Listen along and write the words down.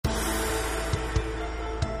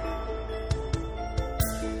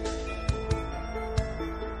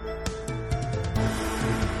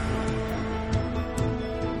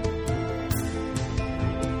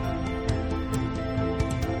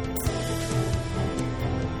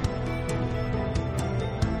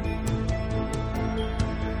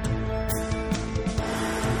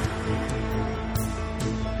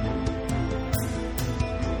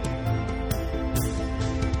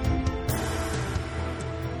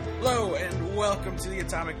Hello and welcome to the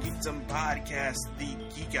Atomic Geekdom Podcast, the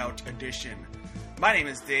Geek Out Edition. My name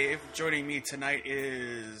is Dave. Joining me tonight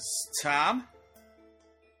is Tom.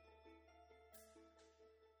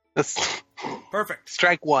 Perfect.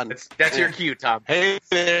 Strike one. That's your cue, Tom. Hey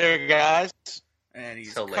there, guys. And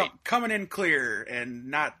he's So late. coming in clear and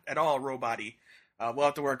not at all robot-y. We'll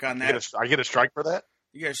have to work on that. I get a strike for that?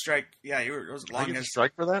 You guys strike. Yeah, it was I long get a as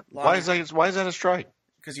strike for that? long Why as- is that a strike?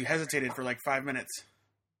 because you hesitated for like 5 minutes.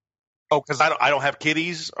 Oh, because I don't have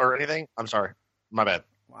kitties or anything? I'm sorry. My bad.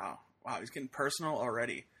 Wow, he's getting personal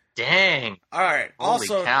already. Dang. All right. Holy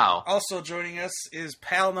cow. Also joining us is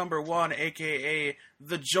pal number one, aka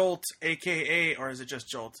the Jolt, aka, or is it just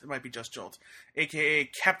Jolt? It might be just Jolt, aka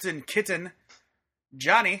Captain Kitten,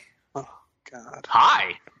 Johnny. Oh, God.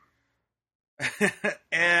 Hi.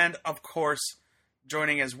 And of course,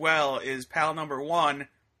 joining as well is pal number one,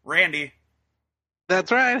 Randy. That's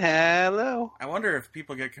right. Hello. I wonder if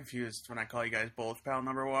people get confused when I call you guys both pal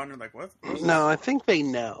number one. They're like, what? No, I think they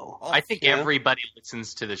know. All, I think Yeah. everybody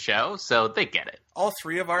listens to the show, so they get it. all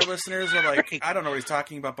three of our listeners are like, Right. I don't know what he's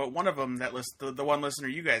talking about, but one of them, the one listener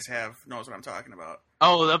you guys have, knows what I'm talking about.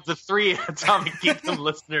 Oh, of the three Atomic Geekdom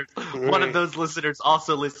listeners, one of those listeners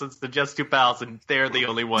also listens to Just Two Pals, and they're the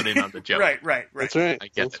only one in on the joke. Right. That's right. I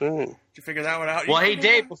get That's right. Did you figure that one out? Well, You hey,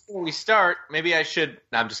 figured Dave, it before we start, maybe I should...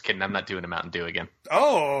 No, I'm just kidding. I'm not doing a Mountain Dew again. out?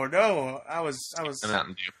 Oh, no. I was. A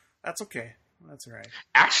Mountain Dew. That's okay. That's all right.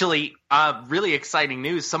 Actually, really exciting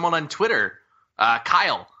news. Someone on Twitter,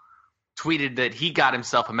 Kyle, tweeted that he got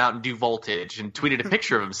himself a Mountain Dew Voltage and tweeted a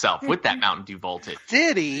picture of himself with that Mountain Dew Voltage.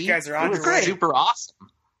 Did he? You guys are on It was your way. great. Super awesome.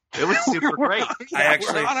 It was super great. Yeah,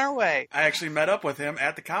 actually- we're on our way. I actually met up with him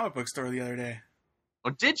at the comic book store the other day. Oh,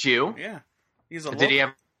 did you? Yeah. He's a Did he local-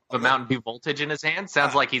 have a Mountain Dew Voltage in his hand?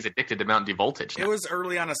 Sounds like he's addicted to Mountain Dew Voltage It now. was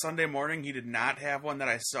early on a Sunday morning. He did not have one that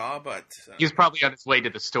I saw, but He was probably on his way to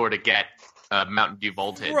the store to get Mountain Dew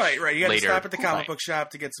Voltage. right. You had later. to stop at the comic Right. book shop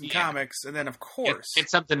to get some Yeah. comics, and then of course, Get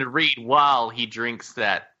something to read while he drinks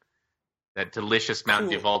that delicious Mountain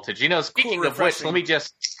Cool. Dew Voltage. You know, speaking Cool, of which, refreshing. let me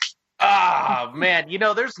just... Ah, man, you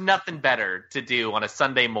know, there's nothing better to do on a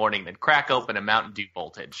Sunday morning than crack open a Mountain Dew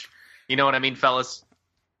Voltage. You know what I mean, fellas?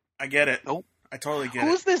 I get it. Nope. I totally get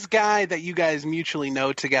Who's it. this guy that you guys mutually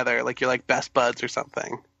know together? Like you're like best buds or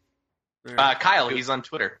something? Kyle, he's on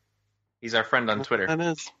Twitter. He's our friend on Twitter. That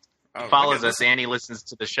is. Oh, Follows look at us and he listens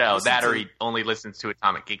to the show. listen That to- or he only listens to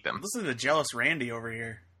Atomic Geekdom. Listen to the jealous Randy over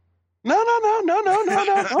here. No.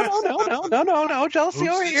 Jealousy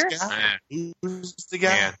over here. This guy? Eh, Who's the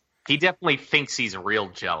guy? yeah. He definitely thinks he's real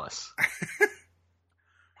jealous.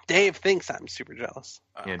 Dave thinks I'm super jealous.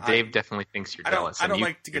 Yeah, Dave definitely thinks you're I don't. jealous. I and don't you-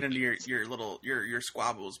 like to get into your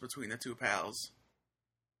squabbles between the two pals.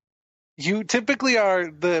 You typically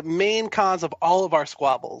are the main cause of all of our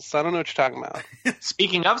squabbles. So I don't know what you're talking about.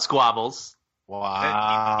 Speaking of squabbles,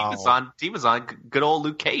 Wow. he was on good old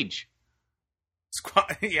Luke Cage.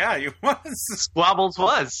 Yeah, you was. Squabbles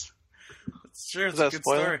was. Sure, it's Is a that a good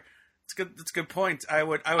spoiler? story. It's a good point. I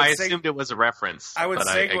would I say assumed it was a reference. I would but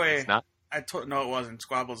segue. guess not. no, it wasn't.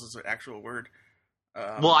 Squabbles is an actual word.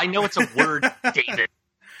 Well, I know it's a word, David.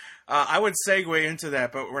 I would segue into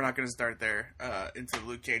that, but we're not going to start there. Into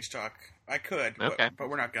Luke Cage talk. I could, Okay. but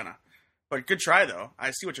we're not gonna. But good try though.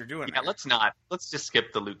 I see what you're doing. Yeah, there. let's not. Let's just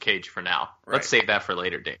skip the Luke Cage for now. Right. Let's save that for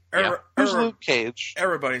later, Dave. Yeah. Who's Luke Cage?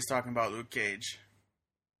 Everybody's talking about Luke Cage.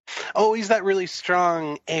 Oh, he's that really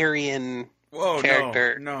strong Aryan, Whoa,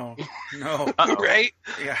 Character. no, Uh-oh. right?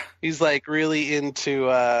 yeah, He's like really into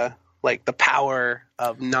like the power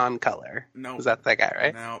of non-color. no, Is that guy,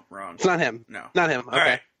 right? No, wrong. It's not him. No. Not him.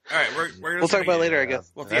 Okay. All right. We're We'll talk about it later, I guess.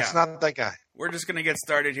 Well, That's yeah. not that guy. We're just gonna get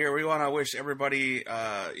started here. We want to wish everybody,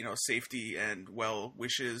 safety and well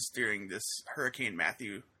wishes during this Hurricane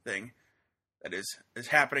Matthew thing that is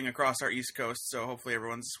happening across our East Coast. So hopefully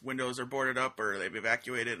everyone's windows are boarded up or they've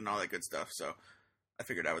evacuated and all that good stuff. So I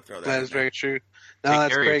figured I would throw that. That in is there. very true. No, Take that's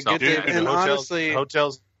care of very yourself, good, dude. Dave. And honestly,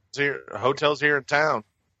 hotels here in town.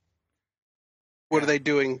 what are they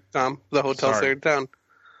doing, Tom? The hotels Sorry. there in town.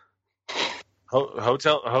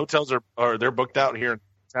 Hotels are they're booked out here in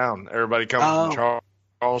town. Everybody coming from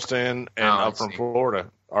Charleston and I up from see. Florida.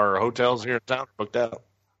 Our hotels here in town are booked out.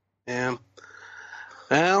 Yeah.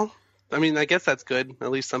 Well, I mean, I guess that's good.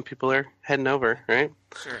 At least some people are heading over, right?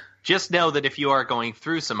 Sure. Just know that if you are going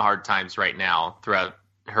through some hard times right now throughout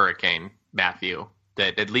Hurricane Matthew,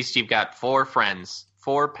 that at least you've got 4 friends,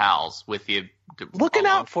 4 pals with you. Looking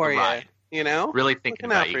along out for the you. ride. You know? Really thinking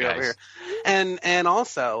Looking out about for you over guys. here. And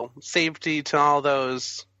also safety to all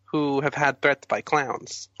those who have had threats by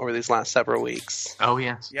clowns over these last several weeks. Oh,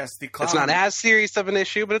 yes. Yes, the clown. It's not as serious of an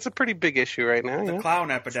issue, but it's a pretty big issue right now. The Yeah.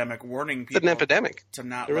 clown epidemic, warning It's an people epidemic. to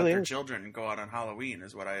not It let really their is. children go out on Halloween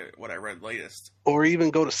is what I read latest. Or even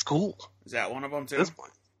go to school Is that one of them at too? this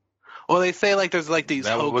point. Well, they say like there's like these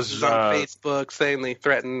That hoaxes was, on Facebook saying they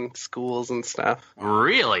threaten schools and stuff.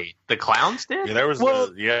 Really? The clowns did? Yeah, there was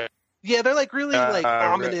Well, yeah. Yeah, they're like really like I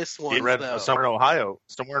ominous ones read though. somewhere in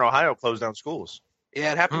Ohio closed down schools.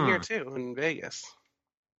 Yeah, it happened Hmm. here too in Vegas.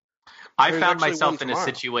 I There's found actually myself one in a tomorrow.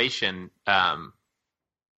 situation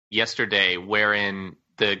yesterday wherein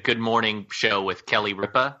the Good Morning show with Kelly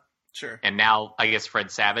Ripa, Sure. and now I guess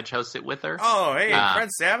Fred Savage hosts it with her. Oh, hey, Uh, Fred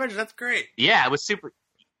Savage, that's great. Yeah, it was super.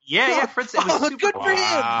 Yeah, Fred. It was super. Good for him.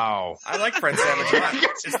 Wow. I like Fred Savage a lot.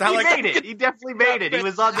 It's not he like made it. He definitely made it. He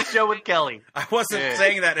was on the show with Kelly. I wasn't Yeah.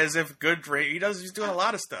 saying that as if good for him. He's doing a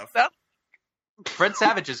lot of stuff. Fred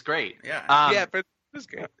Savage is great. Yeah. Yeah, but it was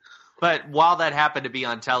great. But while that happened to be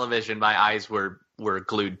on television, my eyes were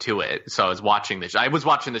glued to it. So I was watching the show. I was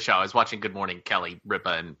watching the show. I was watching Good Morning Kelly, Ripa,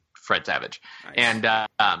 and Fred Savage. Nice.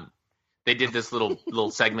 And they did this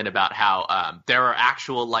little segment about how there are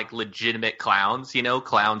actual like legitimate clowns,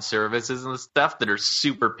 clown services and stuff that are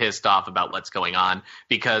super pissed off about what's going on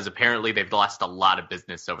because apparently they've lost a lot of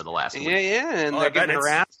business over the last week. Yeah, and Oh, I they're bet getting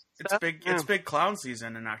harassed. It's big. It's big clown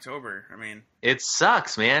season in October. I mean, It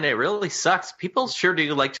sucks, man. It really sucks. People sure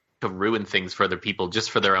do like to ruin things for other people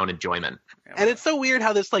just for their own enjoyment. yeah, And it's so weird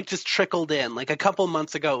how this like just trickled in. Like a couple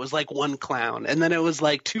months ago, it was like one clown, and then it was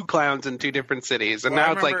like two clowns in two different cities, and Well, I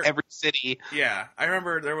now it's like remember- every city. yeah. I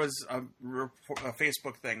remember there was a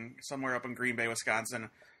Facebook thing somewhere up in Green Bay,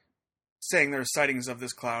 Wisconsin, saying there's sightings of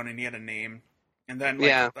this clown, and he had a name. And then, like,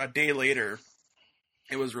 Yeah. a day later,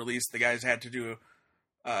 it was released. The guys had to do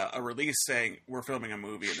a release saying we're filming a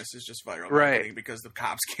movie, and this is just viral Right. marketing because the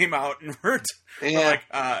cops came out and were Yeah,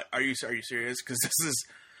 like, "Are you serious? Because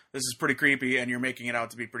this is pretty creepy, and you're making it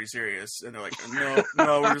out to be pretty serious." And they're like,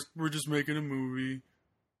 "No, we're just making a movie."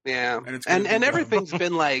 yeah, And it's gonna and be everything's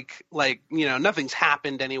been like nothing's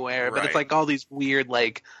happened anywhere, but Right. it's like all these weird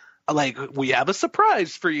like we have a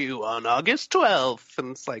surprise for you on August 12th,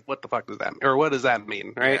 and it's like what the fuck does that or what does that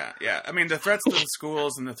mean, right? Yeah. I mean, the threats to the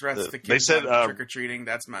schools and the threats to They kids said, trick or treating,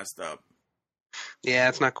 that's messed up. Yeah,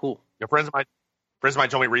 it's not cool. Yeah, friends of mine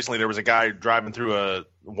told me recently there was a guy driving through a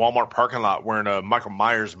Walmart parking lot wearing a Michael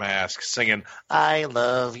Myers mask, singing "I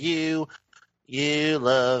love you, you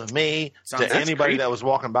love me" Sounds- to that's anybody creepy. that was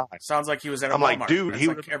walking by. Sounds like he was at a I'm Walmart. like, dude, That's he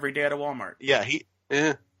like would've- every day at a Walmart. Yeah, he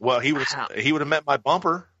Yeah, Wow. would have met my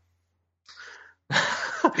bumper.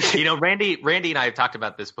 Randy and I have talked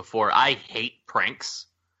about this before. I hate pranks,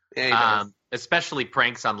 yeah, he does. especially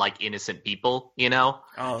pranks on like innocent people,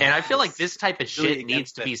 Oh, And I feel like this type of Really shit needs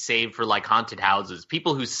against to it. be saved for like haunted houses.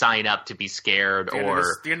 People who sign up to be scared the end of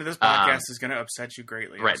or the end of this podcast is going to upset you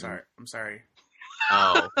greatly. right. I'm sorry.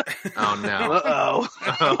 oh no, Uh-oh.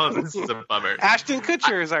 oh, this is a bummer. Ashton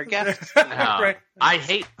Kutcher is our guest. No. Right. I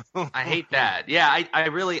hate that. Yeah,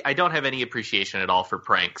 I don't have any appreciation at all for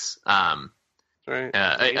pranks. Right.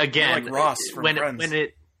 Again, Like Ross from Friends.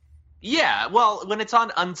 when it's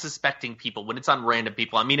on unsuspecting people, when it's on random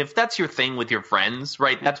people. I mean, if that's your thing with your friends,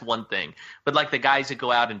 right, that's one thing. But like the guys that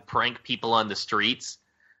go out and prank people on the streets,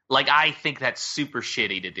 like I think that's super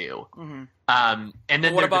shitty to do. Mhm. And then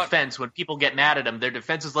Well, what their about- defense, when people get mad at them, their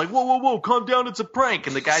defense is like, whoa, calm down, it's a prank.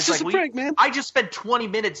 And the guy's It's like, just a well, prank, man. I just spent 20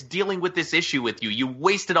 minutes dealing with this issue with you. You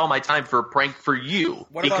wasted all my time for a prank for you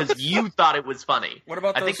What about- because you thought it was funny. What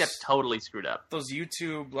about I those, think that's totally screwed up. those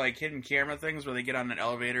YouTube like hidden camera things where they get on an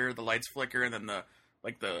elevator, the lights flicker, and then the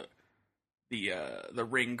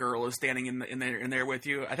ring girl is standing in there with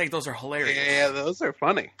you? I think those are hilarious. Yeah, those are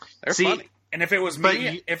funny. They're See, funny. And if it was But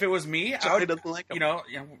me, I Joey would, doesn't like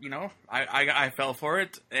 'em. I fell for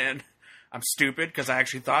it, and I'm stupid because I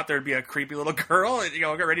actually thought there'd be a creepy little girl, and get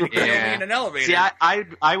ready to kill me Yeah. in an elevator. See,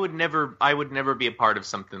 I would never be a part of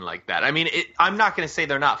something like that. I mean, I'm not going to say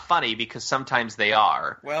they're not funny because sometimes they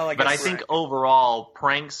are. Well, I But I guess think right. overall,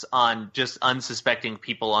 pranks on just unsuspecting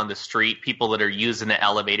people on the street, people that are using the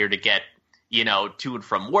elevator to get, to and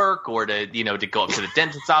from work or to go up to the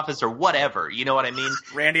dentist's office or whatever. You know what I mean?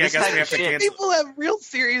 Randy, I This guess type we of have to shit- cancel. People have real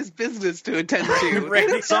serious business to attend to.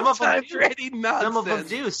 Randy, some of them Sometimes do. Randy nonsense. Some of them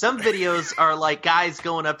do. Some videos are like guys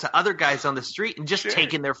going up to other guys on the street and just Sure.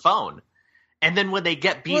 taking their phone. And then when they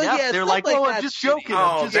get beat Well, up, yeah, they're stuff like, like "Oh, I'm that's just joking. shitty.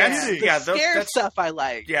 I'm Oh, just that's- kidding." The yeah, scare that's- stuff I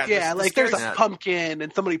like. Yeah, Yeah, the like there's scare a stuff. pumpkin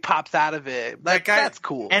and somebody pops out of it. Like, guy- that's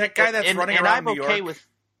cool. And that guy that's running and around I'm New okay York- with.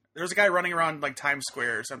 There's a guy running around like Times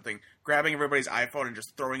Square or something, grabbing everybody's iPhone and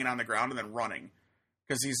just throwing it on the ground and then running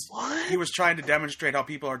because he was trying to demonstrate how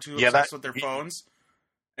people are too Yeah, obsessed that- with their phones.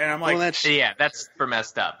 And I'm like, that's that's for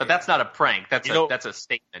messed up. But that's not a prank. That's a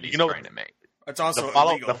statement he's trying to make. it's also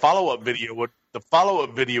illegal. The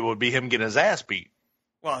follow-up video would be him getting his ass beat.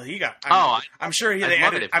 Well, he got. I'm sure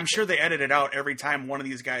I'm sure they edited out every time one of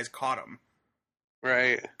these guys caught him.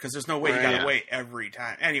 right. Because there's no way you got to wait every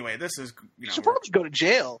time. Anyway, this is You should probably go to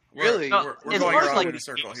jail. Really? No, we're as going far as, around in a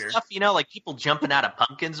circle here. Stuff, like people jumping out of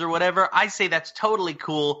pumpkins or whatever. I say that's totally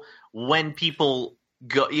cool when people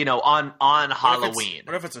go, on Halloween.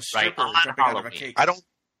 What if it's a stripper on jumping out of a Halloween. cake?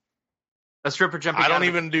 A stripper jumping. I don't out of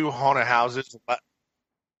even do haunted houses.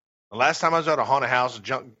 The last time I was at a haunted house,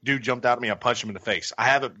 a dude jumped out at me. I punched him in the face. I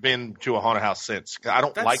haven't been to a haunted house since. I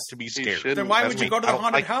don't like to be scared. Then why would you go to the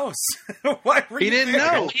haunted house? Why were He you didn't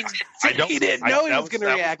there? know. He didn't know he was going to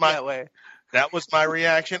react that way. That was my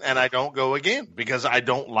reaction, and I don't go again because I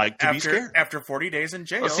don't like to be scared. After 40 days in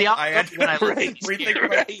jail, Well, see, I had to rethink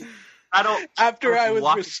my... I don't. After I was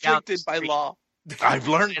walking down restricted the by street law. I've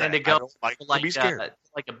learned that. And to go I don't like to be scared.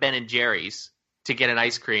 like a Ben and Jerry's to get an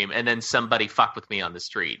ice cream, and then somebody fuck with me on the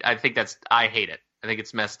street. I think I hate it. I think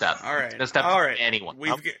it's messed up. All right, messed up all for right. anyone.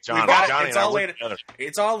 We've Johnny got and I work together.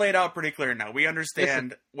 it's all laid out pretty clear now. We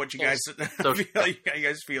understand what you guys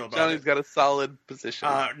feel about Johnny's it. got a solid position.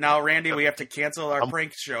 Now, Randy, we have to cancel our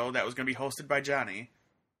prank show that was going to be hosted by Johnny.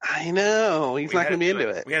 I know. He's not going to be into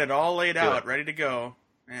it. We had it all laid out, ready to go.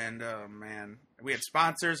 And, man, we had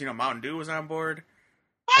sponsors. Mountain Dew was on board.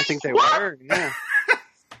 I think they were, yeah.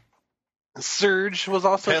 Surge was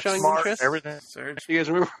also showing interest. Everything. Surge. You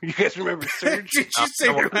guys remember Surge? Did you say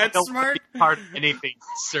PetSmart? Part of anything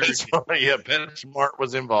surge. Yeah, PetSmart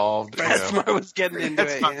was involved. PetSmart was getting into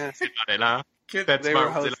it, yeah. They were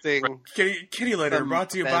hosting. Kitty Litter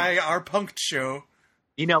brought to you by our Punked show.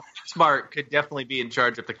 Smart could definitely be in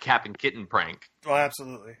charge of the Cap and Kitten prank. Well,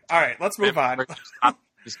 absolutely. All right, let's move on.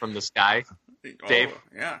 Just from the sky. Dave?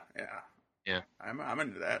 Yeah. I'm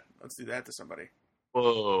into that. Let's do that to somebody.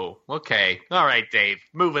 Whoa. Okay. All right, Dave.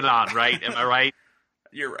 Moving on, right? Am I right?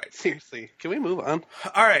 You're right. Seriously, can we move on?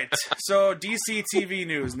 All right. So DC TV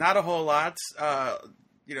news, not a whole lot. Not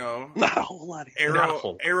a whole lot.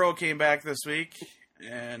 Arrow came back this week,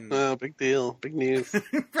 and big deal, big news. all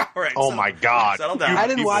right. Oh my God! Settle down. I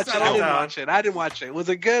didn't watch it. Was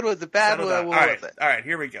it good? Was it bad? What was it? All right.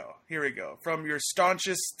 Here we go. From your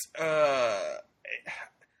staunchest,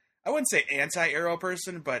 I wouldn't say anti-Arrow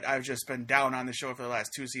person, but I've just been down on the show for the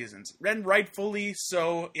last 2 seasons. And rightfully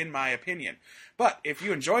so, in my opinion. But if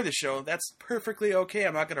you enjoy the show, that's perfectly okay.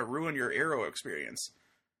 I'm not going to ruin your Arrow experience.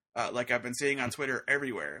 Like I've been seeing on Twitter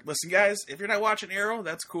everywhere. Listen, guys, if you're not watching Arrow,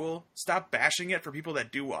 that's cool. Stop bashing it for people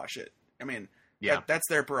that do watch it. I mean, that's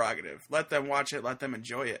their prerogative. Let them watch it. Let them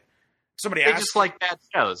enjoy it. Somebody asked, just like bad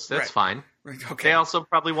shows. That's fine. Okay. They also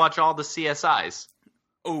probably watch all the CSIs.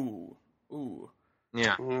 Ooh.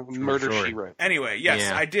 Yeah. Murder She Wrote. Anyway, yes,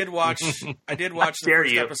 Yeah. I did watch the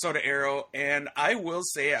first episode of Arrow, and I will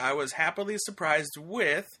say I was happily surprised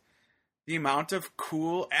with the amount of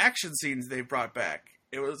cool action scenes they brought back.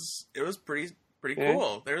 It was pretty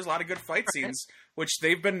cool. There's a lot of good fight scenes, which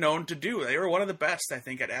they've been known to do. They were one of the best, I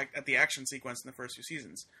think, at the action sequence in the first few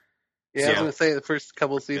seasons. Yeah, I was going to say the first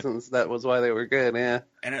couple of seasons, that was why they were good, yeah.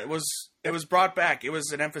 And it was brought back. It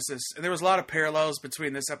was an emphasis. And there was a lot of parallels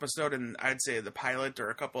between this episode and I'd say the pilot or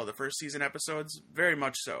a couple of the first season episodes. Very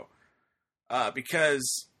much so.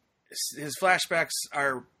 Because his flashbacks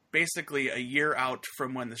are basically a year out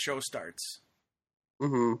from when the show starts.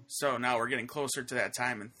 Mm-hmm. So now we're getting closer to that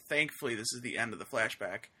time, and thankfully this is the end of the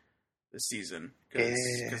flashback this season.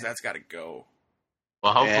 Because that's got to go.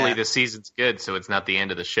 Well, hopefully the season's good, so it's not the end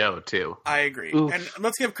of the show, too. I agree. Oof. And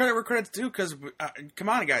let's give credit where credit's due, because, come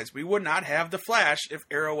on, guys, we would not have The Flash if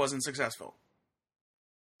Arrow wasn't successful.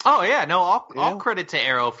 Oh, yeah. No, all credit to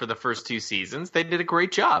Arrow for the first 2 seasons. They did a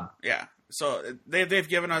great job. Yeah. So they've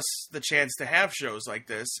given us the chance to have shows like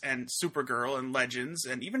this, and Supergirl, and Legends,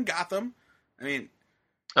 and even Gotham. I mean...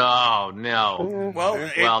 Oh, no.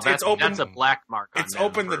 Well, that's a black mark on It's them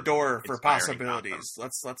opened the door for possibilities.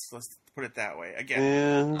 Let's put it that way.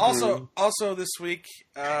 Again. Also this week,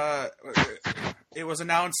 it was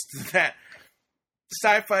announced that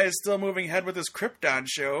Sci-Fi is still moving ahead with his Krypton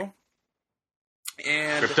show.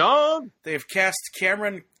 And Krypton? They've cast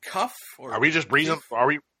Cameron Cuff. Are we just breezing?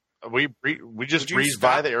 We just breezed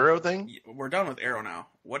by the Arrow thing? We're done with Arrow now.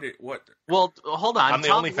 What? Well, hold on. I'm the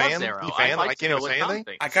Tom only fan. Arrow. I can't even say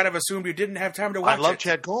anything. I kind of assumed you didn't have time to watch it. I love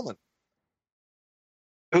Chad Coleman.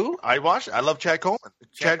 Who? I love Chad Coleman.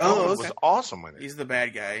 Chad Coleman was awesome in it. He's the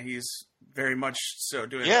bad guy. He's very much so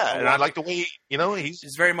doing. Yeah, and I like the way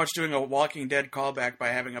he's very much doing a Walking Dead callback by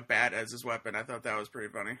having a bat as his weapon. I thought that was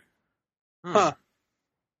pretty funny. Huh.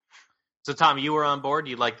 So, Tom, you were on board.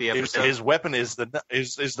 You liked the episode. His weapon is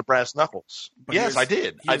the brass knuckles. But Yes, I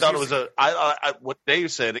did. I thought it was using- what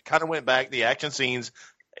Dave said. It kind of went back. The action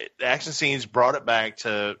scenes brought it back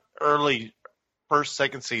to early first,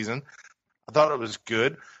 second season. I thought it was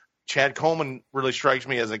good. Chad Coleman really strikes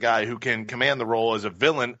me as a guy who can command the role as a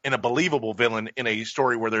villain and a believable villain in a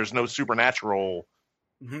story where there's no supernatural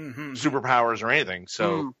superpowers or anything.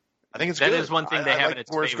 So I think it's That good. is one thing they I have like in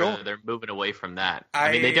its where it's favor. going. They're moving away from that.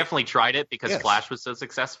 I mean, they definitely tried it because Yes. Flash was so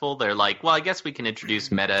successful. They're like, well, I guess we can introduce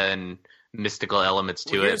meta and mystical elements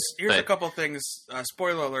to it. Here's a But couple things.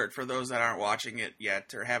 Spoiler alert for those that aren't watching it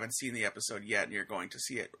yet or haven't seen the episode yet, and you're going to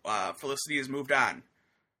see it. Felicity has moved on.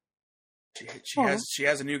 She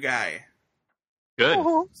has a new guy. good.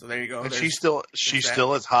 So there you go. And There's- she's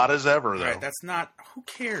still as hot as ever though. Right, that's not. Who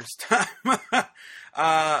cares, Tom?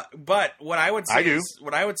 But what I would say I do. is,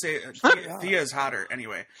 Thea is hotter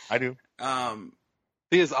anyway. I do.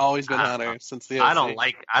 Thea's always been I- on her since the I OC.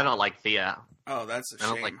 don't like Thea. Oh, that's a I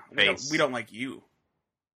don't shame. like we, don't, face. we don't like you.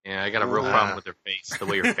 Yeah, I got a real Ah. problem with her face, the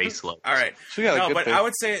way her face looks. All right. She got a No, good but face. I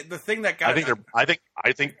would say the thing that got I think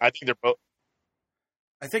they're both.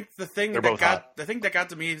 I think the thing They're that both got hot. the thing that got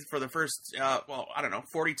to me for the first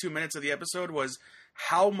 42 minutes of the episode was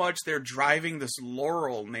how much they're driving this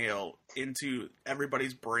Laurel nail into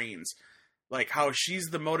everybody's brains. Like how she's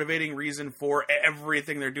the motivating reason for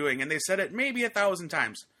everything they're doing, and they said it maybe 1,000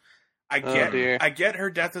 times. I dear. get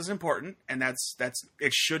her death is important, and that's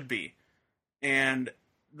it should be. And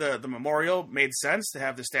the memorial made sense to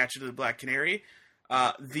have the statue of the Black Canary.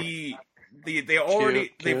 They've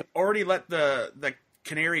already let the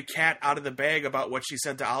Canary cat out of the bag about what she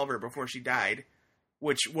said to Oliver before she died,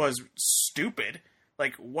 which was stupid.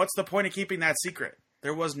 Like, what's the point of keeping that secret?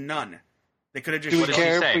 There was none. They could have just. Do we What did she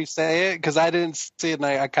care say? if we say it? Because I didn't see it, and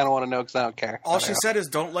I kind of want to know because I don't care. All she said is,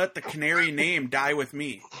 "Don't let the Canary name die with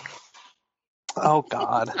me." Oh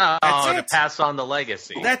God. Oh, That's to it. pass on the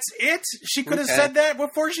legacy. That's it. She could have Okay. said that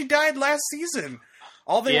before she died last season.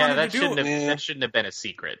 All they yeah, wanted that to do. shouldn't have Yeah. that shouldn't have been a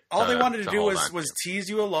secret. All they wanted to do hold was on was to. tease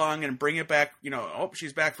you along and bring it back.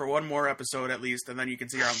 She's back for one more episode at least, and then you can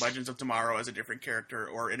see her on Legends of Tomorrow as a different character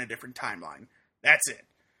or in a different timeline. That's it.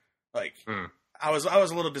 Like, I was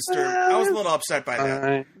a little disturbed. I was a little upset by that.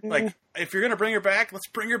 Alright. Like, if you're gonna bring her back, let's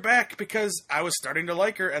bring her back because I was starting to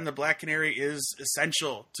like her, and the Black Canary is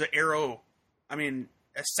essential to Arrow. I mean,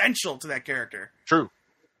 essential to that character. True.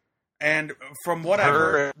 And from what I've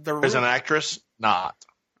heard, As an actress, not.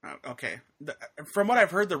 Okay. From what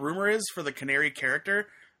I've heard, the rumor is for the Canary character,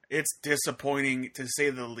 it's disappointing to say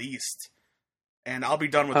the least. And I'll be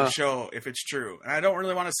done with the show if it's true. And I don't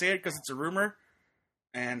really want to say it because it's a rumor,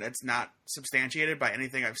 and it's not substantiated by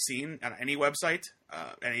anything I've seen on any website,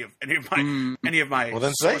 any of my Well,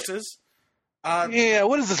 then say it. sources. Yeah,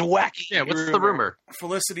 what is this wacky? Yeah, what's the rumor?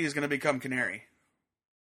 Felicity is going to become Canary.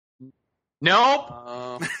 Nope,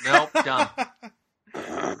 nope, dumb.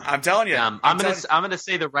 I'm telling you. I'm gonna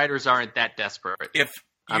say the writers aren't that desperate.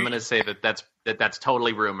 I'm gonna say that's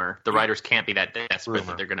totally rumor. The writers can't be that desperate Rumor.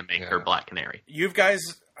 that they're gonna make her Black Canary. You guys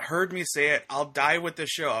heard me say it. I'll die with this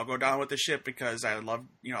show. I'll go down with the ship because I love,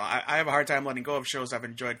 I have a hard time letting go of shows I've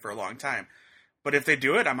enjoyed for a long time. But if they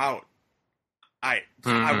do it, I'm out. I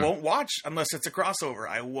won't watch unless it's a crossover.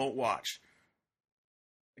 I won't watch.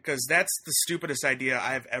 Because that's the stupidest idea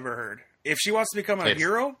I've ever heard. If she wants to become a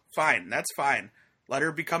hero, fine. That's fine. Let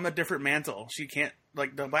her become a different mantle. She can't,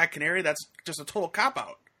 like the Black Canary, that's just a total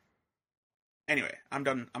cop-out. Anyway, I'm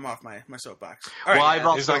done. I'm off my soapbox. All right.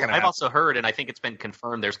 Well, It's not gonna I've happen. also heard, and I think it's been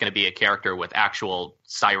confirmed, there's going to be a character with actual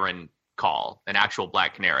siren call, an actual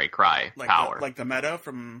Black Canary cry power. Like the meta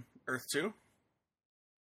from Earth 2?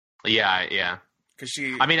 Yeah. Because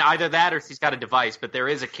she... I mean, either that or she's got a device, but there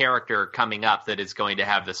is a character coming up that is going to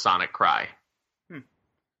have the sonic cry.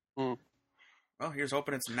 Well, here's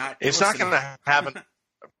hoping it's not... It's not going to happen.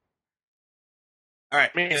 All right.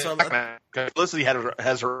 I mean, So Felicity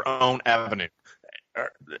has her own avenue.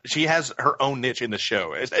 She has her own niche in the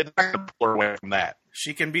show. It's not going to pull her away from that.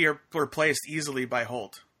 she can be replaced easily by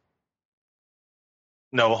Holt.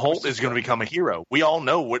 No, Holt is going to become a hero. We all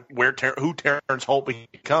know who Terrence Holt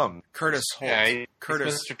becomes. Curtis Holt. Yeah,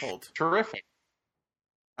 Curtis Mr. Holt. Terrific.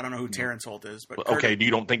 I don't know who Terrence Holt is, but Okay,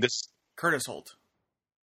 you don't think this Curtis Holt.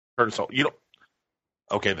 Curtis Holt? You don't.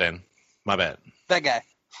 Okay, then my bad. That guy.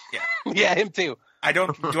 Yeah. Yeah, him too.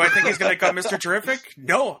 Do I think he's going to become Mr. Terrific?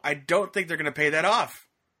 No, I don't think they're going to pay that off.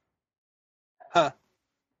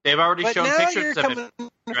 They've already But shown now pictures you're of him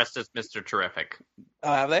dressed as Mr. Terrific.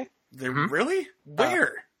 Oh, have they? They're Mhm. really?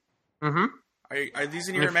 Where? Mm-hmm. Are these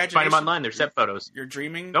in You your can find imagination? them online. They're set photos. You're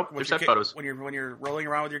dreaming. Nope, with they're your set photos. when you're rolling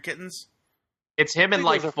around with your kittens. It's him and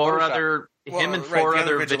like those are four Photoshop. other the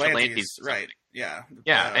other vigilantes. right? Yeah,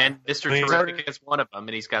 Yeah, and Mr. He's Terrific already- is one of them,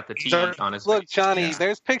 and he's got the T he's already- on his Look, face. Johnny, Yeah.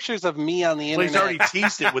 there's pictures of me on the Well, he's internet. already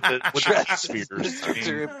teased it with the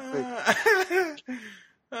spheres. I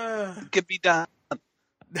mean, It could be done.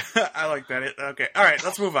 I like that. Okay, all right,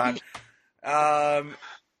 let's move on.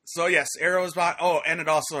 So yes, Arrow's bot. Oh, and it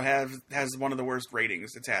also has one of the worst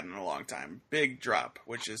ratings it's had in a long time. Big drop,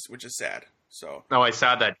 which is sad. So Oh, I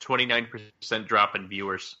saw that 29% drop in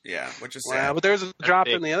viewers. yeah, which is Wow, sad. but there's a drop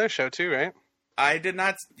big. in the other show too, right? I did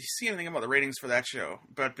not see anything about the ratings for that show,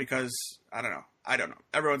 but because I don't know.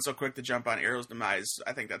 Everyone's so quick to jump on Arrow's demise.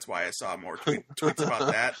 I think that's why I saw more tweets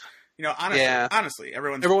about that. You know, honestly,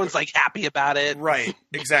 Everyone's like happy about it. right.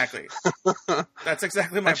 Exactly. That's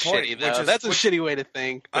exactly my That's point. shitty, though. That's a shitty way to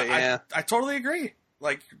think. But yeah, I totally agree.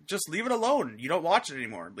 Like, just leave it alone. You don't watch it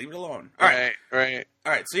anymore. Leave it alone. All right. right.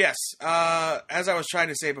 All right. So yes, as I was trying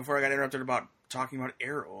to say before I got interrupted about talking about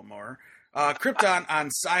Arrow more, Krypton on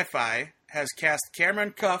Sci-Fi has cast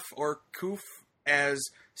Cameron Cuff or Koof as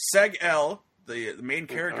Seg-El, the main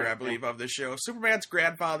character, I believe, of the show, Superman's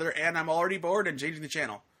grandfather, and I'm already bored and changing the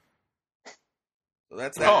channel. So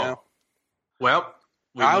that's that. Oh. Well,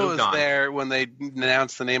 we I moved was on. there when they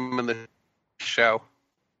announced the name of the show.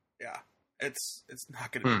 Yeah, it's not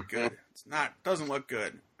going to be good. It's not. Doesn't look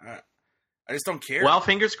good. I just don't care. Well,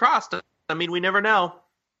 fingers crossed. I mean, we never know.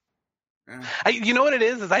 You know what it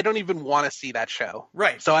is I don't even want to see that show.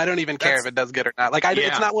 Right. So I don't even care That's- if it does good or not. Like, Yeah.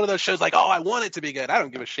 it's not one of those shows like, oh, I want it to be good. I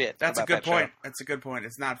don't give a shit. That's a about good that show. point. That's a good point.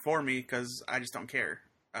 It's not for me because I just don't care.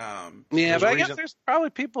 Yeah, There's but a I guess reason- there's probably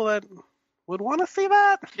people that would want to see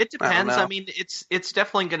that. It depends. know. I mean, it's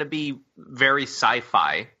definitely going to be very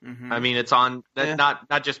sci-fi. Mhm. I mean, it's on Yeah.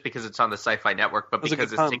 not just because it's on the Sci-Fi Network, but That was a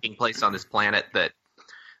because good it's pun. taking place on this planet that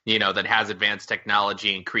that has advanced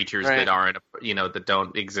technology and creatures Right. that aren't that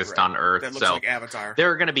don't exist Right. on Earth. That looks So like Avatar. there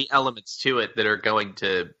are going to be elements to it that are going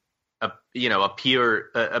to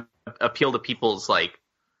appeal to people's like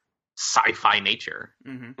sci-fi nature.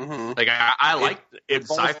 hmm Mm-hmm. Like I like it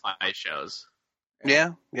falls- sci-fi shows.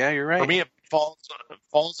 Yeah, you're right. For me, it falls in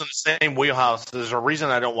the same wheelhouse. There's a reason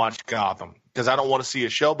I don't watch Gotham because I don't want to see a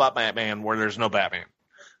show about Batman where there's no Batman.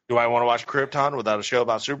 Do I want to watch Krypton without a show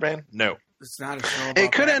about Superman? No. It's not a show. About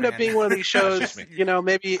It could end up Batman. being one of these shows, just me. maybe. I know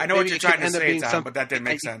maybe what you're it could trying to end up say, being Tom, something but that didn't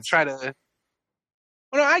make you sense. Try to. Well,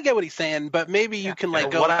 no, I get what he's saying, but maybe you can like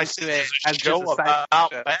And go what I into said it is as a show just a about side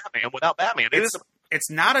show. Batman without Batman. It's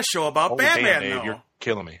not a show about Oh, Batman, damn, Dave, though. you're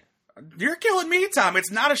killing me. You're killing me, Tom. It's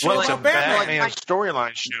not a show Well, It's a about Batman. Batman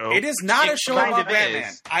storyline show. It is not a It show kind about of Batman.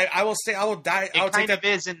 is. I will say I will die. I will It take kind that. of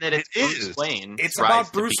is in that it's It Bruce is. Wayne. It's rise about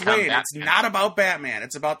to Bruce become Wayne. It's Batman. not about Batman.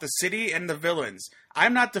 It's about the city and the villains.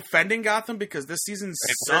 I'm not defending Gotham because this season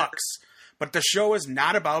sucks. But the show is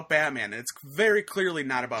not about Batman. It's very clearly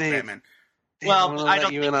not about Dave, Batman. Dave, Well, I'm gonna I let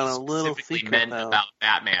don't you think in on he a little specifically secret meant though. about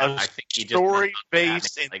Batman. A I think he just story meant about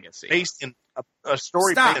based Batman's in legacy. based in a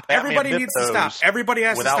story. Stop. based in Batman Everybody needs to stop. mythos Everybody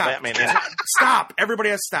has to without stop. Batman in it. Stop. Everybody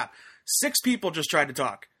has to stop. 6 people just tried to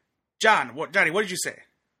talk. Johnny, what did you say?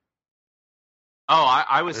 Oh,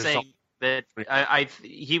 I was There's saying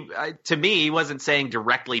that to me he wasn't saying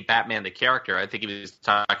directly Batman the character. I think he was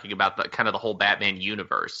talking about the kind of the whole Batman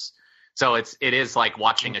universe. So it is like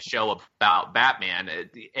watching a show about Batman,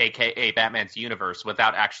 aka Batman's universe,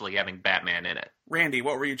 without actually having Batman in it. Randy,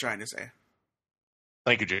 what were you trying to say?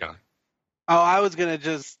 Thank you, John. Oh, I was gonna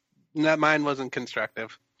mine wasn't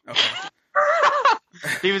constructive. Okay.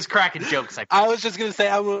 He was cracking jokes. I was just gonna say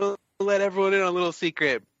I'm gonna let everyone in on a little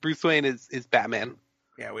secret. Bruce Wayne is Batman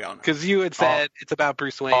Yeah, we all know. because you had said it's about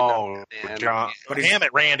Bruce Wayne. Oh, not Batman. John. But he's- Damn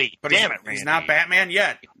it, Randy. But Damn it, Randy. he's not Batman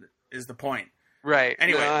yet, is the point. Right.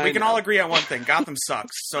 Anyway, No, I we can know. all agree on one thing. Gotham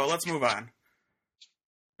sucks. So let's move on.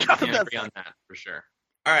 I can agree on that for sure.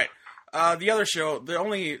 All right. The other show, the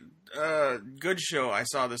only good show I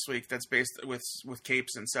saw this week that's based with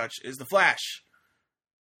capes and such is The Flash.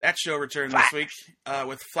 That show returned this week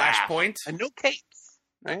with Flashpoint. And no capes.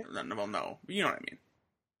 Right? Well, no. You know what I mean.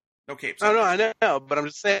 No capes. Oh no, I know, but I'm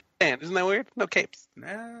just saying. Isn't that weird? No capes.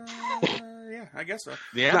 Yeah, I guess so. It's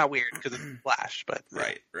Yeah. not weird because it's Flash, but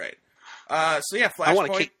Right. So yeah, I want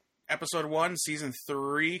a Flashpoint cape. episode 1, season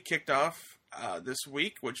 3 kicked off this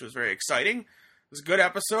week, which was very exciting. It was a good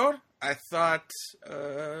episode. I thought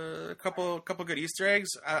a couple good Easter eggs.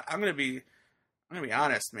 I'm gonna be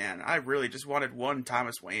honest, man. I really just wanted one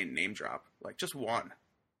Thomas Wayne name drop, like just one,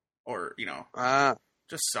 or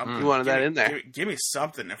just something. You wanted that in there. Give me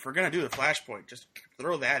something. If we're gonna do the Flashpoint, just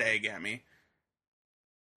throw that egg at me.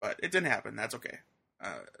 But it didn't happen. That's okay.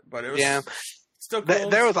 But it was still cool.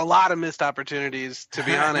 There was a lot of missed opportunities, to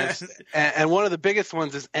be honest. And one of the biggest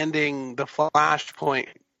ones is ending the Flashpoint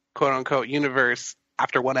quote unquote universe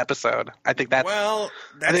after one episode. I think that's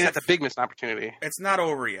a big missed opportunity. It's not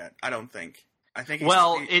over yet. I don't think. I think.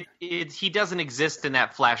 He doesn't exist in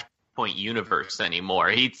that Flashpoint universe anymore.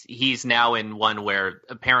 He's now in one where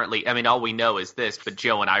apparently, I mean, all we know is this, but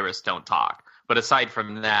Joe and Iris don't talk. But aside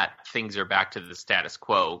from that, things are back to the status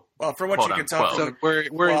quo. Well, from what you can tell, so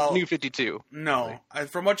we're in New 52. No,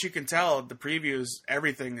 from what you can tell, the previews,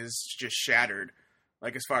 everything is just shattered.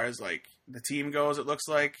 Like as far as like the team goes, it looks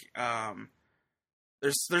like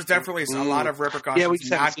there's definitely a lot of repercussions. Yeah, we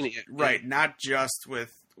just haven't seen it yet. Right, not just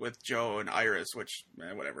with Joe and Iris, which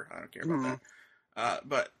whatever, I don't care about that.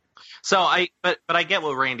 But I get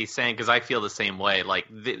what Randy's saying because I feel the same way. Like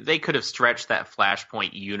they could have stretched that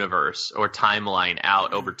Flashpoint universe or timeline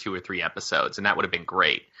out over 2 or 3 episodes, and that would have been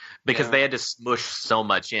great because they had to smush so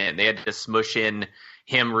much in. They had to smush in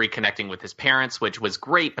him reconnecting with his parents, which was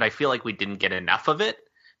great, but I feel like we didn't get enough of it.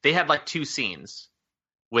 They had like 2 scenes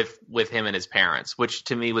with him and his parents, which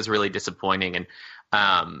to me was really disappointing. And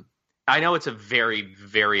I know it's a very,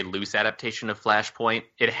 very loose adaptation of Flashpoint.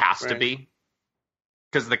 It has to be.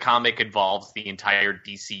 Because the comic involves the entire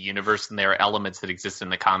DC universe, and there are elements that exist in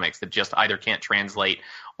the comics that just either can't translate,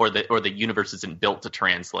 or the universe isn't built to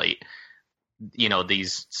translate,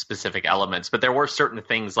 these specific elements. But there were certain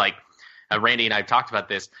things like Randy and I have talked about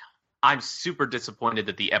this. I'm super disappointed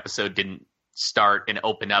that the episode didn't start and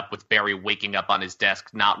open up with Barry waking up on his desk,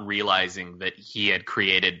 not realizing that he had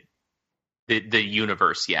created the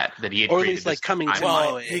universe yet, that he had or at least like coming to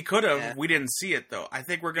know it. He could have. Yeah. We didn't see it though. I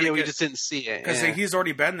think we're gonna. We just didn't see it because he's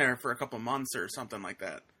already been there for a couple months or something like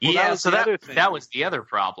that. Well, that was the other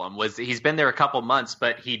problem. Was he's been there a couple months,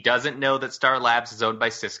 but he doesn't know that Star Labs is owned by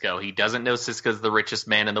Cisco. He doesn't know Cisco's the richest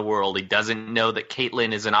man in the world. He doesn't know that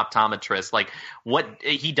Caitlin is an optometrist. Like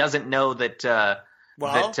he doesn't know that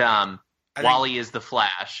Wally is the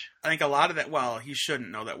Flash. I think a lot of that. Well, he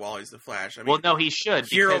shouldn't know that Wally's the Flash. I mean, well, no, he should.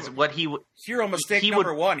 Hero mistake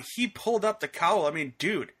number 1. He pulled up the cowl. I mean,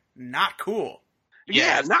 dude, not cool.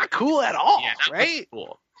 Yeah, not cool at all. Yeah, right?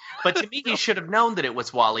 Cool. But to me, he should have known that it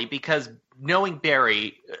was Wally because knowing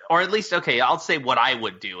Barry, or at least, okay, I'll say what I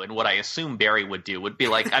would do and what I assume Barry would do would be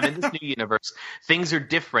like, I'm in this new universe. Things are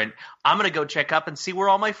different. I'm going to go check up and see where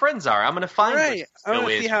all my friends are. I'm going to find I'm going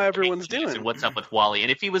to see how everyone's doing. And what's up with Wally.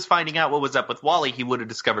 And if he was finding out what was up with Wally, he would have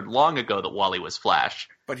discovered long ago that Wally was Flash.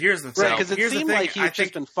 But here's the thing. Right, because it seemed like he's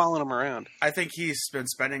just been following him around. I think he's been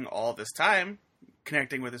spending all this time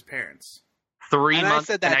connecting with his parents. 3 months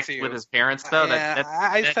connected with his parents, though. Yeah,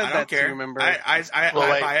 I said that too. Remember? I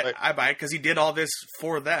buy it because he did all this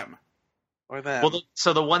for them. Or them. Well,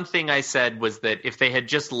 so the one thing I said was that if they had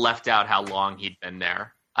just left out how long he'd been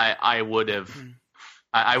there, I would have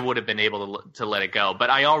been able to let it go. But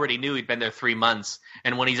I already knew he'd been there 3 months,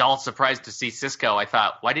 and when he's all surprised to see Cisco, I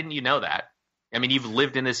thought, why didn't you know that? I mean, you've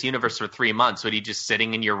lived in this universe for 3 months. Would he just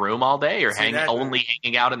sitting in your room all day, or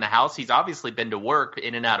hanging out in the house? He's obviously been to work,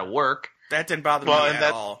 in and out of work. That didn't bother me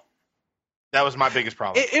at all. That was my biggest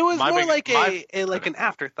problem. It was more like an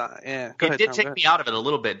afterthought. Yeah, it did take me out of it a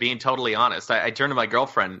little bit, being totally honest. I turned to my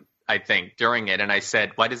girlfriend, I think, during it, and I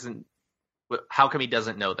said, how come he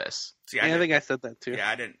doesn't know this? See, I think I said that too. Yeah,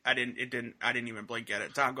 I didn't even blink at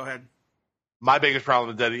it. Tom, go ahead. My biggest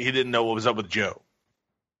problem is that he didn't know what was up with Joe.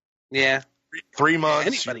 Yeah. 3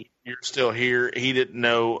 months, you're still here. He didn't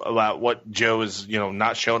know about what Joe is,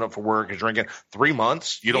 not showing up for work and drinking. 3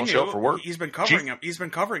 months, you don't show up for work. He's been covering him. He's been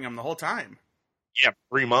covering him the whole time. Yeah,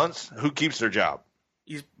 3 months. Who keeps their job?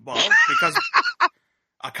 Because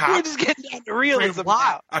a cop. We're just getting down to realism.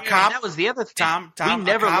 A cop. That was the other thing. Tom,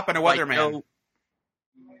 a cop and a weatherman.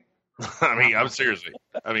 I mean, I'm seriously.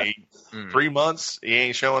 3 months, he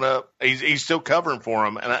ain't showing up. He's still covering for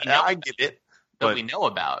him, and I get it. That we know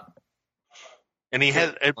about. And he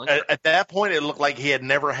had at that point, it looked like he had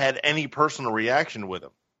never had any personal reaction with him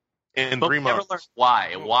in 3 months. Never learned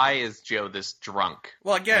why? Why is Joe this drunk?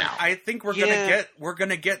 Well, again, now? I think we're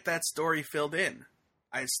gonna get that story filled in.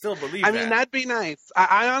 I still believe. I mean, that'd be nice.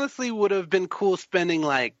 I honestly would have been cool spending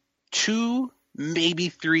like 2, maybe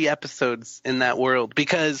 3 episodes in that world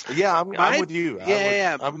because I'm with you.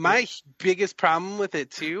 My biggest problem with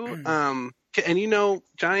it too. And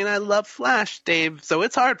Johnny and I love Flash, Dave, so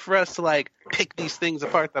it's hard for us to like pick these things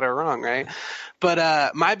apart that are wrong, right?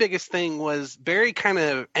 But my biggest thing was Barry kind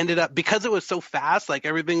of ended up, because it was so fast, like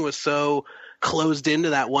everything was so closed into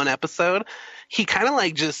that one episode, he kind of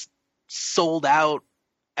like just sold out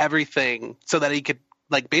everything so that he could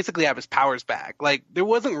like basically have his powers back. Like there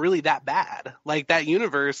wasn't really that bad. Like that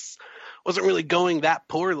universe wasn't really going that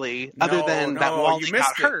poorly, other than that Wally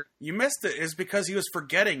got hurt. You missed it. Is because he was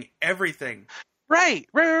forgetting everything.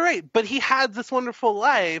 Right. But he had this wonderful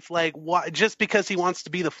life. Like, just because he wants to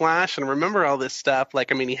be the Flash and remember all this stuff.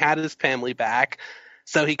 Like, I mean, he had his family back,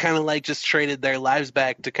 so he kind of like just traded their lives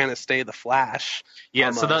back to kind of stay the Flash.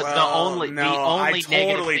 Yeah. So the only I negative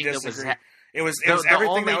totally thing disagree. that It was the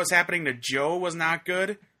everything that only- was happening to Joe was not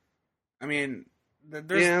good. I mean,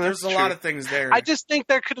 there's that's a true. lot of things there. I just think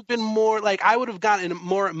there could have been more. Like, I would have gotten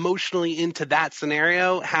more emotionally into that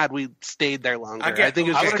scenario had we stayed there longer. I think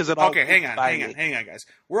it's just because it all. Okay, hang on, guys.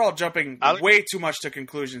 We're all jumping way too much to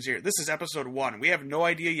conclusions here. This is episode 1. We have no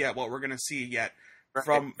idea yet what we're going to see yet.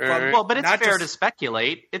 From well, but it's not fair just- to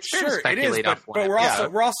speculate. It's fair to Sure, it speculate is, off but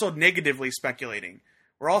one we're also negatively speculating.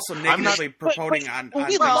 We're also negatively purporting on we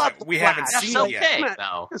things love that we Flash. haven't That's seen okay, yet.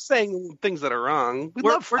 though. Just saying things that are wrong.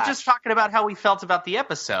 We're love Flash. just talking about how we felt about the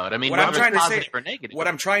episode. I mean, What I'm whether trying it's to say- positive or negative. What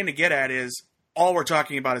I'm trying to get at is all we're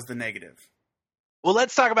talking about is the negative. Well,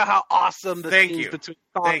 let's talk about how awesome the Thank scenes you. between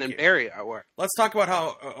Thawne Thank and you. Barry were. Let's talk about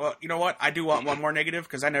how you know what? I do want one more negative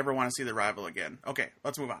because I never want to see the rival again. Okay,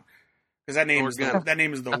 let's move on. Because that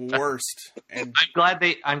name is the worst, and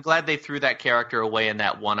I'm glad they threw that character away in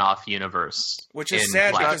that one-off universe. which is in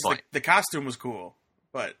sad because Flashpoint. the costume was cool,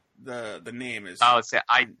 but the name is. Oh, it's,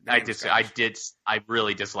 I garbage.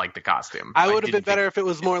 really dislike the costume. I would have been didn't better if it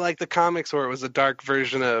was more like the comics, where it was a dark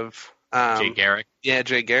version of think Jay Garrick. Yeah,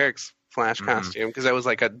 Jay Garrick's Flash Mhm. costume, because that was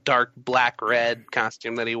like a dark black-red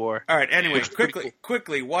costume that he wore. All right. Anyway, Which is pretty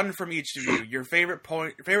quickly, one from each of you. Your favorite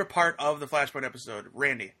part of the Flashpoint episode,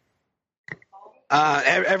 Randy.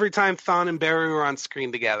 Every time Thawne and Barry were on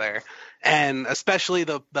screen together, and especially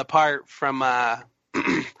the part from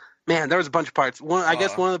man, there was a bunch of parts. I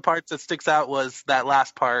guess one of the parts that sticks out was that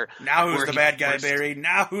last part. Now who's where the he bad guy, forced- Barry?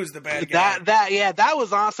 Now who's the bad guy? That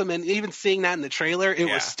was awesome, and even seeing that in the trailer, it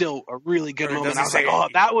Yeah. was still a really good Or moment. does I he was like, say- oh,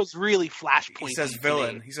 that was really Flashpoint. He says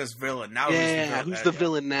villain. He says villain. Now Yeah, who's the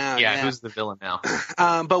villain now? Yeah, who's the villain now?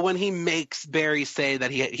 But when he makes Barry say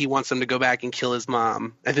that he wants him to go back and kill his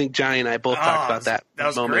mom, I think Johnny and I both talked about that. that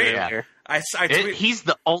was moment great. earlier. He's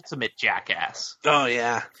the ultimate jackass. Oh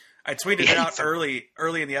yeah. I tweeted it out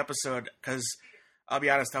early in the episode because I'll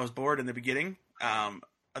be honest, I was bored in the beginning of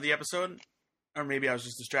the episode, or maybe I was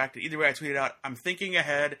just distracted. Either way, I tweeted out, I'm thinking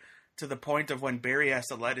ahead to the point of when Barry has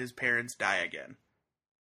to let his parents die again.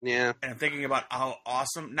 Yeah. And I'm thinking about how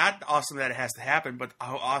awesome, not awesome that it has to happen, but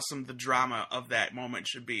how awesome the drama of that moment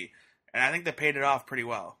should be. And I think they paid it off pretty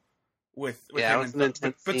well with Yeah, it him was and an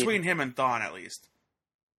intense scene. between him and Thawne, at least.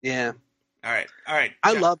 Yeah. All right.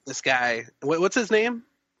 I love this guy. What's his name?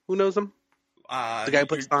 Who knows him? The guy who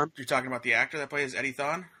plays Thawne? You're talking about the actor that plays Eddie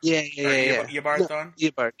Thawne? Yeah. Yabar No, Thawne?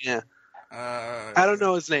 Yabar, yeah. I I don't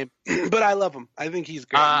know his name, but I love him. I think he's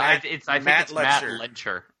great. I think it's Matt Letcher.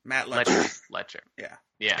 Letcher. Matt Letcher. Letcher. Yeah.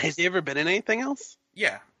 Yeah. Has he ever been in anything else?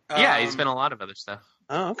 Yeah. Yeah, he's been in a lot of other stuff.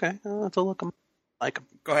 Oh, okay. I'll have to look him. Like him.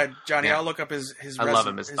 Go ahead, Johnny. Yeah. I'll look up his I love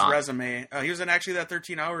him as his Thawne. resume. He was in actually that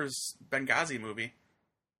 13 Hours Benghazi movie.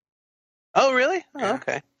 Oh, really? Oh, Yeah.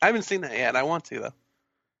 okay. I haven't seen that yet. I want to, though.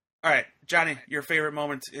 All right, Johnny, your favorite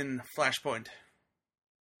moment in Flashpoint?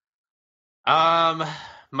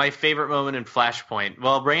 My favorite moment in Flashpoint.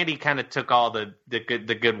 Well, Randy kind of took all the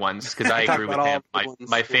good ones because I Talk agree with about all him. the ones,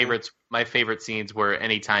 My yeah. favorite scenes were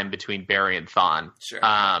any time between Barry and Thawne. Sure.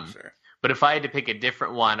 Sure. But if I had to pick a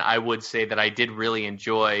different one, I would say that I did really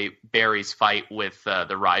enjoy Barry's fight with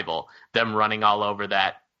the rival. Them running all over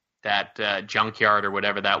that junkyard or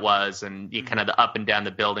whatever that was, and you kind of the up and down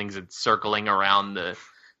the buildings and circling around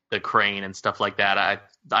the crane and stuff like that.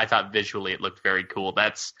 I thought visually it looked very cool.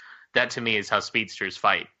 That to me is how speedsters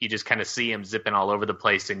fight. You just kind of see them zipping all over the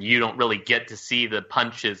place, and you don't really get to see the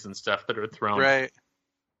punches and stuff that are thrown. Right.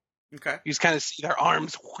 Okay. You just kind of see their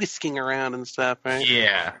arms whisking around and stuff, right?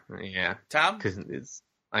 Yeah. Tom? Because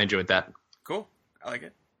I enjoyed that. Cool. I like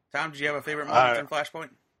it. Tom, did you have a favorite moment in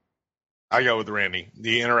Flashpoint? I go with Randy.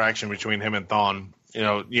 The interaction between him and Thawne.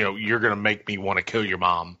 You're gonna make me want to kill your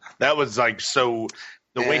mom. That was like so.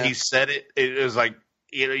 The way he said it, it was like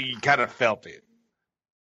you kind of felt it.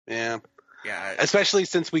 Yeah. Yeah. Especially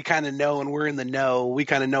since we kind of know, and we're in the know, we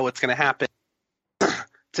kind of know what's going to happen.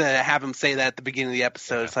 To have him say that at the beginning of the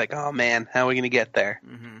episode, it's like, oh man, how are we going to get there?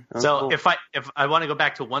 Mm-hmm. So cool. if I want to go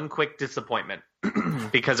back to one quick disappointment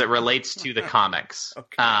because it relates to the comics.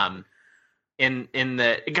 Okay.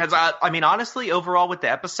 Because I mean honestly, overall with the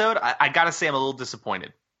episode, I gotta say I'm a little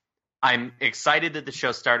disappointed. I'm excited that the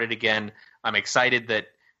show started again. I'm excited that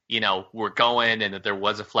we're going and that there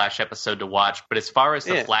was a Flash episode to watch. But as far as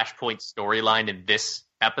the Flashpoint storyline in this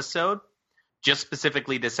episode, just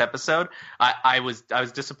specifically this episode, I was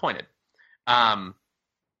disappointed. Wasn't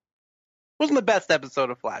the best episode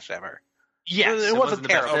of Flash ever. Yes, it wasn't the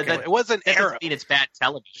best. terrible. Okay. It wasn't That Arrow. doesn't mean it's bad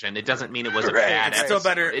television. It doesn't mean it was a Right, bad. It's right. still episode.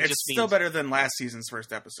 better. It It's just still means better than last season's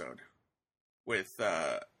first episode with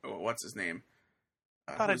what's his name?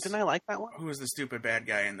 Didn't I like that one? Who was the stupid bad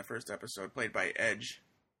guy in the first episode, played by Edge?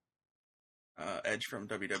 Edge from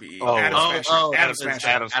WWE. Oh. Adam Smasher. Adam Smasher. Smasher.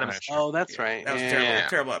 Adam Adam Smasher. Oh, that's Yeah, right. That was a Yeah, terrible, yeah.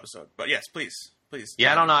 terrible episode. But yes, please.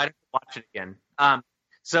 Yeah, I don't know. I didn't watch it again.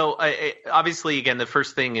 So obviously, again, the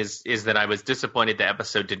first thing is that I was disappointed the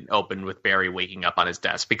episode didn't open with Barry waking up on his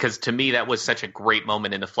desk, because to me that was such a great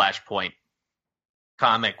moment in the Flashpoint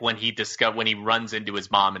comic when he runs into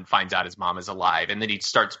his mom and finds out his mom is alive, and then he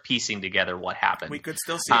starts piecing together what happened. We could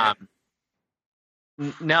still see it.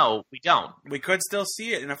 No, we don't. We could still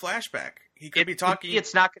see it in a flashback. He could be talking.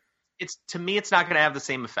 To me, it's not going to have the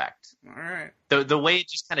same effect. All right. The way it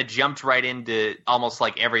just kind of jumped right into almost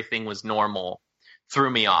like everything was normal threw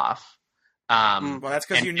me off. Well, that's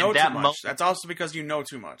because and- you know and that too much. moment- That's also because you know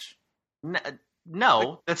too much.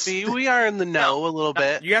 No, that's See, we are in the know a little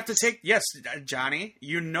bit. You have to take Johnny.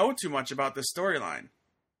 You know too much about the storyline.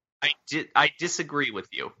 I disagree with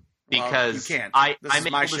you, Well, because you can't. I'm This is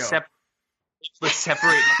my able to show.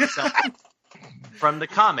 separate myself from the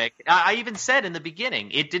comic. I even said in the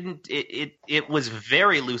beginning it was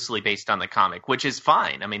very loosely based on the comic, which is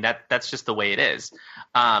fine. I mean that's just the way it is.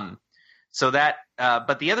 But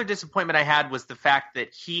the other disappointment I had was the fact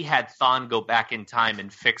that he had Thawne go back in time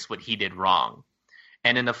and fix what he did wrong.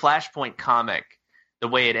 And in the Flashpoint comic, the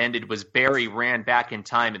way it ended was Barry ran back in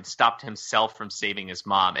time and stopped himself from saving his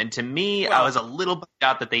mom. And to me, Well, I was a little bummed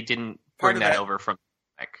out that they didn't part bring of that that- over from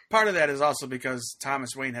the comic. Part of that is also because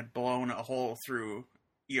Thomas Wayne had blown a hole through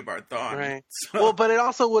Eobard Thawne. Right. So, Well, but it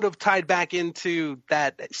also would have tied back into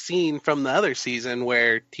that scene from the other season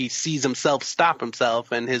where he sees himself stop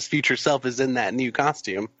himself, and his future self is in that new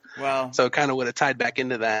costume. well, So it kind of would have tied back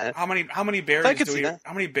into that. how many I berries could do see we that.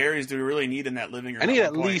 how many berries do we really need in that living room? I need at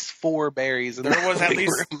at one point? least 4 berries. In There that was at living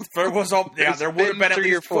least room. there would have There's been been at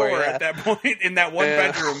 3 or least 4, 4 yeah. at that point in that one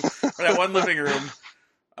Yeah. bedroom or that one living room.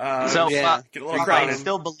 So yeah. Get a little I crowded.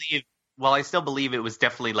 still believe it was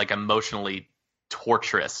definitely like emotionally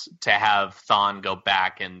torturous to have Thawne go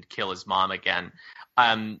back and kill his mom again.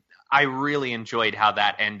 I really enjoyed how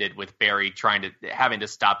that ended with Barry having to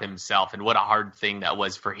stop himself, and what a hard thing that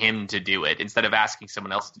was for him to do it instead of asking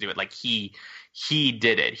someone else to do it. Like he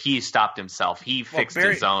did it. He stopped himself. He fixed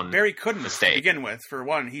his own. Barry couldn't mistake. to begin with. For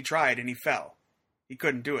one, he tried and he fell. He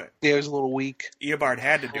couldn't do it. Yeah, it was a little weak. Eobard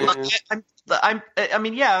had to do Look, it. I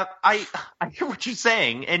mean, yeah, I hear what you're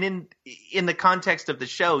saying, and in the context of the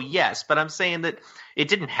show, yes, but I'm saying that it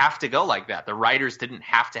didn't have to go like that. The writers didn't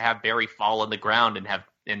have to have Barry fall on the ground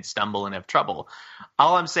and stumble and have trouble.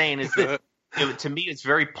 All I'm saying is that to me, it's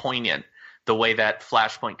very poignant the way that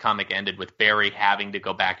Flashpoint comic ended with Barry having to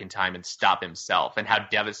go back in time and stop himself, and how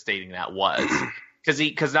devastating that was.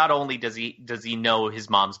 Because not only does he know his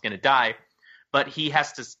mom's going to die, but he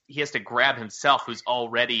has to grab himself, who's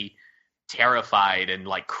already terrified and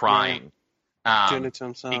like crying. Doing it to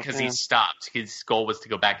himself. Because yeah. he stopped. His goal was to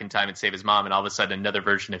go back in time and save his mom, and all of a sudden another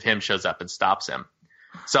version of him shows up and stops him.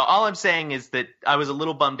 So all I'm saying is that I was a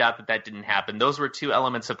little bummed out that didn't happen. Those were 2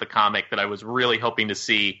 elements of the comic that I was really hoping to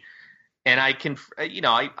see. And I can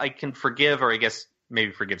forgive, or I guess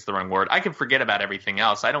maybe forgive's the wrong word. I can forget about everything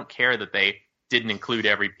else. I don't care that they didn't include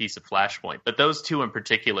every piece of Flashpoint. But those 2 in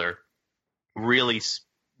particular really,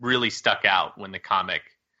 really stuck out when the comic.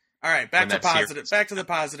 All right, back when to that positive. series- Back to the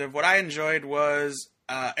positive. What I enjoyed was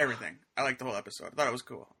everything. I liked the whole episode. I thought it was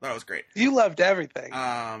cool. I thought it was great. You loved everything.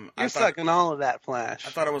 I You're thought, sucking all of that Flash. I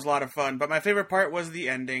thought it was a lot of fun, but my favorite part was the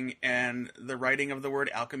ending, and the writing of the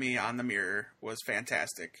word alchemy on the mirror was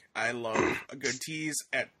fantastic. I love a good tease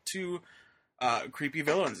at 2 creepy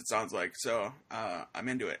villains, it sounds like. So I'm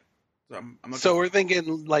into it. So I'm looking So we're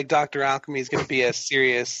thinking like Dr. Alchemy is going to be a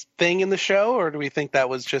serious thing in the show, or do we think that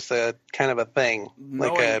was just a kind of a thing?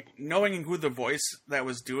 knowing who the voice that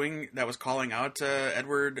was calling out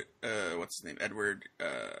Edward, what's his name? Edward,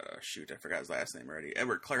 shoot, I forgot his last name already.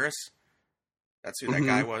 Edward Claris. That's who that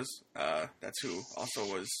guy was. That's who also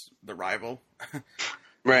was the rival.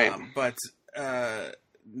 Right. But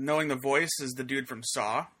knowing the voice is the dude from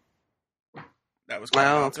Saw. That was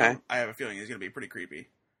calling out to him. I have a feeling he's going to be pretty creepy.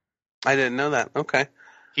 I didn't know that. Okay.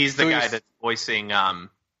 He's the So guy he's- that's voicing Dr.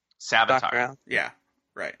 Savitar. Al. Yeah,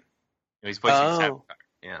 right. He's voicing Oh. Savitar.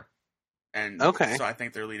 Yeah. And Okay. so I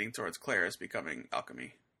think they're leading towards Claris becoming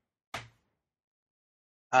alchemy.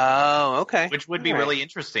 Oh, okay. Which would be All right. really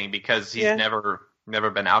interesting, because he's Yeah. never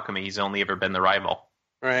been alchemy. He's only ever been the rival.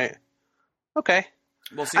 Right. Okay.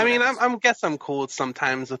 We'll see. I what mean, happens. I'm guess I'm cool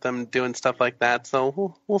sometimes with them doing stuff like that.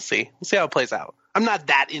 So we'll see. We'll see how it plays out. I'm not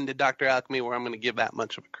that into Dr. Alchemy where I'm going to give that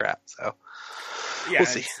much of a crap. So Yeah, we'll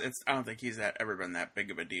see. I don't think he's ever been that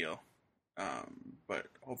big of a deal. But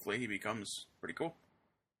hopefully he becomes pretty cool.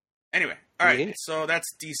 Anyway, all right. Yeah. So that's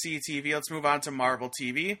DC TV. Let's move on to Marvel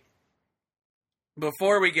TV.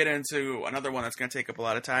 Before we get into another one that's going to take up a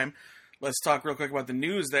lot of time, let's talk real quick about the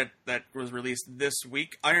news that was released this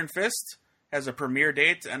week. Iron Fist has a premiere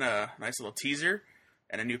date and a nice little teaser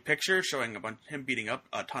and a new picture showing him beating up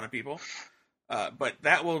a ton of people. But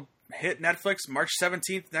that will hit Netflix March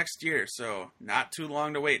 17th next year, so not too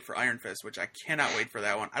long to wait for Iron Fist, which I cannot wait for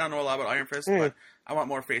that one. I don't know a lot about Iron Fist, but I want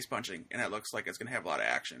more face punching, and it looks like it's going to have a lot of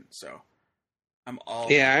action, so I'm all...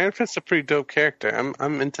 Yeah, Iron Fist's a pretty dope character.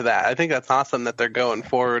 I'm into that. I think that's awesome that they're going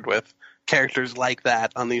forward with characters like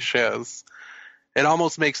that on these shows. It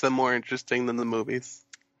almost makes them more interesting than the movies.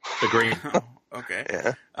 Agreed. Okay.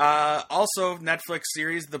 Yeah. Also, Netflix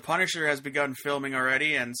series The Punisher has begun filming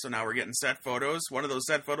already, and so now we're getting set photos. One of those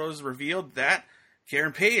set photos revealed that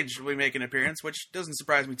Karen Page will be making an appearance, which doesn't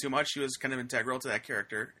surprise me too much. She was kind of integral to that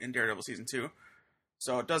character in Daredevil Season 2.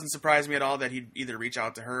 So it doesn't surprise me at all that he'd either reach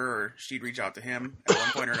out to her or she'd reach out to him at one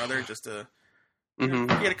point or another just to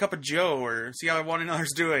get a cup of Joe or see how one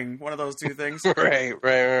another's doing. One of those two things.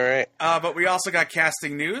 Right. But we also got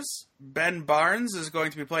casting news. Ben Barnes is going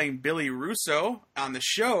to be playing Billy Russo on the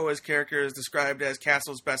show. His character is described as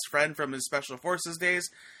Castle's best friend from his Special Forces days,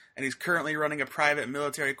 and he's currently running a private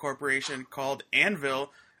military corporation called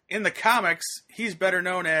Anvil. In the comics, he's better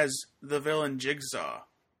known as the villain Jigsaw.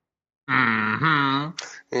 Mm-hmm.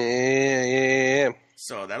 Yeah.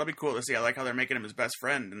 So that'll be cool to see. I like how they're making him his best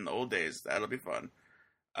friend in the old days. That'll be fun.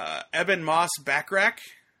 Eben Moss Backrack,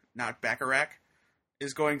 not Bacharach,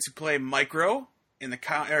 is going to play Micro. In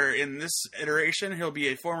this iteration, he'll be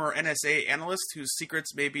a former NSA analyst whose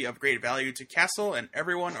secrets may be of great value to Castle and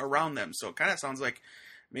everyone around them. So it kind of sounds like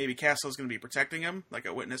maybe Castle's going to be protecting him, like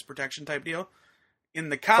a witness protection type deal. In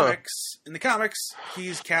the comics,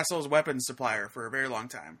 he's Castle's weapons supplier for a very long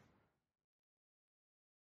time.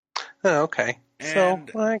 Oh, okay. And so,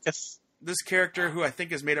 well, I guess this character, who I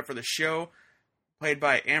think is made up for the show, played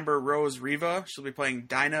by Amber Rose Riva, she'll be playing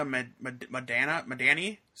Dinah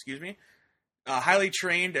Madani, a highly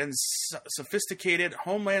trained and sophisticated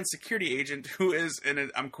Homeland Security agent who is,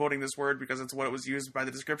 and I'm quoting this word because it's what it was used by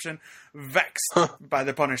the description, vexed by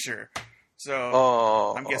the Punisher.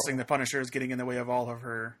 So I'm guessing the Punisher is getting in the way of all of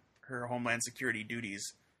her Homeland Security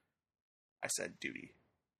duties. I said duty.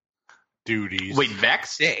 Duties. Wait,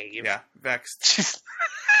 Vex? Dave. Yeah, vexed.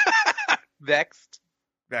 Vexed.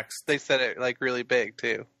 Vexed. They said it like really big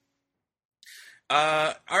too.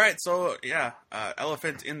 All right, so yeah,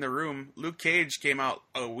 elephant in the room. Luke Cage came out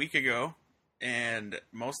a week ago, and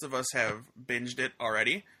most of us have binged it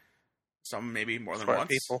already. Some maybe more than Smart once.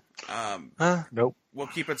 people. Nope. We'll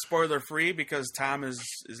keep it spoiler free because Tom is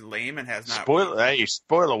lame and has not.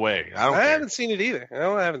 Spoil away. I don't I care. haven't seen it either.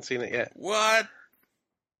 No, I haven't seen it yet. What?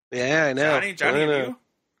 Yeah, I know. Johnny, I know. you?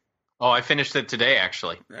 Oh, I finished it today,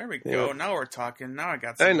 actually. There we go. Yeah. Now we're talking. Now I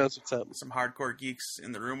got I know what's up. some hardcore geeks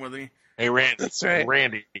in the room with me. Hey, Randy. That's right.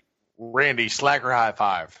 Randy, slacker high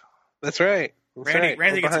five. That's right. That's right.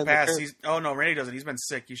 Randy We're gets a behind the pass. curve. No, Randy doesn't. He's been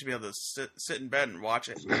sick. You should be able to sit in bed and watch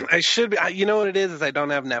it. I should be. You know what it is I don't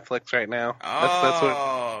have Netflix right now. That's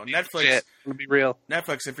what. Netflix. Shit. I'm gonna be real.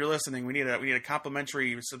 Netflix, if you're listening, we need a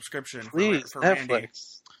complimentary subscription Please, for Randy.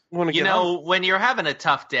 Netflix. Want to You know, when you're having a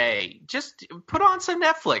tough day, just put on some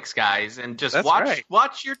Netflix, guys, and just That's watch right.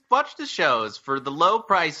 watch the shows for the low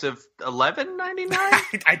price of $11.99.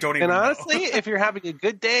 I don't even And know. honestly, if you're having a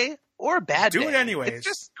good day or a bad Do day, it anyways. It's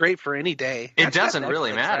just great for any day. It That's got doesn't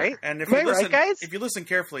really Netflix, matter. right? And if Am you I listen, right, guys? if you listen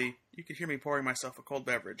carefully, you can hear me pouring myself a cold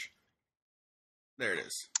beverage. There it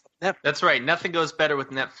is. That's right. Nothing goes better with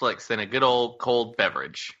Netflix than a good old cold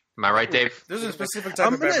beverage. Am I right, Dave? There's a specific type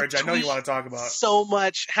I'm of gonna beverage I know you tweet want to talk about. So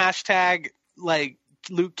much hashtag like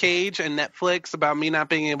Luke Cage and Netflix about me not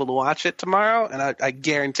being able to watch it tomorrow, and I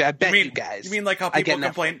guarantee, I bet you guys. You mean like how I people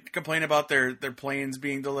get complain about their planes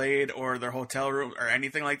being delayed or their hotel room or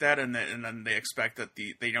anything like that, and then they expect that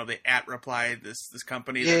they reply this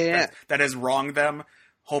company that has wronged them,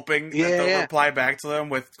 hoping that they'll reply back to them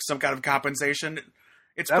with some kind of compensation.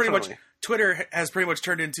 It's Definitely. pretty much Twitter has pretty much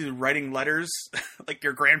turned into writing letters like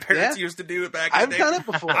your grandparents used to do it back in I've the day. done it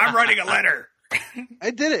before. I'm writing a letter.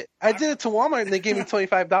 I did it. I did it to Walmart, and they gave me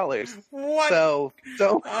 $25. What? So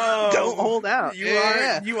don't Oh, hold out.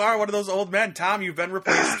 You are one of those old men, Tom. You've been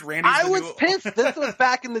replaced. Randy's I the was new- pissed. This was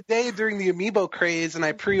back in the day during the Amiibo craze, and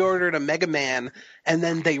I pre-ordered a Mega Man, and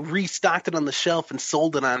then they restocked it on the shelf and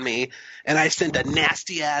sold it on me, and I sent a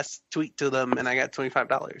nasty ass tweet to them, and I got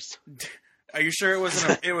 $25. Are you sure it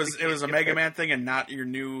wasn't? It was a Mega Man thing and not your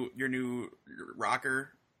new rocker,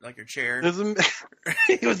 like your chair?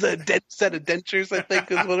 It was a dead set of dentures, I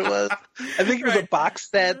think, is what it was. I think it was a box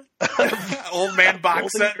set. Old man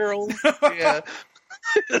box set. Girls. Yeah.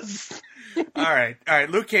 All right.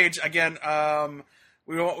 Luke Cage again.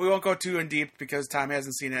 We won't go too in deep because Tom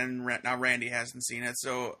hasn't seen it and now Randy hasn't seen it.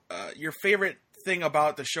 So, your favorite thing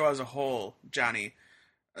about the show as a whole, Johnny?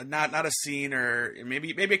 Not a scene or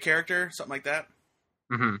maybe a character, something like that.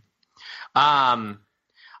 Mm-hmm.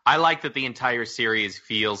 I like that the entire series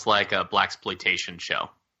feels like a blaxploitation show.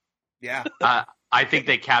 Yeah. I think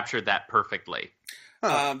they captured that perfectly.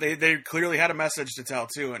 They clearly had a message to tell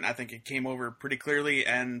too, and I think it came over pretty clearly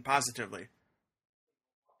and positively.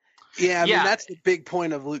 Yeah, I mean, that's the big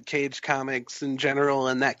point of Luke Cage comics in general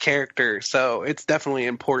and that character. So it's definitely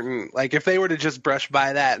important. Like, if they were to just brush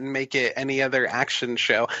by that and make it any other action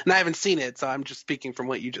show, and I haven't seen it, so I'm just speaking from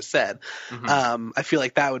what you just said, I feel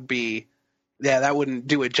like that would be, that wouldn't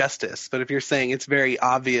do it justice. But if you're saying it's very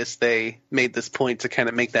obvious they made this point to kind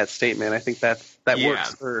of make that statement, I think that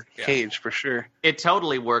works for Cage for sure. It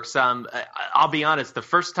totally works. I'll be honest, the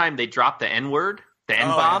first time they dropped the N-word, the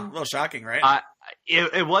N-bomb. A little shocking, right?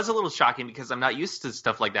 It was a little shocking because I'm not used to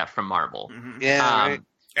stuff like that from Marvel. Mm-hmm. Yeah, right.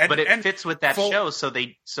 But it fits with that show, so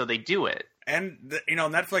they do it. And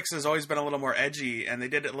Netflix has always been a little more edgy, and they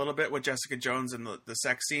did it a little bit with Jessica Jones and the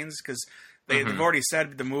sex scenes because they've already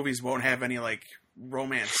said the movies won't have any like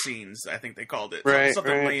romance scenes. I think they called it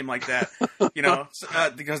something lame like that.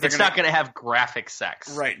 Because it's not going to have graphic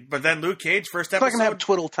sex, right? But then Luke Cage, first episode, episode, not going to have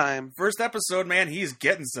twiddle time. First episode, man, he's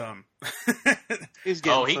getting some. He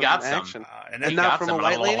got some, and not from a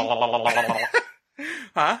white lady.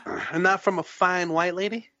 Huh? And not from a fine white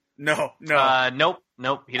lady. No. Nope.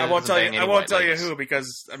 I won't tell you. I won't tell you who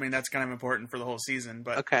because I mean that's kind of important for the whole season.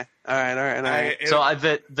 But okay, all right. So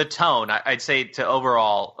the tone, I'd say to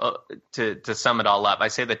overall to sum it all up, I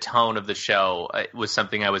say the tone of the show was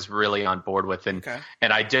something I was really on board with, and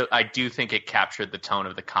I do think it captured the tone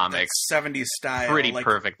of the comics, that 70s style, pretty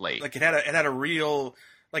perfectly. Like it had a real.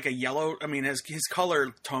 Like a yellow, I mean, his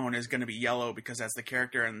color tone is going to be yellow because that's the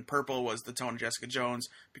character, and purple was the tone of Jessica Jones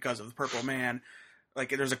because of the Purple Man.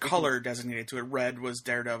 Like, there's a color designated to it. Red was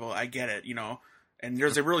Daredevil. I get it, and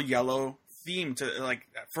there's a real yellow theme to, like,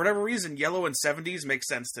 for whatever reason, yellow in 70s makes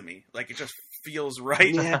sense to me. Like, it just feels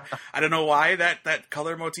right. Yeah. I don't know why that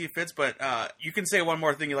color motif fits, but you can say one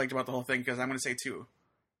more thing you liked about the whole thing because I'm going to say two.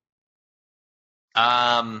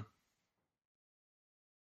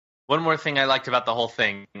 One more thing I liked about the whole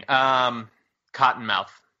thing, Cottonmouth.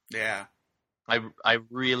 Yeah. I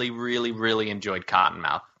really, really, really enjoyed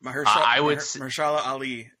Cottonmouth. Mahershala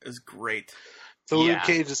Ali is great. So Luke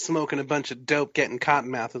Cage is smoking a bunch of dope, getting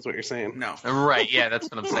Cottonmouth is what you're saying. No. Right, yeah, that's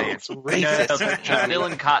what I'm saying. It's racist. The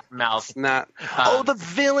villain Cottonmouth. It's not. The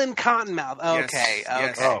villain Cottonmouth. Okay.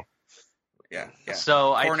 Yes. Okay. Oh. Yeah.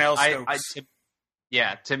 So Cornell Stokes.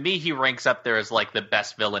 to me, he ranks up there as like the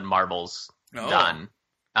best villain Marvel's done.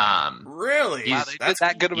 Really? Wow, they did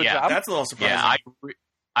that good of a job? That's a little surprising. Yeah,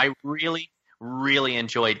 I really, really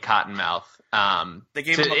enjoyed Cottonmouth. They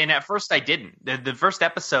gave and at first I didn't. The first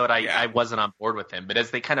episode, I wasn't on board with him. But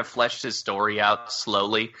as they kind of fleshed his story out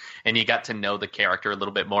slowly, and you got to know the character a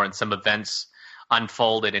little bit more, and some events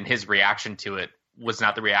unfolded, and his reaction to it was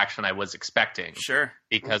not the reaction I was expecting. Sure.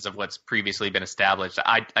 Because of what's previously been established.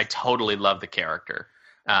 I totally love the character.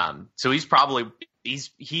 So he's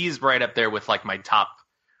right up there with like my top.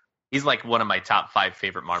 He's like one of my top 5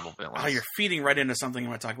 favorite Marvel villains. Oh, you're feeding right into something I'm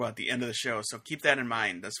going to talk about at the end of the show, so keep that in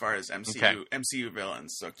mind as far as MCU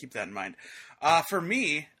villains. So keep that in mind. For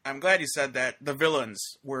me, I'm glad you said that the villains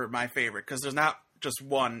were my favorite because there's not just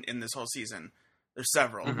one in this whole season. There's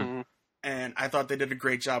several. Mm-hmm. And I thought they did a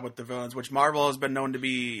great job with the villains, which Marvel has been known to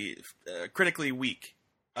be critically weak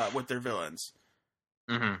with their villains.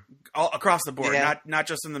 Mm-hmm. All across the board, not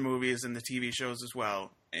just in the movies and the TV shows as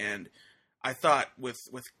well. And I thought with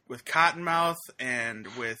Cottonmouth and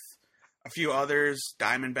with a few others,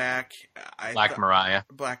 Diamondback, Black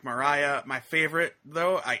Mariah, my favorite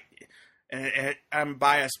though. I'm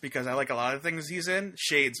biased because I like a lot of things he's in.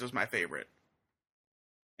 Shades was my favorite,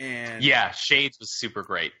 and Shades was super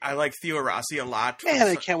great. I like Theo Rossi a lot. Man,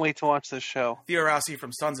 I can't wait to watch this show. Theo Rossi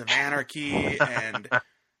from Sons of Anarchy and.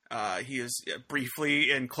 He is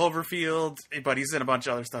briefly in Cloverfield, but he's in a bunch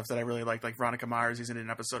of other stuff that I really like Veronica Mars. He's in an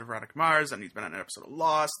episode of Veronica Mars, and he's been on an episode of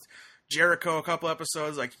Lost. Jericho, a couple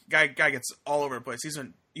episodes. Like, guy gets all over the place. He's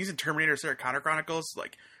in Terminator, Sarah Connor Chronicles.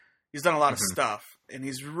 Like, he's done a lot of stuff, and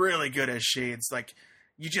he's really good as Shades. Like,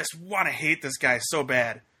 you just want to hate this guy so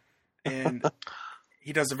bad. And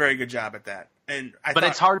he does a very good job at that. And But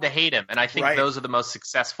it's hard to hate him, and I think Right. those are the most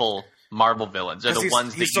successful Marvel villains. They're the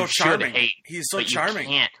ones that he's so you charming. should hate. He's so but charming. You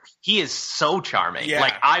can't. He is so charming. Yeah.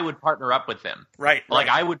 Like, I would partner up with him. Right. Like,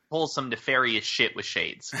 I would pull some nefarious shit with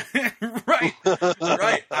Shades. right.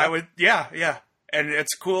 Right. I would. Yeah. And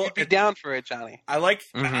it's cool. You'd be down for it, Johnny. I like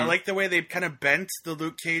Mhm. the way they kind of bent the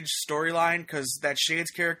Luke Cage storyline, because that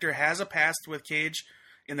Shades character has a past with Cage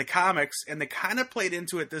in the comics, and they kind of played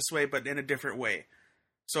into it this way, but in a different way.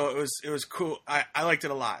 So it was cool. I liked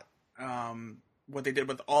it a lot. What they did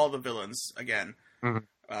with all the villains again Mhm.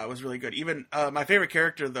 was really good. Even my favorite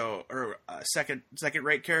character though, or second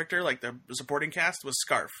rate character, like the supporting cast, was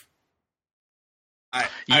Scarf. I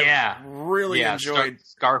really enjoyed.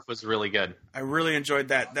 Scarf was really good. I really enjoyed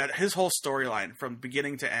that his whole storyline from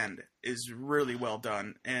beginning to end is really well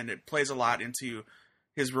done, and it plays a lot into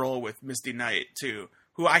his role with Misty Knight too,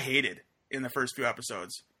 who I hated in the first few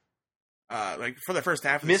episodes. Like for the first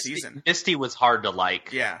half of the season. Misty was hard to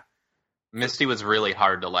like. Yeah. Misty was really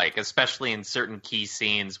hard to like, especially in certain key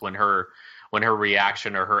scenes when her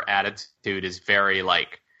reaction or her attitude is very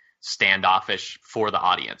like standoffish for the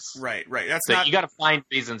audience. Right. That's So not you got to find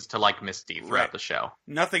reasons to like Misty throughout Right. the show.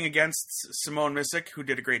 nothing against Simone Missick, who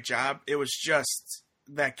did a great job. It was just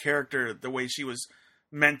that character, the way she was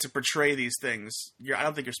meant to portray these things. I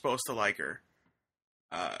don't think you're supposed to like her.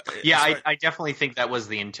 I definitely think that was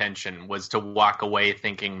the intention, was to walk away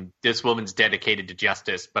thinking this woman's dedicated to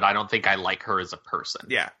justice, but I don't think I like her as a person.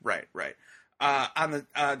 Yeah, right. On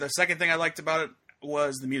the second thing I liked about it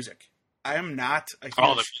was the music. I am not a huge,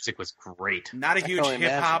 Oh, the music was great. not a I huge can only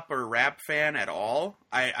hip hop or rap fan at all.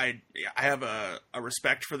 I have a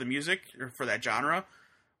respect for the music or for that genre,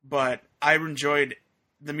 but I enjoyed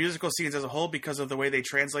the musical scenes as a whole because of the way they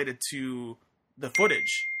translated to the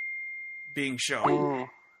footage being shown. Mm.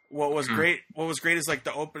 What was great is like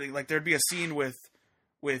the opening, like there'd be a scene with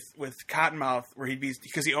Cottonmouth where he'd be,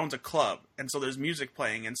 because he owns a club, and so there's music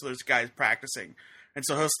playing, and so there's guys practicing, and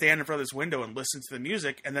so he'll stand in front of this window and listen to the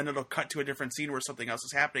music, and then it'll cut to a different scene where something else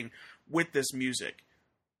is happening with this music,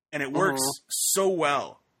 and it works so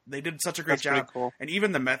well. They did such a great That's pretty job. cool. And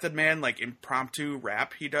even the Method Man, like impromptu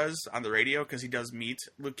rap he does on the radio, because he does meet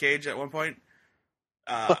Luke Cage at one point.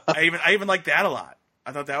 I even like that a lot.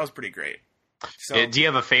 I thought that was pretty great. So, Do you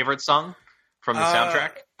have a favorite song from the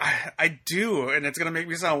soundtrack? I do, and it's gonna make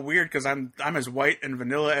me sound weird because I'm as white and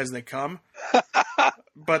vanilla as they come.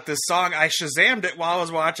 But the song, I Shazammed it while I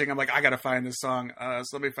was watching. I'm like, I gotta find this song.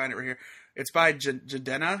 So let me find it right here. It's by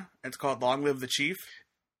Jadena. It's called "Long Live the Chief."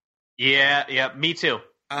 Yeah, me too.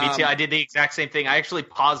 Me too. I did the exact same thing. I actually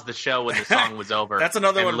paused the show when the song was over. That's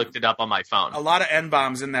another and one. Looked it up on my phone. A lot of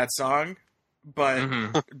N-bombs in that song, but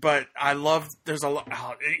Mhm. but I love. There's a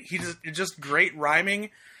lot. He's just great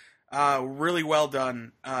rhyming. Really well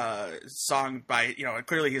done song by,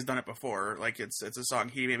 clearly he's done it before. Like it's a song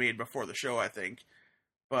he made before the show, I think.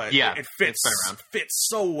 But Yeah, it fits it's been around. fits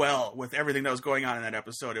so well with everything that was going on in that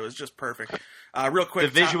episode. It was just perfect. Real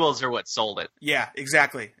quick, The visuals are what sold it. yeah,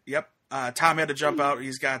 exactly. Yep. Tom had to jump out.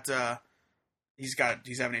 He's having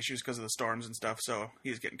issues because of the storms and stuff, so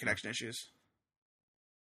he's getting connection issues.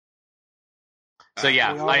 So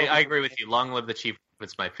yeah, we all I agree with you. Long Live the Chief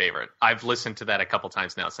was my favorite. I've listened to that a couple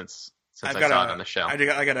times now since I saw it on the show. I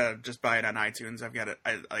gotta just buy it on iTunes. I've got it.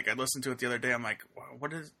 I listened to it the other day. I'm like,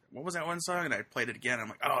 what was that one song? And I played it again. I'm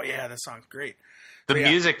like, oh yeah, this song's great. The But yeah.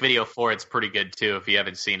 music video for it's pretty good too. If you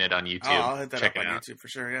haven't seen it on YouTube, Oh, I'll hit that check up it on out. YouTube for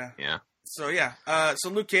sure. Yeah. Yeah. So yeah. So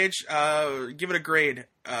Luke Cage, give it a grade.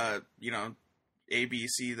 A, B,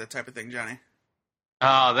 C, that type of thing, Johnny.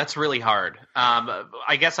 Oh, that's really hard.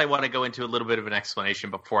 I guess I want to go into a little bit of an explanation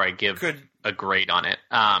before I give a grade on it.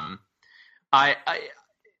 I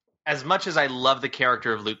as much as I love the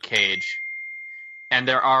character of Luke Cage, and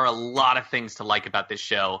there are a lot of things to like about this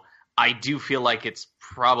show, I do feel like it's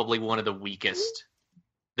probably one of the weakest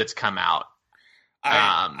that's come out.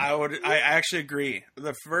 I actually agree.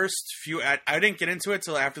 The first few, I didn't get into it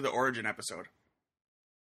till after the Origin episode.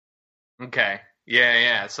 Okay.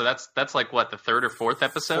 Yeah. So that's like what, the third or fourth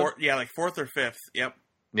episode? Like fourth or fifth. Yep.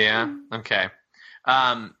 Yeah. Okay.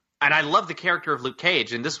 And I love the character of Luke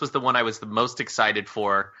Cage, and this was the one I was the most excited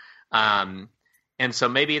for. And so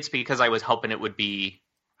maybe it's because I was hoping it would be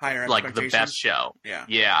Higher like the expectations. best show. Yeah.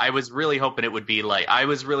 Yeah. I was really hoping it would be I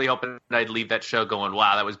was really hoping I'd leave that show going,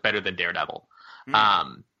 wow, that was better than Daredevil.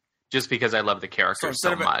 Just because I love the character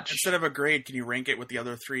so much. Instead of a grade, can you rank it with the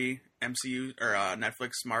other three MCU or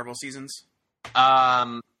Netflix Marvel seasons?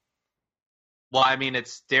 Well, I mean,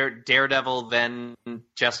 it's Daredevil, then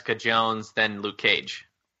Jessica Jones, then Luke Cage.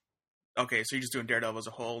 Okay, so you're just doing Daredevil as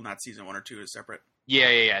a whole, not season 1 or 2 is separate.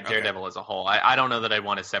 Yeah. Daredevil as a whole. I don't know that I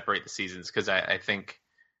want to separate the seasons because I think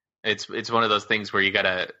it's one of those things where you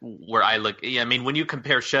gotta where I look. Yeah, I mean, when you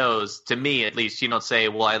compare shows, to me at least, you don't say,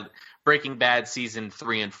 well, Breaking Bad season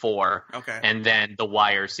 3 and 4, Okay. and then The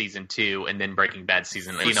Wire season 2, and then Breaking Bad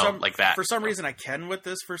season, like that. For some reason, I can with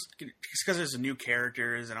this first because there's new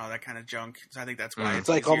characters and all that kind of junk. So I think that's why It's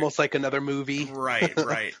like easier. almost like another movie. Right.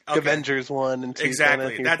 Okay. Avengers 1 and 2.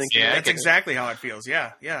 Exactly. That's it. exactly how it feels.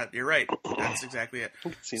 Yeah, you're right. That's exactly it.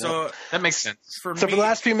 So that makes sense. For the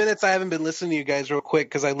last few minutes, I haven't been listening to you guys real quick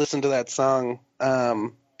because I listened to that song.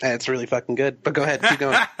 And it's really fucking good. But go ahead, keep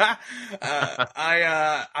going.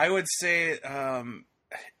 I would say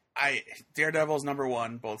Daredevil's number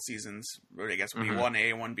 1 both seasons. I guess would be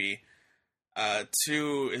 1A, 1B.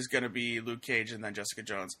 2 is going to be Luke Cage and then Jessica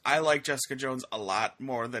Jones. I like Jessica Jones a lot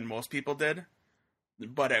more than most people did,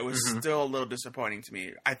 but it was still a little disappointing to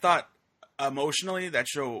me. I thought emotionally that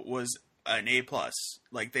show was an A+.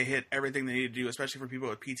 Like they hit everything they needed to do, especially for people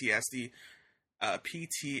with PTSD,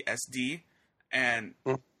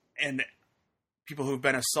 and people who've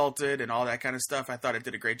been assaulted and all that kind of stuff. I thought it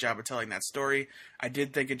did a great job of telling that story. I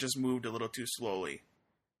did think it just moved a little too slowly.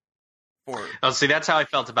 See, that's how I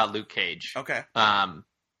felt about Luke Cage. Okay.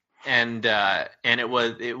 And it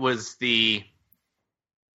was the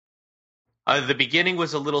beginning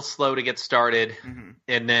was a little slow to get started,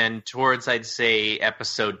 and then towards, I'd say,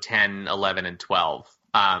 episode 10, 11, and 12,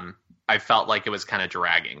 I felt like it was kind of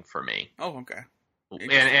dragging for me. Oh, okay.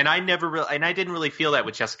 And I didn't really feel that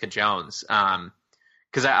with Jessica Jones,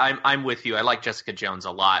 because I'm with you. I like Jessica Jones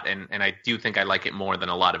a lot, and I do think I like it more than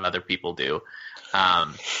a lot of other people do,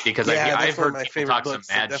 because I've heard people talk some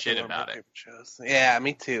mad shit about it. Yeah,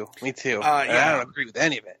 me too. I don't agree with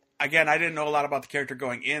any of it. Again, I didn't know a lot about the character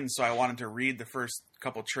going in, so I wanted to read the first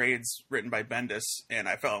couple trades written by Bendis, and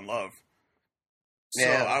I fell in love. So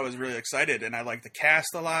I was really excited, and I liked the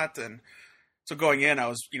cast a lot, and so going in, I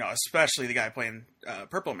was, especially the guy playing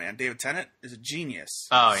Purple Man, David Tennant, is a genius.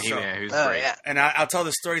 Oh, he was great. Yeah. And I'll tell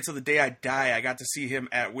this story till the day I die. I got to see him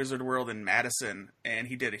at Wizard World in Madison, and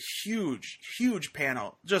he did a huge, huge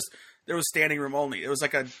panel. Just there was standing room only. It was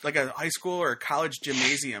like a high school or a college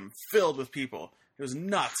gymnasium filled with people. It was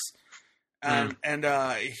nuts. And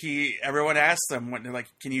everyone asked him when they're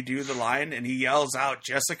like, "Can you do the line?" And he yells out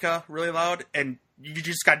 "Jessica" really loud, and you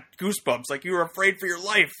just got goosebumps, like you were afraid for your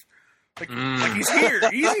life. Like he's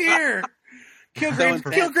here. He's here.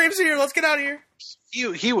 Kilgrave's here. Let's get out of here.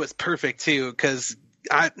 He was perfect too, because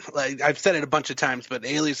I've said it a bunch of times, but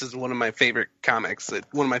Alias is one of my favorite comics,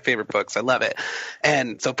 one of my favorite books. I love it,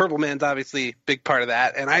 and so Purple Man's obviously a big part of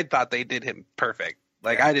that. And I thought they did him perfect.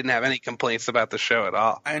 I didn't have any complaints about the show at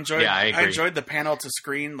all. I enjoyed the panel to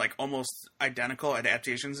screen, like almost identical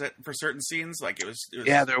adaptations for certain scenes. Like it was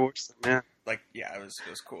there were some, yeah. It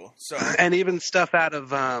was cool. So and even stuff out of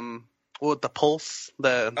the Pulse,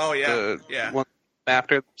 the one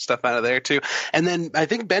after stuff out of there too. And then I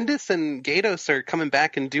think Bendis and Gaydos are coming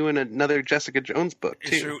back and doing another Jessica Jones book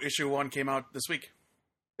too. Issue 1 came out this week.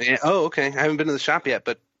 Yeah. Oh, okay. I haven't been to the shop yet,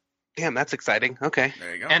 but damn, that's exciting. Okay.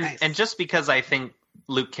 There you go. And just because I think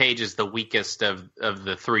Luke Cage is the weakest of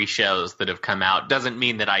the 3 shows that have come out doesn't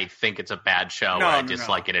mean that I think it's a bad show or I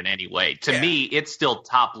dislike it in any way. To me, it's still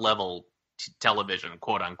top level television,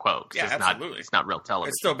 quote unquote. Yeah, absolutely. It's not real television.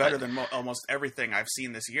 It's still better than almost everything I've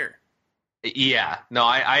seen this year. Yeah, no,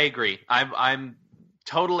 I agree. I'm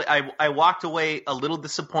totally. I walked away a little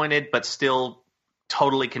disappointed, but still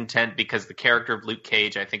totally content because the character of Luke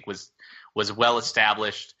Cage, I think, was well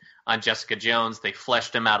established. On Jessica Jones, they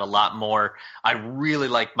fleshed him out a lot more. I really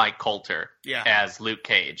like Mike Coulter as Luke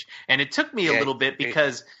Cage, and it took me a little bit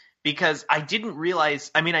because I didn't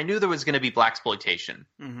realize. I mean, I knew there was going to be blaxploitation,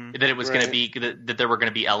 that it was going to be that there were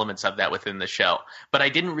going to be elements of that within the show, but I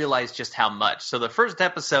didn't realize just how much. So the first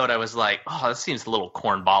episode, I was like, "Oh, this seems a little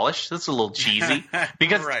cornballish. That's a little cheesy,"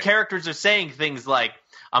 because the characters are saying things like,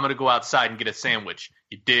 "I'm going to go outside and get a sandwich."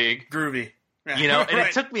 You dig? Groovy. And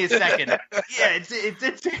it took me a second. Yeah, it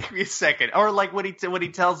did take me a second. Or like when he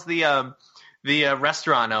tells the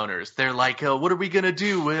restaurant owners, they're like, "What are we gonna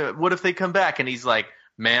do? What if they come back?" And he's like,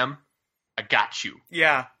 "Ma'am, I got you."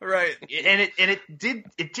 Yeah, right. And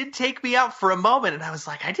it did take me out for a moment, and I was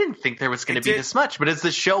like, I didn't think there was gonna be this much. But as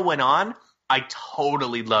the show went on, I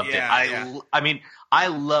totally loved it. I mean, I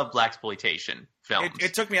love blaxploitation films.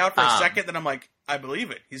 It took me out for a second, then I'm like, I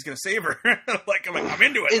believe it. He's going to save her. I'm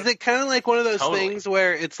into it. Is it kind of like one of those things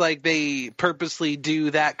where it's like they purposely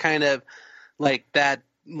do that kind of like that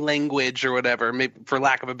language or whatever, maybe for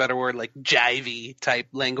lack of a better word, like jivey type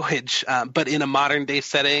language, but in a modern day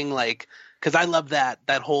setting? Like, because I love that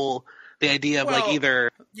whole The idea of like Well,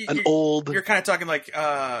 either an you- old. You're kind of talking like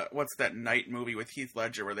what's that Night movie with Heath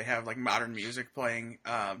Ledger where they have like modern music playing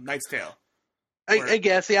Knight's Tale. I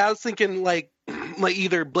guess, yeah. I was thinking like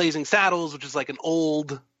either Blazing Saddles, which is like an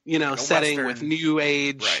old, setting Western. with new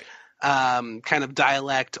age, Right. kind of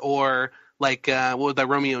dialect, or like what was that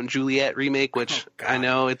Romeo and Juliet remake, which God. I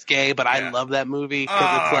know it's gay, but I Yeah. love that movie because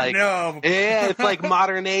Oh it's like. no! Yeah, it's like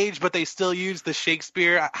modern age, but they still use the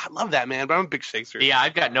Shakespeare. I love that, man. But I'm a big Shakespeare. Yeah,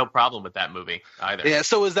 I've got no problem with that movie either. Yeah,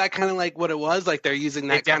 so is that kind of like what it was? Like they're using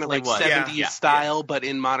that It kind of like definitely was. 70s Yeah. style, but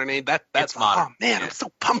in modern age. That's It's modern. Oh man, I'm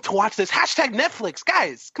so pumped to watch this. Hashtag Netflix,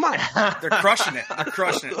 guys, come on. They're crushing it. They're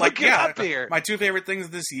crushing it. Like, Look it yeah, up here. my two favorite things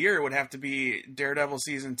this year would have to be Daredevil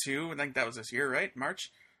season 2. I think that was this year, right? March.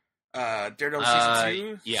 Daredevil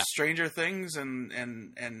season 2, yeah. Stranger Things,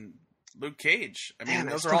 and Luke Cage. I mean, Man,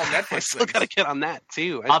 those I are all still- I Netflix still things. gotta get on that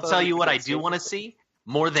too. I'll tell you what I do want to see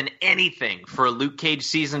more than anything for Luke Cage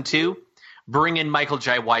season 2. Bring in Michael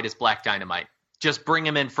J. White as Black Dynamite. Just bring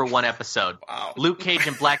him in for one episode. Wow. Luke Cage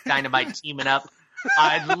and Black Dynamite teaming up.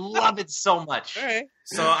 I'd love it so much. All right.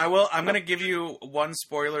 So I'm going to give you one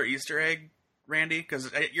spoiler Easter egg, Randy, because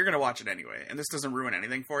you're going to watch it anyway, and this doesn't ruin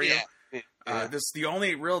anything for you. Yeah. This is the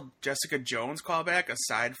only real Jessica Jones callback,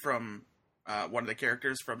 aside from one of the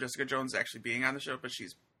characters from Jessica Jones actually being on the show, but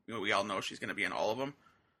we all know she's going to be in all of them.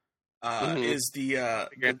 Is the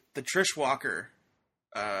Trish Walker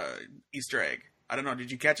Easter egg? I don't know.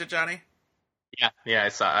 Did you catch it, Johnny? Yeah,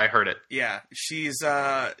 I heard it. Yeah, she's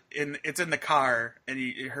it's in the car, and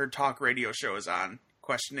her talk radio show is on,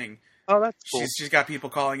 questioning. Oh, that's cool. She's got people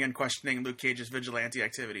calling in questioning Luke Cage's vigilante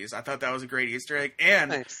activities. I thought that was a great Easter egg, and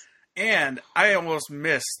Nice. and I almost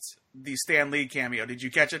missed the Stan Lee cameo. Did you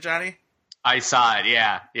catch it, Johnny? I saw it,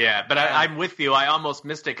 yeah. But I'm with you. I almost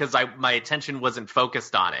missed it because my attention wasn't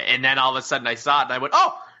focused on it, and then all of a sudden I saw it, and I went,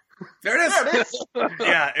 "Oh, There it is. there it is!"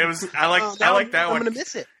 Yeah, it was. I like that I'm one. gonna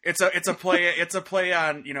miss it. It's a play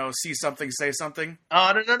on see something, say something.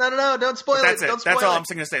 Oh no! Don't spoil But that's it. it. Don't spoil That's all it. I'm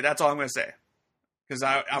going to say. That's all I'm going to say. Because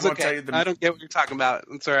I'm It's going to tell okay. you I don't get what you're talking about.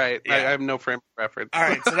 It's all right. Yeah. I have no frame of reference. All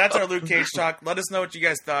right, so that's our Luke Cage talk. Let us know what you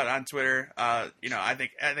guys thought on Twitter. I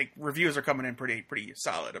think reviews are coming in pretty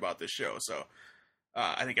solid about this show. So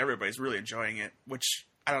I think everybody's really enjoying it, which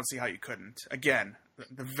I don't see how you couldn't. Again,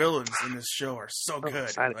 the villains in this show are so good.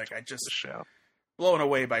 excited Like I just The show. blown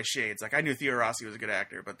away by Shades. Like I knew Theo Rossi was a good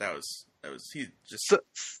actor, but that was he just So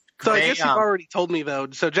I Hey, guess you've already told me though.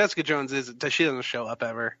 So Jessica Jones she doesn't show up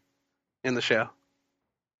ever in the show.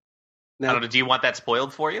 I don't know. Do you want that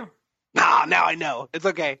spoiled for you? Nah, now I know. It's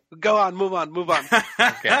okay. Go on. Move on.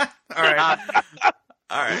 okay. All right.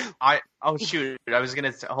 All right. Oh shoot! I was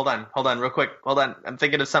gonna hold on, real quick. Hold on, I'm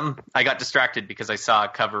thinking of something. I got distracted because I saw a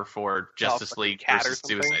cover for Justice like League Cat or versus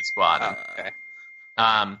something? Suicide Squad. Okay.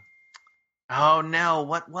 Oh no,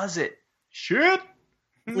 what was it? Shit!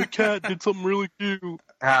 The cat did something really cute.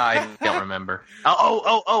 I don't remember.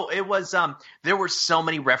 Oh! It was there were so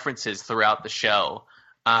many references throughout the show,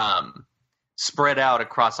 spread out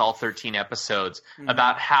across all 13 episodes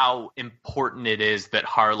about how important it is that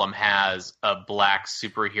Harlem has a black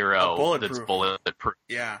superhero bulletproof. that's bulletproof.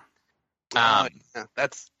 Yeah. Yeah,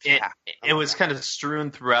 that's It was kind of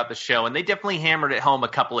strewn throughout the show, and they definitely hammered it home a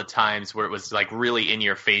couple of times where it was like really in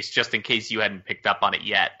your face, just in case you hadn't picked up on it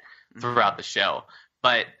yet throughout the show.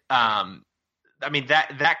 But I mean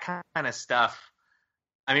that kind of stuff.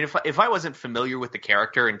 I mean, if I wasn't familiar with the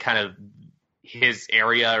character and kind of his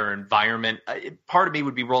area or environment, part of me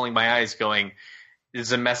would be rolling my eyes, going, "This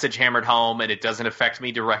is a message hammered home, and it doesn't affect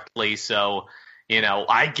me directly." So,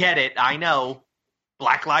 I get it. I know.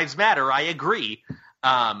 Black Lives Matter. I agree.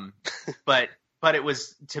 But it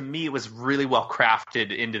was, to me, it was really well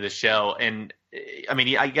crafted into the show. And I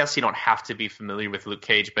mean, I guess you don't have to be familiar with Luke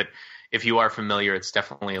Cage, but if you are familiar, it's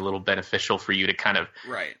definitely a little beneficial for you to kind of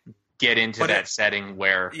Right. get into But that setting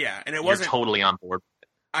where Yeah, and it you're wasn't. totally on board.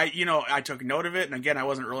 I took note of it, and again, I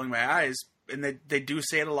wasn't rolling my eyes. And they do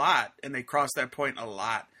say it a lot, and they cross that point a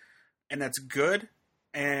lot, and that's good.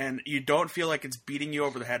 And you don't feel like it's beating you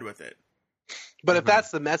over the head with it. But if that's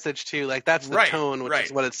the message too, like that's the Right, tone, which right.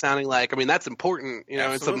 is what it's sounding like. I mean, that's important. It's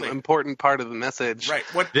Absolutely. an important part of the message. Right.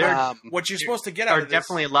 What you're supposed to get There out are of this?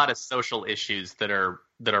 definitely a lot of social issues that are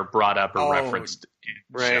brought up or Oh, referenced. in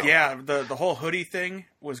the right. show. Yeah, the whole hoodie thing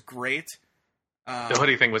was great. The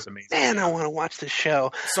hoodie thing was amazing. Man, I want to watch this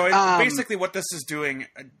show. So Um, basically, what this is doing,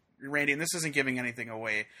 Randy, and this isn't giving anything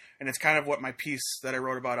away, and it's kind of what my piece that I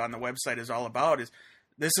wrote about on the website is all about. Is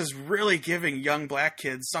this is really giving young black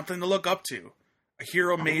kids something to look up to, a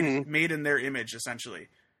hero made in their image, essentially,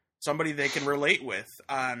 somebody they can relate with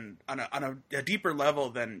on a deeper level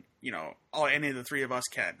than any of the three of us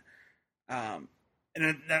can.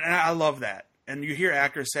 And I love that. And you hear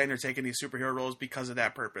actors saying they're taking these superhero roles because of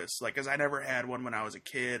that purpose. Like, because I never had one when I was a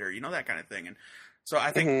kid, or that kind of thing. And so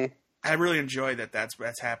I think I really enjoy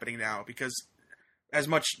that's happening now, because as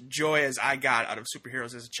much joy as I got out of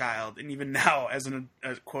superheroes as a child, and even now as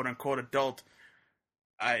a quote unquote adult,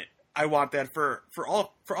 I want that for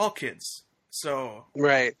all kids. So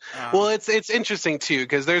right. Well, it's interesting too,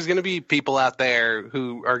 because there's going to be people out there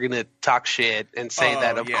who are going to talk shit and say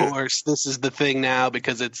that, of course, this is the thing now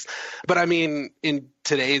because it's. But I mean, in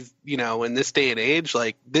today's, in this day and age,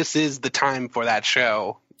 like, this is the time for that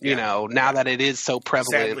show. Now that it is so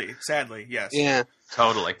prevalent. Sadly, yes. Yeah.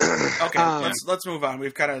 Totally. Okay, let's move on.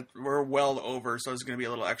 We're well over, so it's going to be a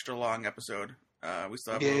little extra long episode. We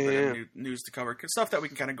still have a little bit of news to cover, stuff that we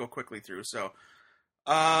can kind of go quickly through. So.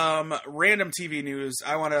 Random TV news.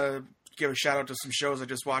 I want to give a shout out to some shows I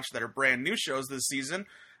just watched that are brand new shows this season.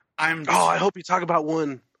 I hope you talk about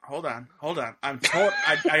one. Hold on.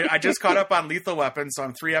 I just caught up on Lethal Weapon, so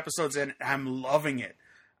I'm 3 episodes in. I'm loving it.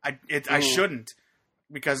 I shouldn't,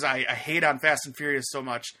 because I hate on Fast and Furious so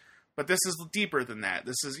much, but this is deeper than that.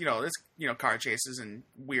 This is car chases and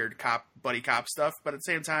weird buddy cop stuff, but at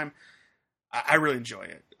the same time, I really enjoy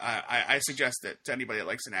it. I suggest it to anybody that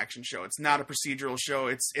likes an action show. It's not a procedural show.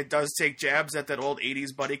 It does take jabs at that old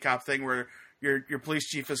 80s buddy cop thing where your police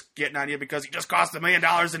chief is getting on you because he just cost $1 million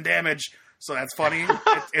in damage. So that's funny.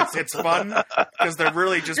 It's fun because they're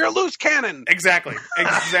really just... You're a loose cannon. Exactly.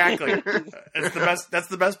 It's the best. That's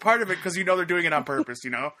the best part of it, because they're doing it on purpose.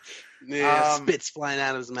 Yeah, spit's flying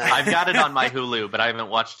out of his mouth. I've got it on my Hulu, but I haven't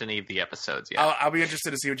watched any of the episodes yet. I'll be interested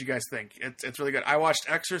to see what you guys think. It's really good. I watched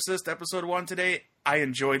Exorcist episode 1 today. I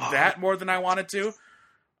enjoyed that more than I wanted to.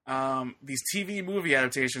 These TV movie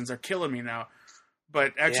adaptations are killing me now.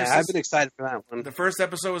 But Exorcist, I've been excited for that one. The first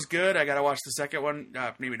episode was good. I got to watch the second one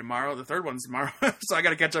maybe tomorrow. The third one's tomorrow, so I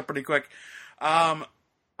got to catch up pretty quick. I'll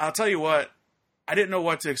tell you what, I didn't know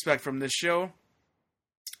what to expect from this show,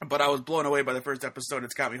 but I was blown away by the first episode.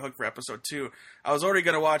 It's got me hooked for episode 2. I was already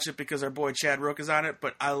going to watch it because our boy Chad Rook is on it,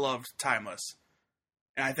 but I loved Timeless.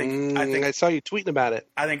 And I think I saw you tweeting about it.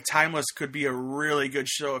 I think Timeless could be a really good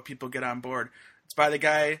show if people get on board. It's by the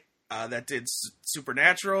guy that did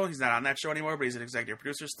Supernatural. He's not on that show anymore, but he's an executive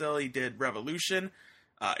producer still. He did Revolution.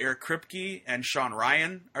 Eric Kripke and Sean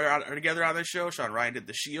Ryan are together on this show. Sean Ryan did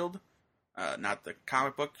The Shield, not the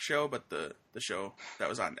comic book show, but the show that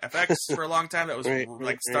was on FX for a long time. That was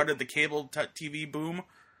started the cable TV boom.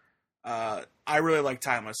 I really like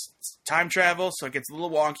Timeless. It's time travel, so it gets a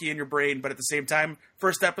little wonky in your brain, but at the same time,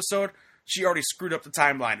 first episode, she already screwed up the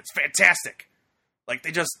timeline. It's fantastic. Like,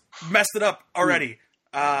 they just messed it up already.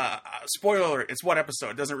 Spoiler alert, it's one episode.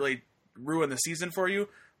 It doesn't really ruin the season for you,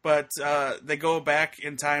 but they go back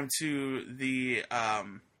in time to the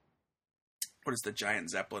what is the giant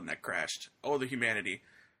Zeppelin that crashed? Oh, the Humanity.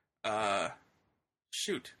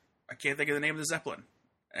 Shoot, I can't think of the name of the Zeppelin.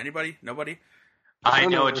 Anybody? Nobody? I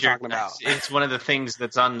know what you're talking about. It's one of the things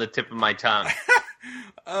that's on the tip of my tongue.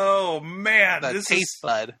 Oh man, this taste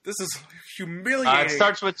bud. This is humiliating. It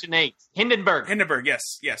starts with an H. Hindenburg.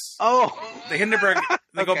 Yes. Oh, the Hindenburg.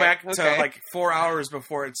 They go back to like 4 hours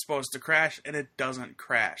before it's supposed to crash, and it doesn't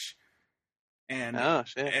crash. And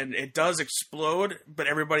and it does explode, but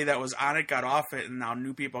everybody that was on it got off it, and now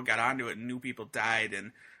new people got onto it, and new people died,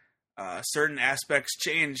 and certain aspects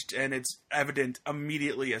changed, and it's evident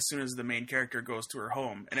immediately as soon as the main character goes to her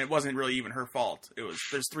home. And it wasn't really even her fault.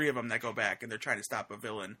 There's 3 of them that go back, and they're trying to stop a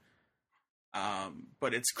villain.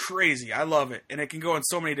 But it's crazy. I love it, and it can go in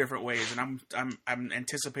so many different ways. And I'm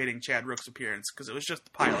anticipating Chad Rook's appearance because it was just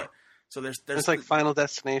the pilot. So there's it's like Final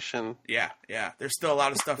Destination. Yeah. There's still a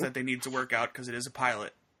lot of stuff that they need to work out because it is a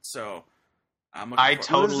pilot. So I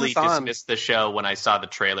totally dismissed the show when I saw the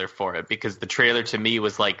trailer for it, because the trailer to me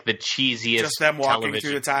was like the cheesiest just them walking television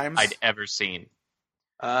through the times I'd ever seen.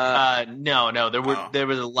 No, there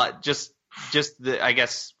was a lot. Just the I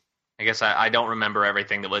guess I don't remember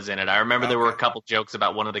everything that was in it. I remember there were a couple jokes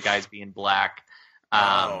about one of the guys being black.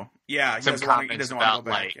 Yeah, some comments about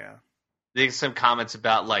like there's some comments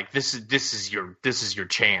about like this is your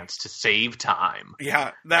chance to save time.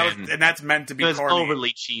 Yeah, and that's meant to be corny. It was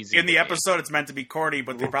overly cheesy. In the episode, it's meant to be corny,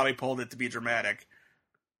 but they probably pulled it to be dramatic.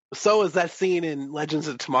 So is that scene in Legends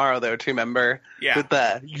of Tomorrow, though, too, remember? Yeah. With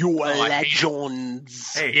the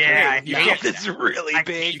legends. Hey, it's really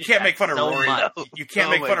big. You can't make fun of Rory. You can't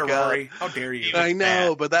make fun of Rory. How dare you? I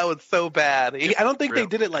know, but that was so bad. I don't think they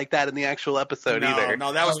did it like that in the actual episode either.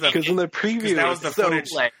 No, that was because in the preview, that was the footage.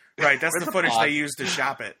 Right, that's the footage they used to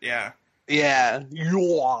shop it. Yeah. Yeah.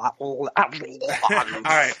 All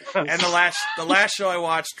right, and the last show I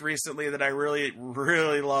watched recently that I really,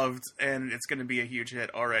 really loved, and it's going to be a huge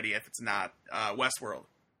hit already if it's not, Westworld.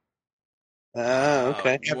 Okay.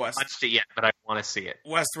 I haven't watched it yet, but I want to see it.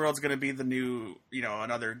 Westworld's going to be the new,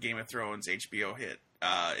 another Game of Thrones HBO hit.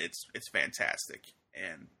 It's fantastic,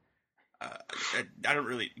 and I don't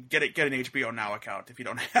really get an HBO Now account if you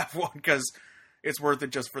don't have one, because it's worth it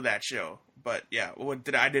just for that show. But yeah,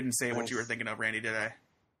 I didn't say what you were thinking of, Randy, did I?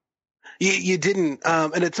 You didn't,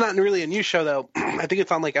 and it's not really a new show though. I think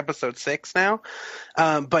it's on like episode 6 now.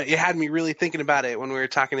 But it had me really thinking about it when we were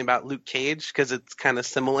talking about Luke Cage, because it's kind of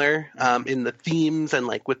similar in the themes and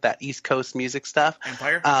like with that East Coast music stuff.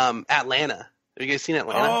 Empire? Atlanta. Have you guys seen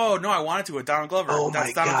Atlanta? Oh no, I wanted to with Donald Glover. Oh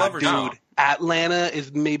That's my Donald god, Glover's dude! show. Atlanta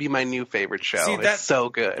is maybe my new favorite show. See, it's so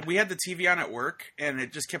good. We had the TV on at work, and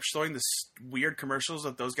it just kept showing this weird commercials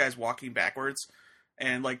of those guys walking backwards.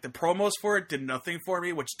 And, like, the promos for it did nothing for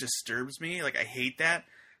me, which disturbs me. Like, I hate that.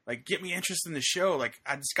 Like, get me interested in the show. Like,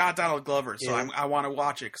 I just got Donald Glover, so I want to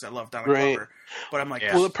watch it because I love Donald Glover. But I'm like...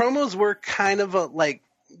 Well, the promos were kind of like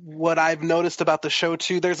what I've noticed about the show,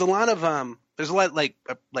 too. There's a lot like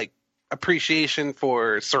appreciation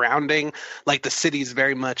for surrounding, like the city's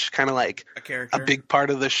very much kind of like a big part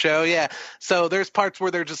of the show. Yeah. So there's parts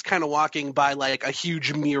where they're just kind of walking by like a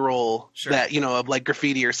huge mural that, of like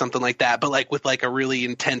graffiti or something like that, but like with like a really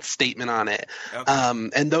intense statement on it. Okay.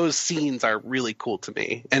 And those scenes are really cool to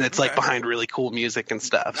me, and it's like behind really cool music and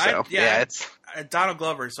stuff. So it's Donald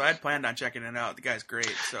Glover. So I had planned on checking it out. The guy's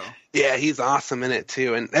great. So yeah, he's awesome in it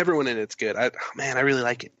too. And everyone in it's good. I really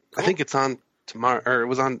like it. Cool. I think it's on tomorrow, or it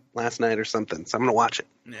was on last night or something, so I'm gonna watch it.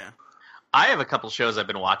 Yeah, I have a couple shows I've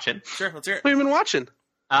been watching. Sure, let's hear it. What have you been watching?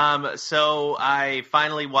 So I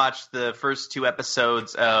finally watched the first 2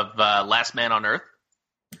 episodes of Last Man on Earth.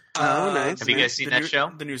 Oh, nice. Have you guys seen that show?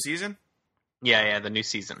 The new season? Yeah, the new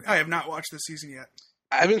season. I have not watched this season yet.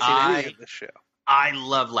 I haven't seen any of this show. I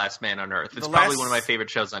love Last Man on Earth. It's probably one of my favorite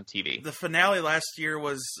shows on TV. The finale last year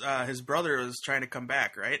was his brother was trying to come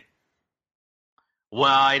back, right? Well,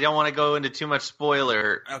 I don't want to go into too much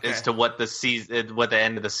spoiler as to what the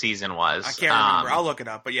end of the season was. I can't remember. I'll look it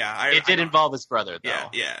up. But yeah, it did involve his brother, though.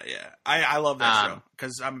 Yeah. I love that show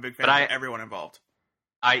because I'm a big fan of everyone involved.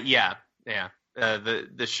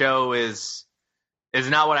 The show is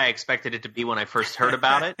not what I expected it to be when I first heard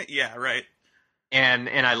about it. Yeah, right. And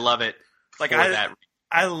I love it. Like I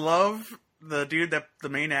love the dude, the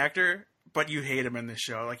main actor, but you hate him in this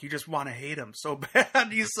show. Like you just want to hate him so bad.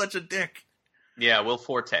 He's such a dick. Yeah, Will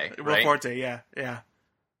Forte. Will Forte, yeah.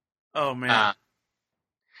 Oh man.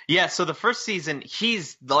 So the first season,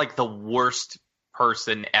 he's like the worst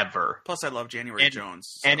person ever. Plus, I love January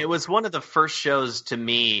Jones. So. And it was one of the first shows to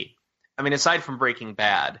me. I mean, aside from Breaking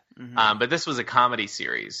Bad, but this was a comedy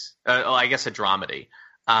series. I guess a dramedy.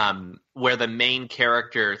 Where the main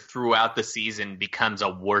character throughout the season becomes a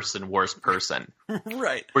worse and worse person.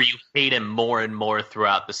 Right. Where you hate him more and more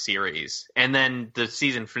throughout the series. And then the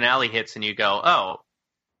season finale hits and you go, oh,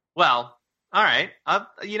 well, all right.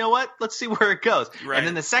 You know what? Let's see where it goes. Right. And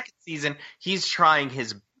then the second season, he's trying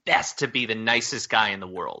his best to be the nicest guy in the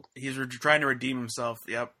world. He's trying to redeem himself.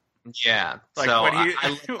 Yep. Yeah, like so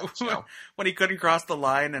when he couldn't cross the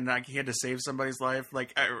line and like he had to save somebody's life,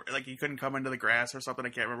 like he couldn't come into the grass or something. I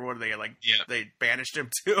can't remember what they banished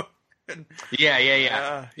him to.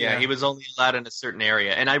 Yeah. He was only allowed in a certain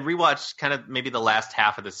area. And I rewatched kind of maybe the last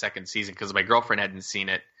half of the second season because my girlfriend hadn't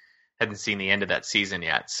seen the end of that season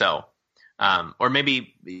yet. So, or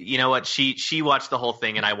maybe you know what, she watched the whole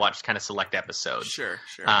thing and I watched kind of select episodes. Sure.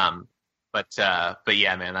 But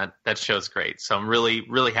yeah, man, that show's great. So I'm really,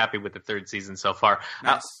 really happy with the third season so far.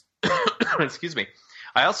 Nice. Excuse me.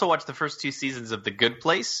 I also watched the first 2 seasons of The Good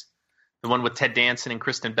Place, the one with Ted Danson and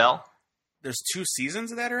Kristen Bell. There's 2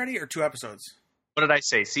 seasons of that already, or 2 episodes? What did I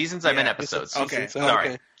say? Seasons? I meant episodes. Okay,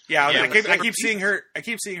 sorry. Okay. Yeah, I keep seeing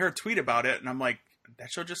her tweet about it, and I'm like, that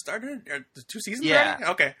show just started. 2 seasons already?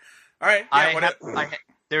 Okay, all right. Yeah,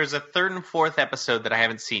 there's a 3rd and 4th episode that I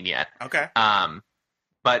haven't seen yet. Okay.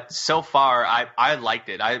 But so far, I liked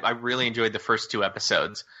it. I really enjoyed the first 2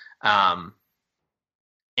 episodes. And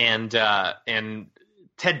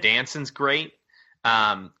Ted Danson's great.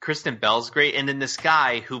 Kristen Bell's great. And then this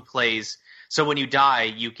guy who plays. So when you die,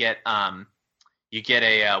 you get a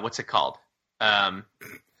what's it called? Come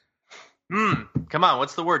on,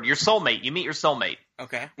 what's the word? Your soulmate. You meet your soulmate.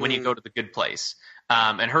 Okay. When you go to the Good Place.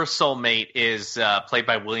 And her soulmate is played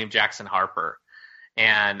by William Jackson Harper.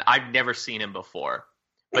 And I've never seen him before.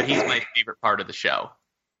 But he's my favorite part of the show.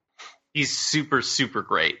 He's super, super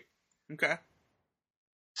great. Okay.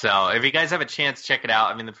 So if you guys have a chance, check it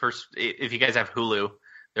out. I mean, if you guys have Hulu,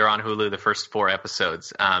 They're on Hulu, the first 4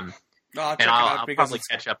 episodes. No, I'll check And it out I'll because probably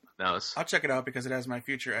catch up on those. I'll check it out because it has my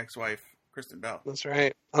future ex-wife, Kristen Bell. That's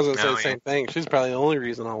right. I was going to say Oh, the same thing. She's probably the only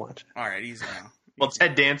reason I'll watch it. All right, easy now. Well, Easy.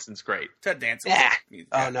 Ted Danson's great. Ted Danson. Yeah. He's-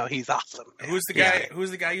 Oh, no, he's awesome. Who's the guy?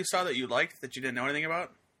 Who's the guy you saw that you liked that you didn't know anything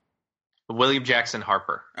about? William Jackson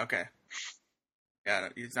Harper. Okay. Yeah,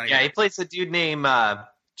 he's not Yeah, he even plays a dude named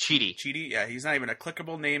Cheaty. Cheaty. Yeah, he's not even a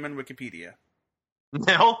clickable name in Wikipedia.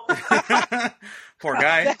 No? Poor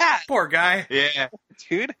guy. That, Poor guy. Yeah.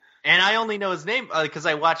 dude. And I only know his name because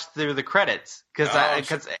I watched through the credits.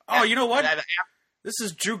 Oh, you know what? This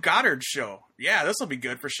is Drew Goddard's show. Yeah, this will be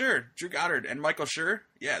good for sure. Drew Goddard and Michael Schur.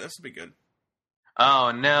 Yeah, this will be good.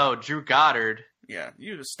 Oh, no. Drew Goddard. Yeah,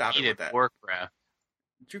 you just stop He it with did that. Warcraft.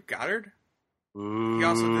 Drew Goddard? Ooh.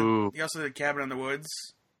 He also did Cabin in the Woods,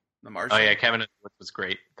 The Martian. Oh, yeah. Kevin was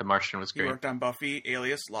great. The Martian was He great. worked on Buffy,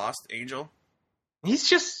 Alias, Lost, Angel.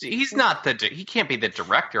 He's not he can't be the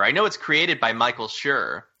director. I know it's created by Michael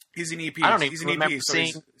Schur. He's an EP. I don't he's even an remember EP,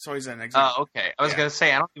 seeing- so he's an exec. Oh, okay. I was Yeah. going to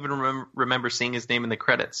say, I don't even remember seeing his name in the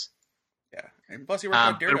credits. Yeah, and plus he worked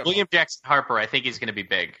on Daredevil. But William Jackson Harper, I think he's going to be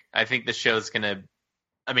big. I think the show's going to.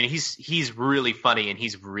 I mean, he's really funny and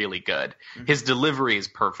he's really good. Mhm. His delivery is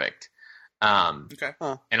perfect. Okay.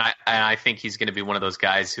 And I think he's going to be one of those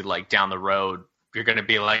guys who, like, down the road, you're going to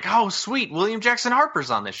be like, oh, sweet, William Jackson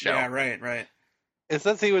Harper's on this show. Yeah, right. It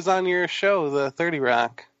says he was on your show, the 30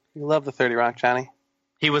 Rock. You love the 30 Rock, Johnny.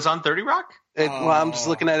 He was on 30 Rock? Well, I'm just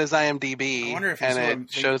looking at his IMDb, I wonder if and he's it on-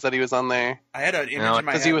 shows that he was on there I had an image No, in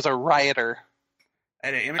my because head. he was a rioter. I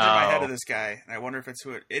had an image in my head Oh. of this guy, and I wonder if it's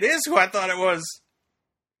who it is. Who I thought it was.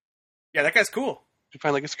 Yeah, that guy's cool. Did you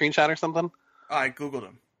find like a screenshot or something? Oh, I googled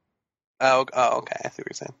him. Oh, okay. I see what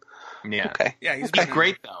you're saying. Yeah. Okay. Yeah, He's been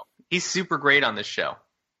great, though. He's super great on this show.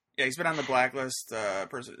 Yeah, he's been on the blacklist.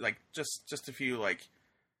 Like just a few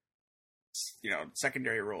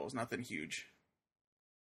secondary roles, nothing huge.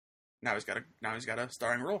 Now he's got a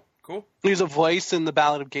starring role. Cool. He was a voice in the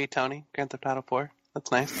Ballad of Gay Tony, Grand Theft Auto 4.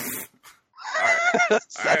 That's nice.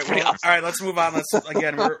 That's All right, pretty well, awesome. all right, let's move on.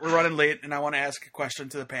 We're running late, and I want to ask a question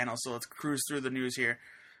to the panel, so let's cruise through the news here.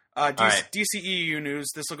 right. DCEU news.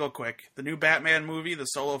 This will go quick. The new Batman movie, the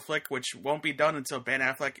solo flick, which won't be done until Ben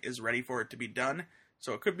Affleck is ready for it to be done.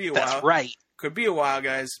 So it could be a while. That's right. Could be a while,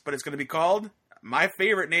 guys, but it's going to be called, my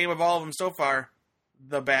favorite name of all of them so far,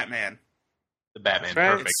 The Batman. The Batman. That's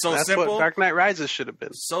right. Perfect. It's so That's simple. what Dark Knight Rises should have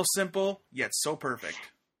been. So simple, yet so perfect.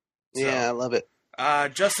 So, Yeah, I love it.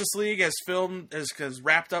 Justice League has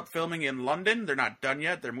wrapped up filming in London. They're not done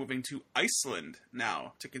yet. They're moving to Iceland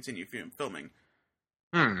now to continue filming.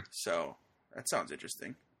 So that sounds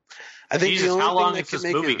interesting, I think Jesus, the only how thing long that is could this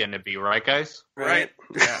make movie it, going to be, right, guys? right?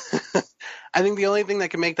 Yeah. I think the only thing that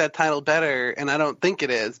can make that title better, and I don't think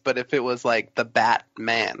it is, but if it was like the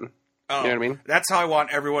Batman, Oh, you know what I mean? that's how I want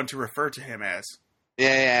everyone to refer to him as.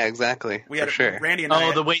 Yeah, exactly. We for had sure. Randy and I.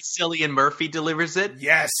 Oh, the way Cillian Murphy delivers it?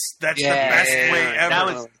 Yes, that's Yeah, the best yeah, way yeah. ever. That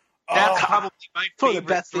was That's Oh, probably my One of favorite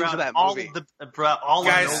the best things throughout of that all movie. all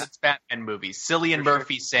Guys- of Nolan's Batman movies. Cillian For sure.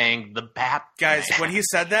 Murphy saying the Bat. guys, when he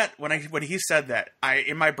said that, when he said that,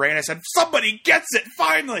 in my brain I said, "Somebody gets it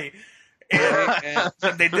finally." And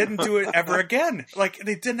they didn't do it ever again. Like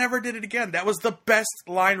they never did it again. That was the best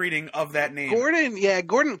line reading of that name.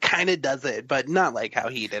 Gordon kind of does it, but not like how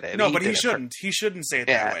he did it. No, but he did it shouldn't. He shouldn't say it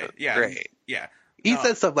Yeah, that way. Yeah, great. yeah. He No.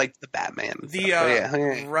 says stuff like the Batman. and The stuff, but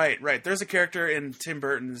yeah. right. There's a character in Tim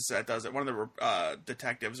Burton's that does it. One of the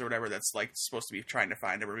detectives or whatever that's like supposed to be trying to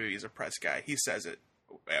find him, or maybe he's a press guy. He says it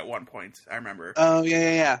at one point. I remember. Oh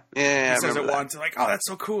yeah. He I says it remember that. once, like, "Oh, that's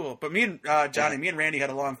so cool." But me and Johnny, me and Randy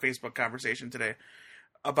had a long Facebook conversation today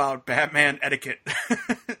about Batman etiquette.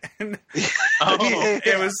 And Oh,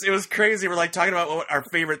 it was crazy. We're like talking about what our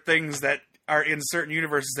favorite things that are in certain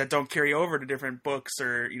universes that don't carry over to different books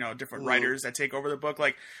or different writers that take over the book.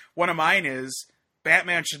 Like one of mine is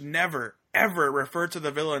Batman should never ever refer to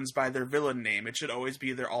the villains by their villain name. It should always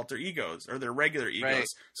be their alter egos or their regular egos. Right.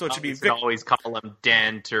 So it should be you can always call him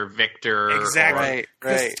Dent or Victor. Exactly.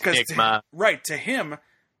 Right. Enigma. To him,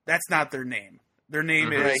 that's not their name. Their name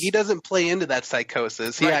Mhm. is Right. He doesn't play into that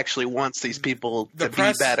psychosis. He Right. actually wants these people the to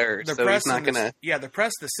press, be better, the so press he's not and the- gonna. the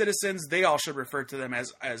press, the citizens, they all should refer to them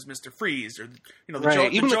as Mr. Freeze or the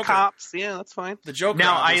Right. Even the Joker. cops. Yeah, that's fine. The Joker.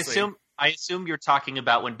 Now, obviously. I assume you're talking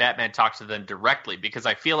about when Batman talks to them directly, because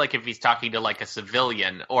I feel like if he's talking to like a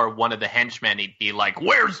civilian or one of the henchmen, he'd be like,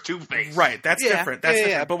 "Where's Two-Face?" Right, that's Yeah, different. That's yeah,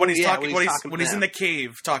 different. yeah. But when he's Yeah, talking, when he's talking when to he's in them. the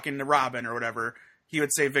cave talking to Robin or whatever, he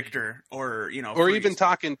would say Victor or or even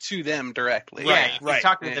talking to them directly. Yeah, he's right.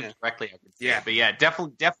 talking to them directly. I would say. Yeah. But yeah,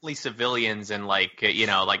 definitely civilians and like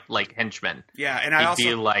henchmen. Yeah, and He'd I also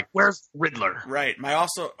be like, "Where's Riddler?" right. My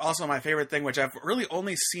also my favorite thing, which I've really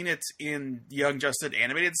only seen it in the Young Justice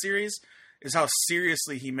animated series, is how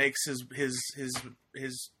seriously he makes his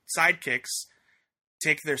sidekicks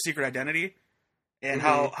take their secret identity, and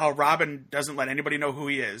how Robin doesn't let anybody know who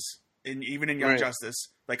he is, even in Young Justice.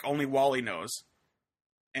 Like only Wally knows.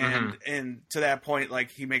 And to that point,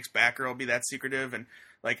 like he makes Batgirl be that secretive, and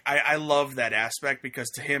like I love that aspect because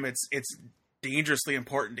to him it's dangerously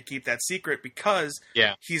important to keep that secret because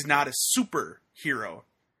he's not a superhero.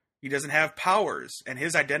 He doesn't have powers, and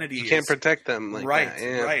his identity you can't protect them. Like right, that.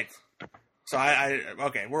 Yeah. right. So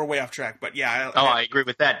okay, we're way off track, but yeah. I agree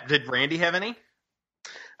with that. Did Randy have any?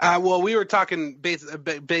 Well, we were talking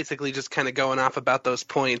basically just kind of going off about those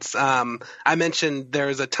points. I mentioned there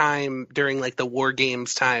was a time during like the War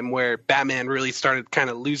Games time where Batman really started kind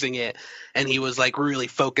of losing it, and he was like really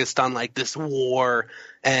focused on like this war,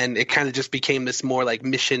 and it kind of just became this more like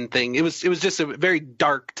mission thing. It was just a very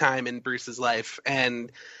dark time in Bruce's life,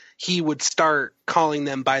 and he would start calling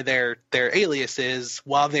them by their aliases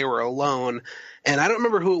while they were alone. And I don't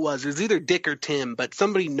remember who it was. It was either Dick or Tim, but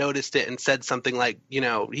somebody noticed it and said something like,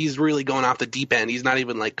 he's really going off the deep end. He's not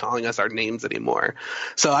even like calling us our names anymore.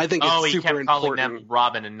 So I think it's super important. Calling them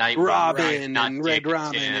Robin and Nightwing. Robin and Red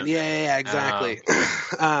Robin. And yeah, exactly.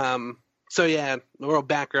 So yeah, a little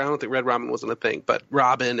background. I don't think Red Robin wasn't a thing, but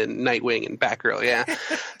Robin and Nightwing and Batgirl, yeah.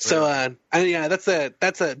 So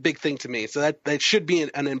that's a big thing to me. So that should be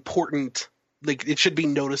an important, like it should be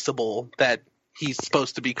noticeable that he's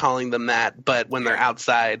supposed to be calling them that, but when they're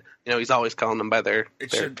outside, he's always calling them by their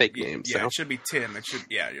fake names. Yeah, so. It should be Tim.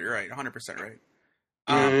 You're right, 100% right.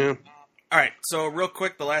 Yeah. All right, so real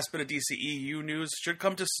quick, the last bit of DCEU news should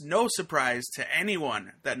come to no surprise to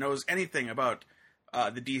anyone that knows anything about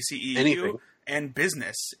the DCEU and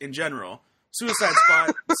business in general.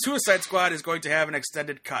 Suicide Squad is going to have an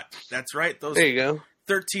extended cut. That's right. There you go.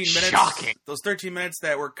 13 minutes. Shocking. Those 13 minutes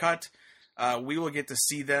that were cut, we will get to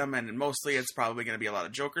see them, and mostly it's probably going to be a lot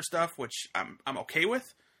of Joker stuff, which I'm okay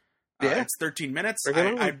with. Yeah. It's 13 minutes.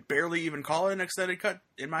 I barely even call it an extended cut,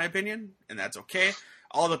 in my opinion, and that's okay.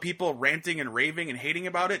 All the people ranting and raving and hating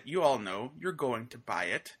about it, you all know you're going to buy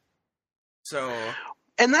it. So...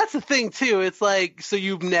 And that's the thing too. It's like, so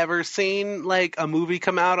you've never seen like a movie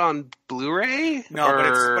come out on Blu-ray? No,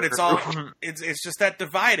 but it's all it's just that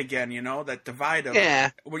divide again. That divide of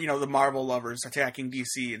the Marvel lovers attacking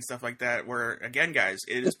DC and stuff like that. Where again, guys,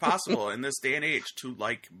 it is possible in this day and age to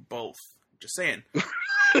like both. Just saying.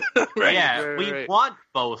 We want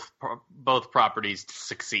both properties to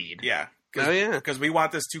succeed. Yeah. Yeah. Because we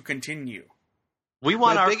want this to continue. We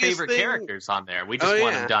want our favorite characters on there. We just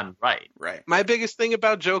want them done right. Right. My biggest thing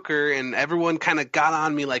about Joker, and everyone kind of got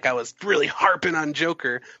on me like I was really harping on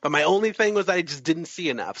Joker, but my only thing was I just didn't see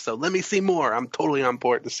enough. So let me see more. I'm totally on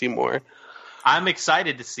board to see more. I'm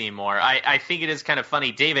excited to see more. I think it is kind of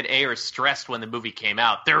funny. David Ayer stressed when the movie came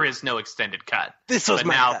out, there is no extended cut. This was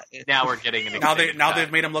my cut. Now we're getting an extended now cut.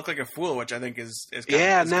 they've made him look like a fool, which I think is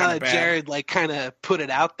kind now of that bad. Jared like kind of put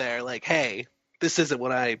it out there, like, hey, this isn't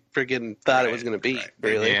what I friggin' thought it was going to be. Right.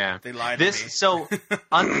 Really, yeah. They lied to me. So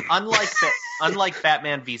unlike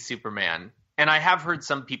Batman v Superman, and I have heard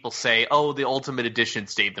some people say, "Oh, the Ultimate Edition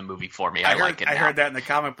saved the movie for me." I like it. I now. heard that in the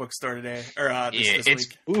comic book store today, or this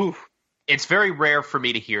week. Ooh. It's very rare for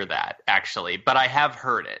me to hear that, actually, but I have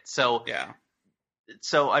heard it. So yeah.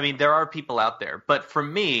 So I mean, there are people out there, but for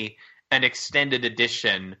me, an extended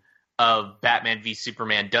edition of Batman v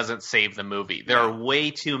Superman doesn't save the movie. There are way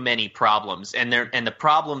too many problems, and the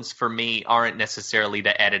problems for me aren't necessarily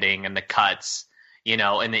the editing and the cuts,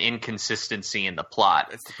 and the inconsistency in the plot.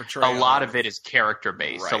 It's the portrayal. A lot of it is character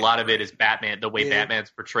based. Right, a lot of it is Batman, the way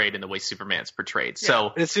Batman's portrayed and the way Superman's portrayed. Yeah.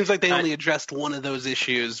 So and it seems like they only addressed one of those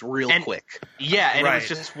issues real quick. Yeah, and it was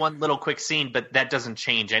just one little quick scene, but that doesn't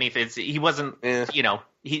change anything. He wasn't,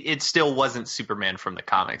 it still wasn't Superman from the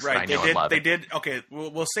comics. Right. That I know and love. They did. Okay,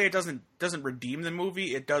 we'll say it doesn't redeem the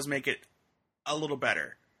movie. It does make it a little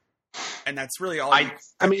better, and that's really all.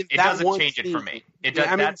 It doesn't change it for me. It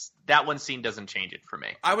does. That one scene doesn't change it for me.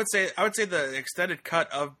 I would say the extended cut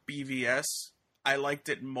of BVS, I liked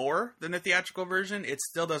it more than the theatrical version. It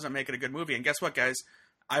still doesn't make it a good movie. And guess what, guys?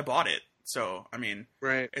 I bought it. So, I mean,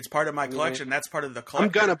 it's part of my collection. That's part of the collector.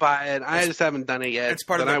 I'm going to buy it. I just haven't done it yet. It's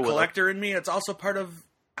part of the collector in me. It's also part of,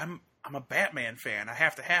 I'm a Batman fan. I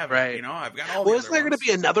have to have Right. it. You know, I've got all. Well, the isn't there going going to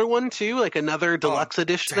be another one too, like another deluxe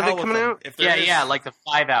edition To of hell it with coming them. out? If there is- Yeah, like the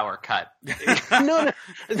 5-hour cut. No,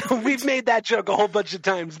 we've made that joke a whole bunch of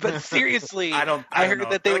times, but seriously, I don't heard know.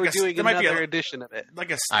 that they Like were a- doing there might be another a- edition of it. like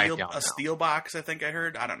a I steel don't know. steel box. I think I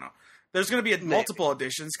heard. I don't know. There's going to be Maybe. multiple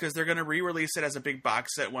editions because they're going to re-release it as a big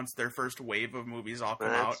box set once their first wave of movies all come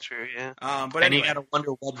That's out. true, yeah. But And anyway, you gotta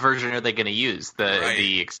wonder what version are they going to use, the Right.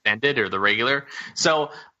 the extended or the regular.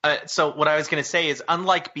 So what I was going to say is,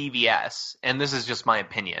 unlike BVS, and this is just my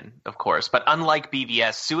opinion, of course, but unlike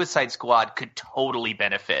BVS, Suicide Squad could totally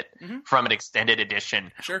benefit Mhm. from an extended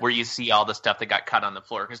edition Sure. where you see all the stuff that got cut on the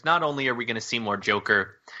floor. Because not only are we going to see more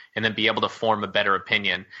Joker and then be able to form a better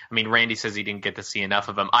opinion. I mean, Randy says he didn't get to see enough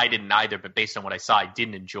of him. I didn't either, but based on what I saw, I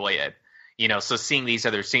didn't enjoy it. You know, so seeing these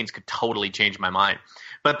other scenes could totally change my mind.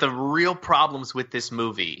 But the real problems with this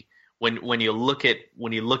movie, when you look at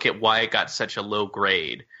why it got such a low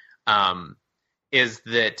grade, is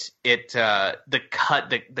that the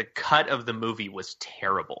cut of the movie was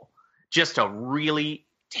terrible, just a really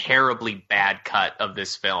terribly bad cut of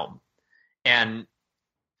this film, and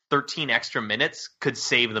 13 extra minutes could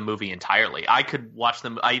save the movie entirely. I could watch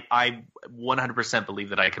them. I 100% believe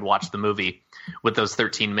that I could watch the movie with those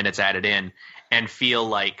 13 minutes added in and feel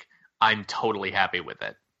like I'm totally happy with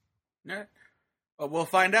it. All right. Well, we'll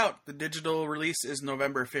find out. The digital release is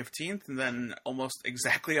November 15th, and then almost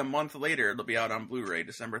exactly a month later, it'll be out on Blu-ray,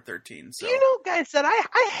 December 13th. So You know, guys, that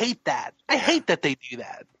I hate that. I hate that they do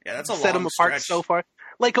that. yeah, that's a Set long them apart stretch. so far.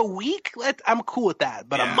 Like a week, I'm cool with that.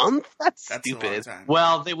 But Yeah. a month? That's That's a long stupid. time.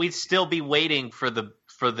 Well, we'd still be waiting for the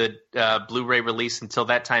Blu-ray release until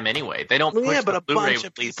that time anyway. They don't push Yeah, but the a Blu-ray bunch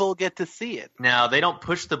of release. people get to see it. No, they don't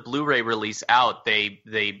push the Blu-ray release out.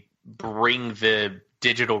 They bring the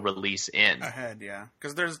digital release in. Ahead, yeah,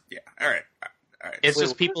 because there's all right. It's Wait,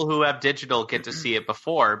 just people who have digital get to see it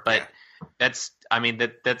before, but that's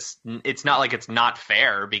it's not like it's not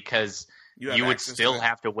fair because have you would access to still it.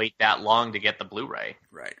 have to wait that long to get the Blu-ray.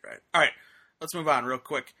 Right. All right, let's move on real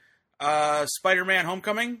quick. Spider-Man: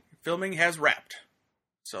 Homecoming filming has wrapped,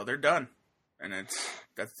 so they're done, and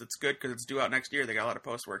that's good because it's due out next year. They got a lot of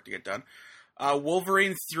post work to get done.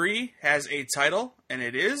 Wolverine 3 has a title, and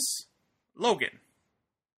it is Logan.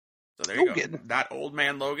 So there you Logan. go. Not Old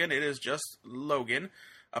Man Logan. It is just Logan.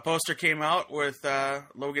 A poster came out with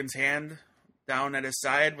Logan's hand down at his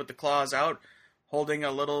side with the claws out, holding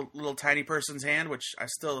a little tiny person's hand, which I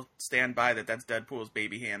still stand by that's Deadpool's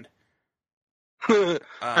baby hand.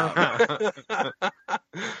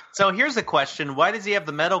 So here's a question: why does he have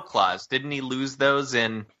the metal claws? Didn't he lose those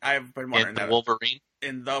in I've been wondering the that Wolverine?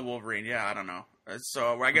 in the Wolverine. Yeah, I don't know.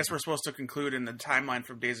 So I guess we're supposed to conclude in the timeline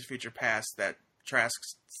from Days of Future Past that Trask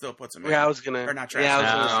still puts him in. Yeah, I was gonna. Or not Yeah, I was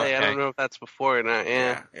Trask. gonna say. I okay. don't know if that's before or not.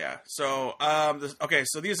 Yeah. Yeah. So,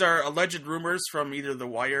 so these are alleged rumors from either The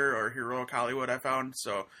Wire or Heroic Hollywood, I found.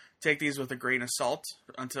 So take these with a grain of salt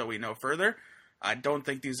until we know further. I don't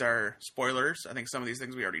think these are spoilers. I think some of these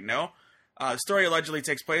things we already know. The story allegedly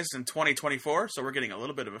takes place in 2024, so we're getting a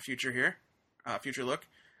little bit of a future here, future look.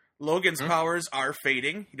 Logan's powers are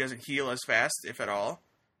fading. He doesn't heal as fast, if at all.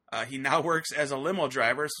 He now works as a limo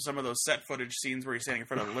driver, so some of those set footage scenes where he's standing in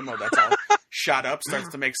front of a limo that's all shot up starts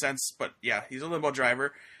to make sense. But yeah, he's a limo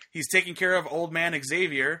driver. He's taking care of Old Man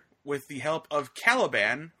Xavier with the help of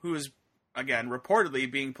Caliban, who is, again,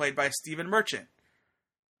 reportedly being played by Stephen Merchant,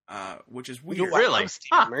 which is weird. Really?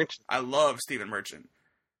 Stephen Merchant. I love Stephen Merchant.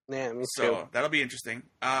 Yeah, me So too. that'll be interesting.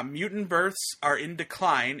 Mutant births are in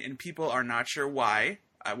decline, and people are not sure why.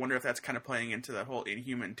 I wonder if that's kind of playing into the whole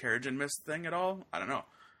Inhuman Terrigen Mist thing at all. I don't know.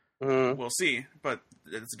 Mhm. We'll see, but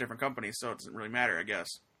it's a different company, so it doesn't really matter, I guess.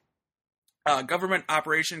 Government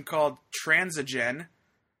operation called Transigen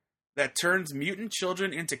that turns mutant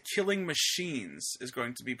children into killing machines is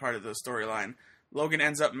going to be part of the storyline. Logan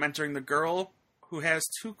ends up mentoring the girl who has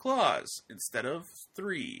 2 claws instead of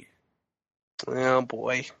 3. Oh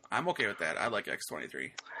boy. I'm okay with that. I like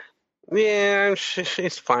X-23. Yeah,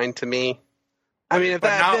 she's fine to me. I mean, if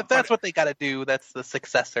that's what they got to do, that's the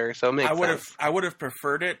successor. So it makes sense. I would have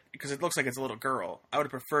preferred it because it looks like it's a little girl. I would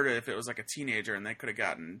have preferred it if it was like a teenager and they could have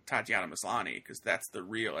gotten Tatiana Maslany because that's the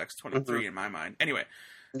real X-23 in my mind. Anyway,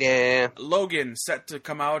 Yeah. Logan set to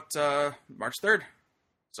come out March 3rd,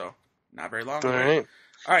 so not very long. All right.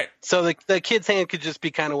 All right. So the kid's hand could just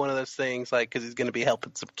be kind of one of those things, like because he's going to be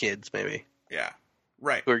helping some kids maybe Yeah.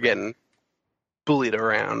 Right. who are getting bullied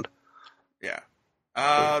around. Yeah.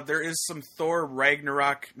 There is some Thor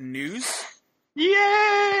Ragnarok news for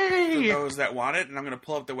Yay! those that want it, and I'm going to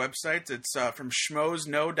pull up the website. It's from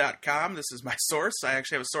schmoesknow.com. This is my source. I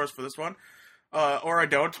actually have a source for this one. Or I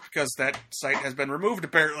don't, because that site has been removed,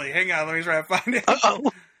 apparently. Hang on, let me try to find it. Oh,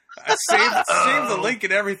 I saved the link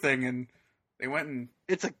and everything, and they went and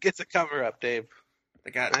It's a cover up, Dave.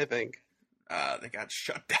 I think they got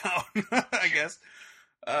shut down. I guess.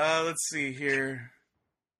 Let's see here.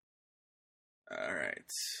 All right,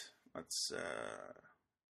 let's.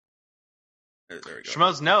 There we go.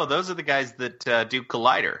 Schmoes, no, those are the guys that do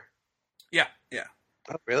Collider. Yeah.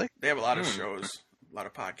 Oh, really? They have a lot of shows, a lot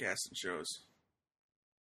of podcasts and shows.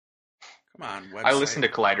 Come on, website. I listen to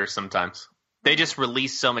Collider sometimes. They just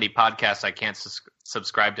release so many podcasts I can't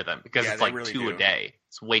subscribe to them because it's like really 2 a day.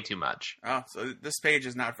 It's way too much. Oh, so this page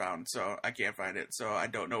is not found, so I can't find it. So I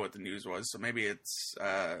don't know what the news was. So maybe it's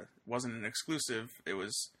wasn't an exclusive. It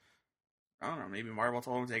was, I don't know. Maybe Marvel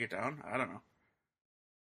told them to take it down. I don't know.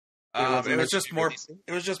 It was just more.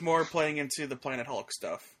 It was just more playing into the Planet Hulk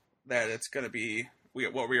stuff. That it's going to be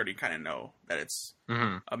what we already kind of know, that it's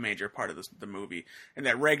a major part of the movie, and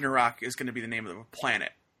that Ragnarok is going to be the name of the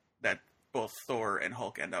planet that both Thor and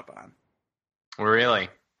Hulk end up on. Really?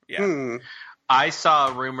 Yeah. I saw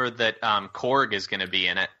a rumor that Korg is going to be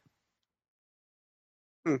in it.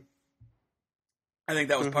 I think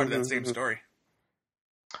that was part of that same story.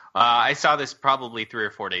 I saw this probably 3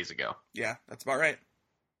 or 4 days ago. Yeah, that's about right.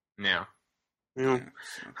 Yeah. Yeah.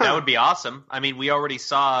 That would be awesome. I mean, we already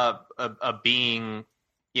saw a being,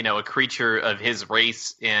 a creature of his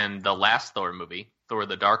race in the last Thor movie, Thor: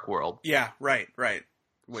 The Dark World. Yeah, right.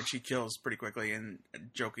 Which he kills pretty quickly in a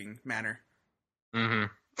joking manner. Mm-hmm.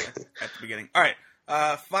 At the beginning. All right.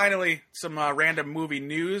 Finally, some random movie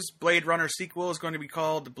news. Blade Runner sequel is going to be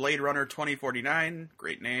called Blade Runner 2049.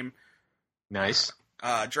 Great name. Nice.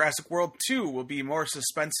 Jurassic World 2 will be more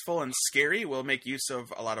suspenseful and scary. Will make use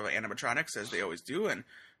of a lot of animatronics, as they always do. And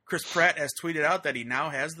Chris Pratt has tweeted out that he now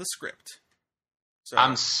has the script. So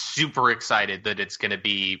I'm super excited that it's going to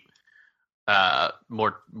be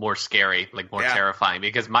more scary, like more terrifying,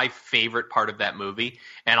 because my favorite part of that movie,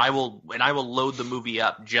 and I will load the movie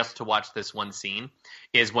up just to watch this one scene,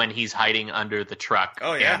 is when he's hiding under the truck.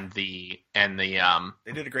 Oh yeah. and the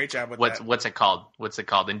they did a great job with that. What's it called?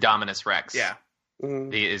 Indominus Rex. Yeah.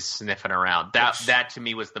 He is sniffing around. That to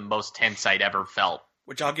me was the most tense I'd ever felt.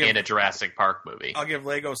 Which I'll give in a Jurassic Park movie. I'll give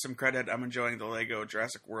Lego some credit. I'm enjoying the Lego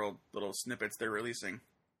Jurassic World little snippets they're releasing.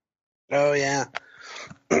 Oh yeah.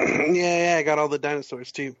 yeah. I got all the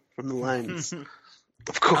dinosaurs too from the lines.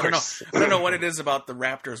 Of course. I don't know what it is about the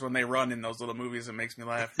raptors when they run in those little movies. It makes me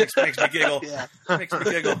laugh. Makes me giggle. Yeah. Makes me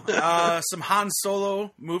giggle. Some Han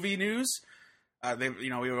Solo movie news.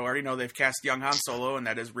 We already know they've cast young Han Solo, and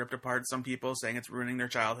that has ripped apart some people, saying it's ruining their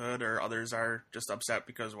childhood, or others are just upset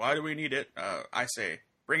because why do we need it? I say,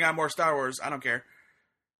 bring on more Star Wars. I don't care.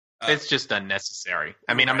 It's just unnecessary.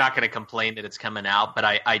 I mean, I'm not going to complain that it's coming out, but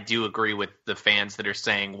I do agree with the fans that are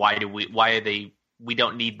saying, we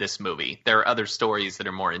don't need this movie. There are other stories that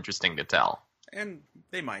are more interesting to tell. And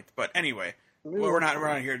they might, but anyway, we're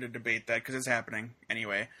not here to debate that because it's happening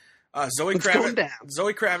anyway. Zoe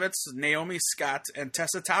Kravitz, Naomi Scott, and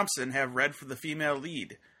Tessa Thompson have read for the female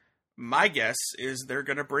lead. My guess is they're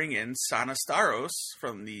going to bring in Sana Starros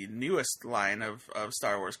from the newest line of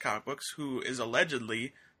Star Wars comic books, who is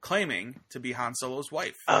allegedly claiming to be Han Solo's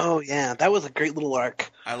wife. Oh, yeah. That was a great little arc.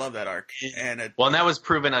 I love that arc. And that was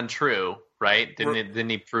proven untrue, right? Didn't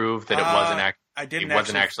he prove that he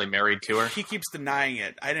wasn't actually married to her? He keeps denying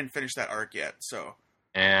it. I didn't finish that arc yet, so...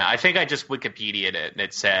 I think I just Wikipedia'd it, and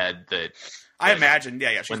it said that... I imagined,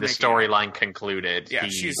 yeah. When the storyline concluded,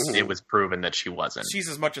 it was proven that she wasn't. She's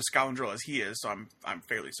as much a scoundrel as he is, so I'm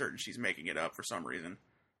fairly certain she's making it up for some reason.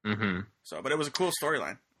 Mm-hmm. So, but it was a cool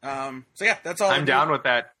storyline. So yeah, that's all. I'm down with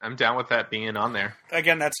that. I'm down with that being on there.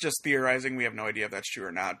 Again, that's just theorizing. We have no idea if that's true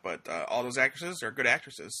or not. But all those actresses are good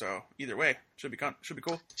actresses, so either way, should be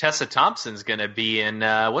cool. Tessa Thompson's going to be in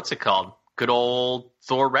what's it called? Good old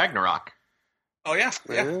Thor Ragnarok. Oh yeah.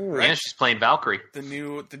 Right. Yeah, she's playing Valkyrie. The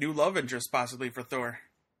new love interest possibly for Thor.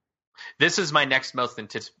 This is my next most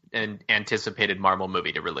anticipated Marvel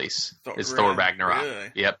movie to release. Thor Ragnarok.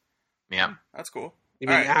 Really? Yep. Yeah. That's cool. You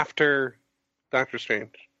mean after Doctor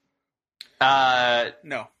Strange?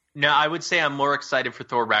 No, I would say I'm more excited for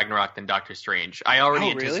Thor Ragnarok than Doctor Strange. I already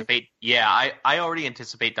anticipate. Really? Yeah, I already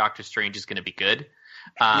anticipate Doctor Strange is going to be good.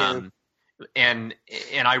 And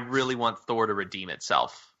I really want Thor to redeem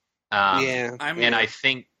itself. I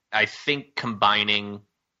think combining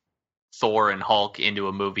Thor and Hulk into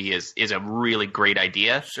a movie is a really great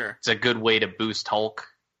idea. Sure, it's a good way to boost Hulk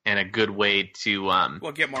and a good way to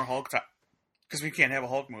get more Hulk time because we can't have a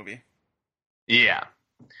Hulk movie. Yeah.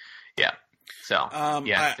 So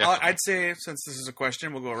I'd say, since this is a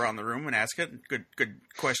question, we'll go around the room and ask it. Good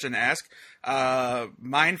question to ask.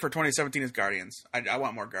 Mine for 2017 is Guardians. I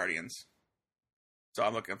want more Guardians. So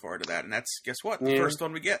I'm looking forward to that. And that's, guess what? The Yeah. first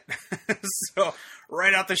one we get. So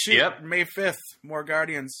right out the chute, Yep. May 5th, more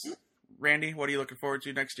Guardians. Randy, what are you looking forward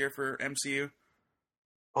to next year for MCU?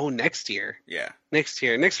 Oh, next year. Yeah. Next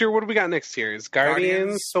year. What do we got next year? Is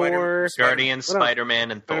Guardians, Thor. Guardians, What else?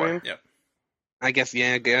 Spider-Man, and Thor. Spider-Man? Yep. I guess,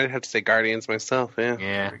 yeah, I'd have to say Guardians myself, yeah.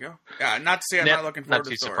 Yeah. There we go. Yeah, not to say I'm not looking forward Not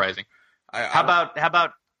too to Thor. surprising. I How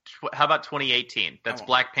about 2018? That's Oh.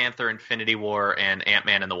 Black Panther, Infinity War, and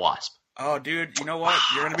Ant-Man and the Wasp. Oh, dude, you know what?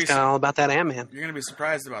 You're gonna be It's all about that Ant-Man. you're gonna be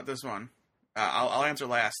surprised about this one. I'll answer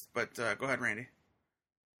last, but go ahead, Randy.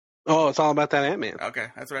 Oh, it's all about that Ant-Man. Okay,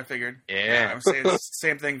 that's what I figured. Yeah. I'm saying the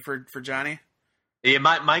same thing for Johnny. Yeah,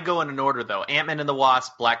 might go in an order though. Ant-Man and the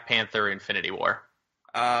Wasp, Black Panther, Infinity War.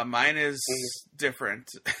 Mine is different.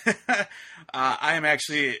 I am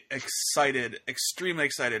actually extremely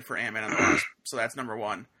excited for Ant-Man and the Wasp. So that's number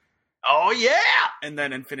 1. Oh yeah. And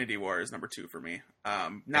then Infinity War is number 2 for me.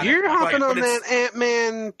 You're hopping on it's- that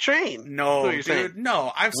Ant-Man train. No, What are you saying? dude,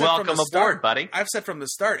 no. I've said Welcome from the aboard, start, buddy. I've said from the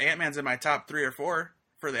start, Ant-Man's in my top 3 or 4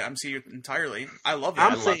 for the MCU entirely. I love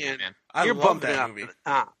I'm that. I love saying- it, man. I You're love bumping it that up movie. to the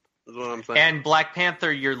top, is what I'm saying. And Black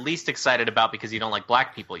Panther, you're least excited about because you don't like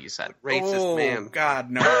black people. You said. Racist oh, man. God,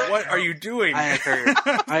 no. What are you doing? I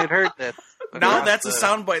had heard this. Now that's a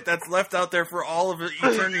soundbite that's left out there for all of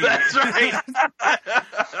eternity. That's right.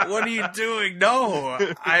 What are you doing? No,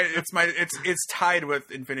 it's tied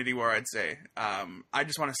with Infinity War. I'd say. I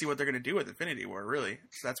just want to see what they're going to do with Infinity War. Really,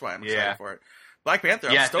 so that's why I'm excited Yeah. for it. Black Panther.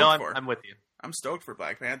 I'm Yeah, stoked no, for. I'm with you. I'm stoked for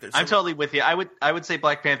Black Panther. I'm totally with you. I would say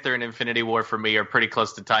Black Panther and Infinity War for me are pretty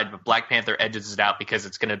close to tied, but Black Panther edges it out because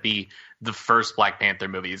it's going to be the first Black Panther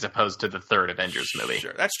movie as opposed to the third Avengers movie.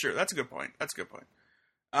 Sure, that's true. That's a good point.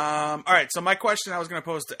 All right. So my question I was going to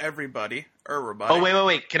pose to everybody. Oh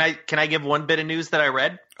wait! Can I give one bit of news that I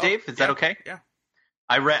read, Dave? Is that okay? Yeah.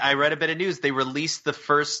 I read a bit of news. They released the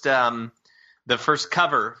first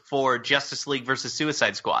cover for Justice League versus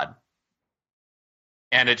Suicide Squad,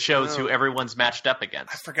 and it shows who everyone's matched up I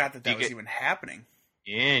against. forgot that was even happening.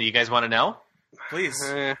 Yeah, you guys want to know? Please.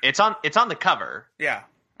 It's on the cover. Yeah.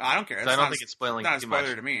 I don't care. So I don't think it's spoiling not a too spoiler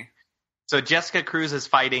much. to me. So Jessica Cruz is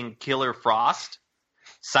fighting Killer Frost.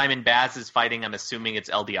 Simon Baz is fighting, I'm assuming it's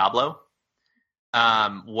El Diablo.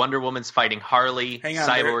 Wonder Woman's fighting Harley. Hang on,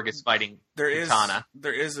 Cyborg is fighting Katana.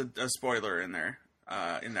 There is a spoiler in there.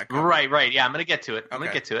 In that cover. Right. Yeah, I'm going to get to it.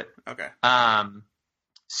 Okay.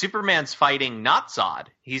 Superman's fighting not Zod.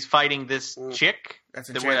 He's fighting this chick. That's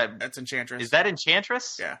The- that's Enchantress. Is that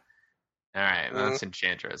Enchantress? Yeah. All right, that's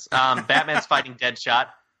Enchantress. Batman's fighting Deadshot.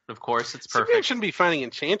 Of course, it's Superman perfect. shouldn't be fighting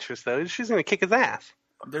Enchantress, though. She's going to kick his ass.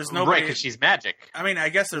 There's Right, nobody. because she's magic. I mean, I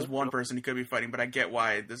guess there's one person he could be fighting, but I get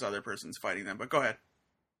why this other person's fighting them. But go ahead.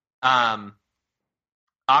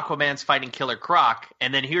 Aquaman's fighting Killer Croc,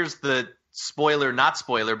 and then here's the spoiler, not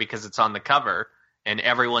spoiler, because it's on the cover and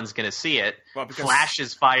everyone's going to see it. Well, because Flash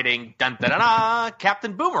is fighting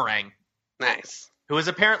Captain Boomerang, Nice. who is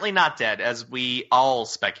apparently not dead, as we all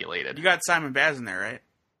speculated. you got Simon Baz in there, right?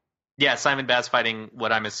 Yeah, Simon Baz fighting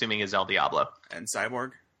what I'm assuming is El Diablo. And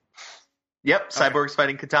Cyborg. Yep, Cyborg's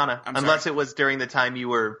fighting Katana. I'm Unless sorry. it was during the time you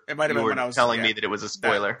were It might have been when I was telling me that it was a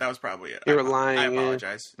spoiler. That was probably it. You were lying, I yeah.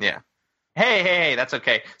 apologize. Yeah. Hey, that's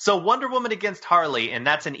okay. So Wonder Woman against Harley, and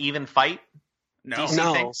that's an even fight? No. DC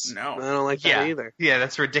No. thinks? No. I don't like that either. Yeah,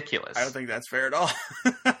 that's ridiculous. I don't think that's fair at all.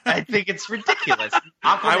 I think it's ridiculous.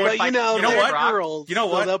 I would- But fights you know you know they're what? Brock. girls. You know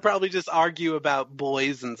so what? they'll probably just argue about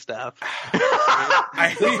boys and stuff.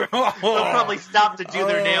 They'll probably stop to do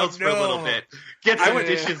their Oh, nails for a little no. bit. Get I some would-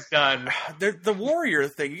 dishes done. The warrior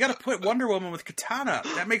thing. You got to put Wonder Woman with Katana.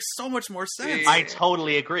 That makes so much more sense. I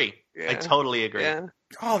totally agree. Yeah. I totally agree. Yeah.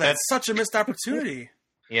 Oh, that's such a missed opportunity.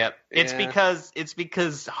 Yep. Yeah. It's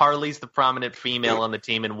because Harley's the prominent female on the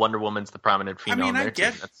team and Wonder Woman's the prominent I female mean, on their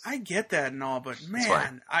team. I get that and all, but why.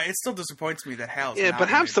 man, it still disappoints me that Hal's Yeah, not but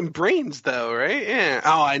have in it. some brains, though, right? Yeah.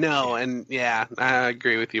 Oh, I know. And yeah, I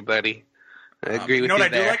agree with you, buddy. I agree with you know you what I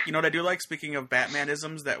do there. like? You know what I do like? Speaking of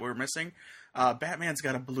Batmanisms that we're missing, Batman's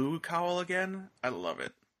got a blue cowl again. I love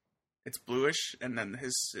it. It's bluish, and then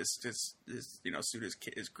his suit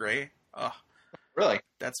is gray. Oh, Really?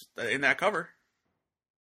 that's in that cover,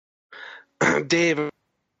 Dave, what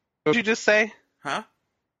did you just say? huh?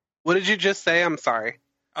 What did you just say? I'm sorry.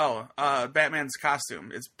 Oh, Batman's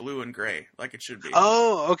costume. It's blue and gray, like it should be.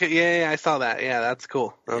 Oh, okay. Yeah, I saw that. Yeah, that's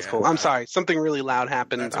cool. That's Yeah, cool. I'm sorry. Something really loud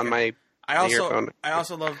happened That's on okay. my I earphone.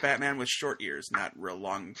 also love Batman with short ears, not real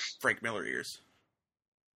long Frank Miller ears.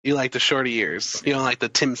 You like the shorty ears. You don't like the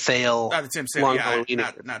Tim Sale. Not the Tim Sale, Long yeah, Halloween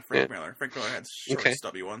not ears. Frank Miller. Frank Miller had short, Okay.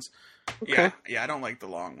 stubby ones. Okay. Yeah, I don't like the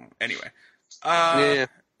long one. Anyway, Yeah.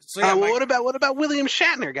 so yeah, What about William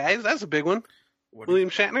Shatner, guys? That's a big one. William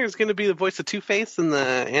Shatner is going to be the voice of Two-Face in the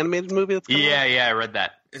animated movie that's coming out? Yeah, I read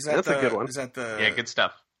that. That's a good one. Is that the Yeah, good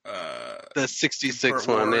stuff. The 66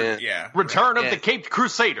 Burt one, Ward? yeah. Return of Yeah. the Caped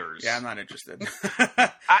Crusaders. Yeah, I'm not interested.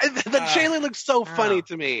 The trailer looks so funny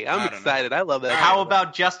to me. I I'm don't know. excited. I love that. How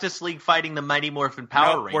about Justice League fighting the Mighty Morphin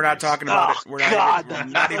Power No, Rangers? we're not talking about it. We're not God, even,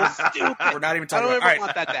 we're that's not even, so stupid. we're not even I talking don't about ever it. All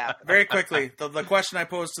want right, that to happen. very quickly, the question I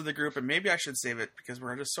posed to the group, and maybe I should save it because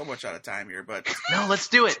we're just so much out of time here, but No, let's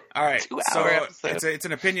do it. all right. 2 So hour episode. it's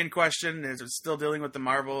an opinion question. It's still dealing with the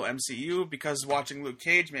Marvel MCU because watching Luke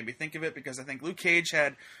Cage made me think of it because I think Luke Cage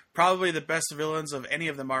had probably the best villains of any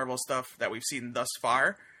of the Marvel stuff that we've seen thus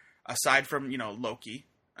far, aside from Loki.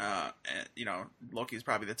 And, Loki's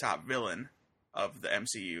probably the top villain of the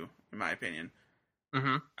MCU in my opinion.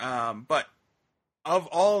 Mm-hmm. But of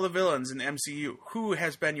all the villains in the MCU, who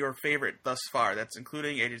has been your favorite thus far? That's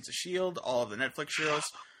including Agents of S.H.I.E.L.D., all of the Netflix shows.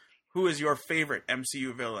 Who is your favorite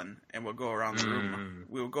MCU villain? And we'll go around the room.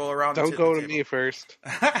 We'll go around Don't the go to table. me first.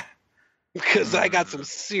 Because I got some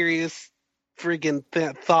serious friggin'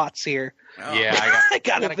 thoughts here. Oh. Yeah, I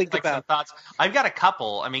gotta think collect some about. thoughts. I've got a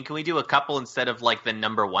couple. I mean, can we do a couple instead of like the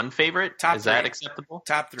number one favorite? Top Is that three. acceptable?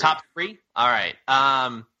 Top three. Top three? All right.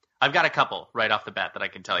 I've got a couple right off the bat that I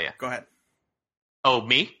can tell you. Go ahead. Oh,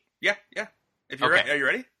 me? Yeah. If you're Okay. ready, are you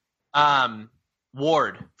ready?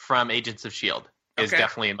 Ward from Agents of S.H.I.E.L.D. is Okay.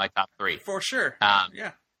 definitely in my top three. For sure.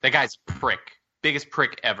 Yeah. That guy's a prick. Biggest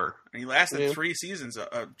prick ever. And he lasted Yeah. 3 seasons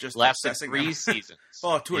just Lasted obsessing 3 them. seasons.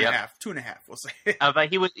 Well, two and a Yep. half. 2.5, we'll say. But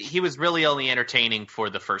he was really only entertaining for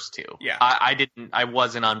the first 2. Yeah. I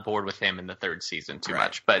wasn't on board with him in the 3rd season too Right,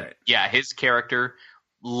 much. But right. yeah, his character,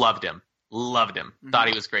 loved him. Mhm. Thought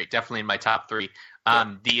he was great. Definitely in my top 3.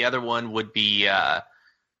 The other one would be and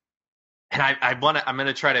I'm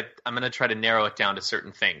gonna try to narrow it down to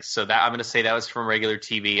certain things. So that I'm gonna say that was from regular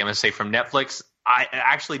TV. I'm gonna say from Netflix.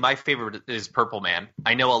 My favorite is Purple Man.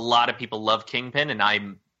 I know a lot of people love Kingpin, and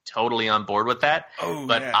I'm totally on board with that. Oh,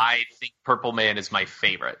 But yeah. I think Purple Man is my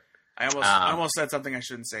favorite. I almost said something I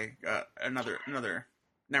shouldn't say. Another.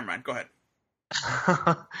 Never mind. Go ahead.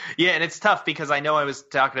 Yeah, and it's tough because I know I was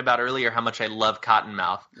talking about earlier how much I love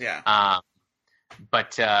Cottonmouth. Yeah.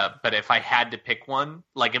 But if I had to pick one,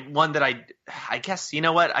 like one that I guess, you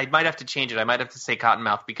know what, I might have to change it. I might have to say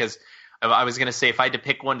Cottonmouth because I was going to say if I had to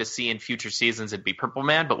pick one to see in future seasons, it'd be Purple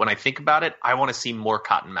Man. But when I think about it, I want to see more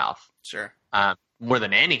Cottonmouth. Sure. More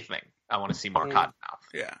than anything, I want to see more Cottonmouth.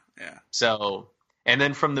 Yeah. So, and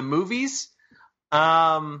then from the movies,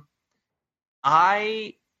 I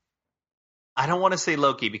don't want to say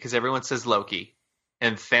Loki because everyone says Loki,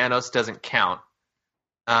 and Thanos doesn't count.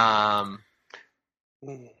 Oh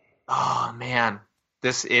man,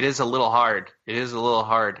 it is a little hard. It is a little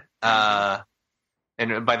hard.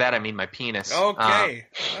 And by that I mean my penis. Okay.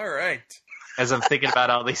 All right. As I'm thinking about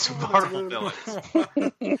all these Marvel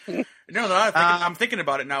villains. No, I'm thinking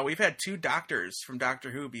about it now. We've had 2 doctors from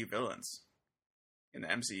Doctor Who be villains in the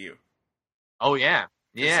MCU. Oh yeah,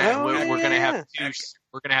 yeah. Oh, We're gonna yeah. have 2.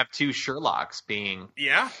 We're gonna have 2 Sherlocks being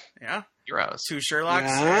Yeah. heroes. 2 Sherlocks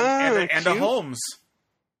Yeah, and a 2. Holmes.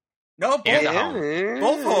 No, both. And a Holmes.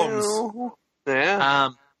 Both Holmes. Yeah.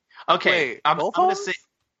 Okay, Wait, I'm both gonna Holmes? say,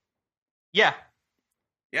 yeah.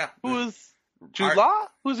 Yeah. Who's Jude Law?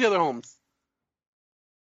 Who's the other Holmes?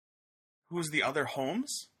 Who's the other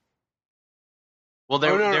Holmes? Well,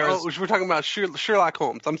 we're talking about Sherlock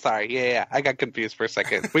Holmes. I'm sorry. Yeah. I got confused for a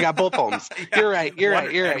second. We got both Holmes. You're right. You're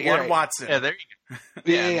And one right. Watson. yeah, there you go.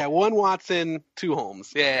 Yeah. 1 Watson, 2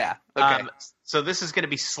 Holmes. Yeah. Okay. So this is going to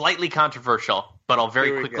be slightly controversial, but I'll very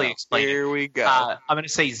Here we quickly go. explain Here it. we go. I'm going to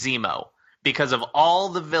say Zemo because of all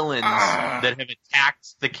the villains that have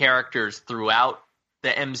attacked the characters throughout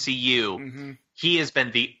the MCU. Mhm. He has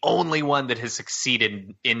been the only one that has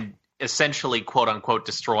succeeded in essentially, quote unquote,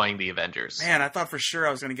 destroying the Avengers. Man, I thought for sure I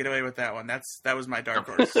was going to get away with that one. That was my dark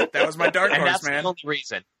horse. That was my dark And horse, that's man. the only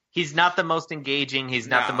reason. He's not the most engaging. He's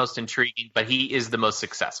not the No. most intriguing, but he is the most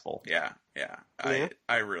successful. Yeah. Yeah.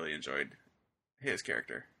 I really enjoyed his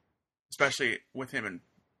character, especially with him and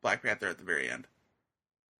Black Panther at the very end.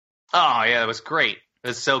 Oh, yeah, that was great. It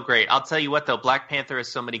was so great. I'll tell you what, though, Black Panther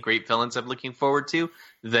has so many great villains I'm looking forward to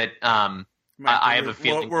that I have a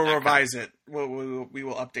feeling we'll that revise it. We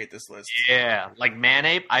will update this list. yeah, like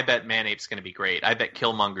Manape, I bet Manape's going to be great. I bet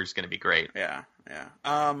Killmonger's going to be great. Yeah.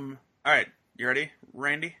 All right, you ready,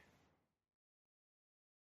 Randy?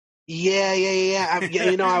 Yeah.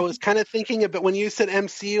 I was kind of thinking about when you said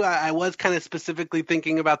MCU, I was kind of specifically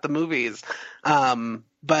thinking about the movies.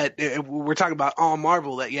 But we're talking about all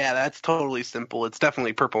Marvel. That's totally simple. It's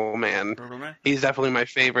definitely Purple Man. Purple Man? He's definitely my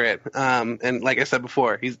favorite. And like I said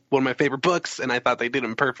before, he's one of my favorite books, and I thought they did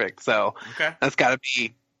him perfect. So Okay. that's got to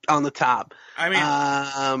be on the top. I mean,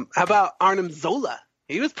 How about Arnim Zola?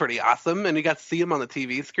 He was pretty awesome, and you got to see him on the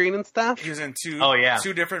TV screen and stuff. he was in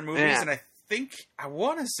two different movies, Yeah. and I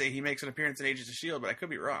want to say he makes an appearance in Agents of S.H.I.E.L.D., but I could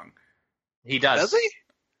be wrong. He does. Does he?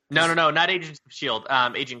 No, not Agents of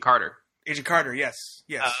S.H.I.E.L.D. Agent Carter. Agent Carter, yes.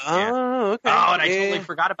 Oh, okay. Oh, and I totally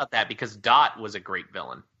forgot about that because Dot was a great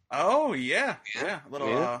villain. Oh, yeah. Little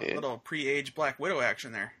Yeah. little pre-age Black Widow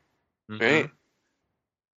action there. Mhm. Right.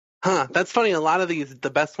 Huh, that's funny. A lot of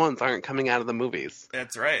the best ones aren't coming out of the movies.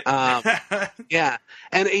 That's right. Yeah,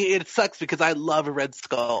 and it sucks because I love Red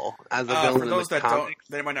Skull as a villain for those in the that don't, comics.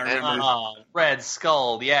 they might not And- remember. Oh, Red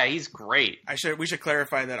Skull. Yeah, he's great. We should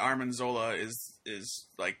clarify that Armin Zola is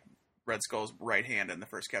like Red Skull's right hand in the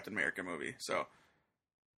first Captain America movie. So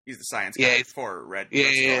he's the science guy Yeah, for Red yeah,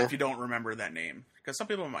 Skull. yeah. If you don't remember that name, because some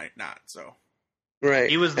people might not. So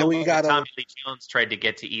Right. He was the And one we that got Tommy Lee Jones tried to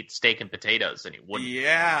get to eat steak and potatoes, and he wouldn't.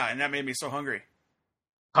 yeah, and that made me so hungry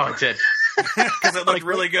Oh, it did. because it looked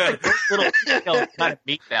really good. Little kind of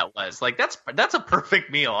meat that was. Like that's a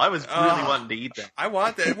perfect meal. I was really wanting to eat that. I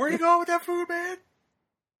want that. Where you going with that food, man?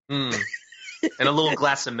 Mm. And a little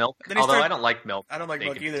glass of milk. Then he Although starts- I don't like milk. I don't like Steak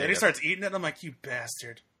milk and either. And he potatoes. starts eating it, and I'm like, you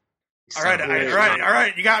bastard. Son All right, of a all bitch.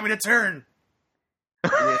 right. You got me to turn.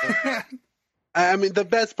 Yeah. I mean, the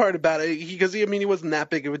best part about it, because he wasn't that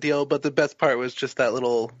big of a deal, but the best part was just that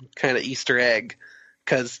little kind of Easter egg.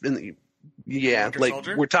 Because, Winter like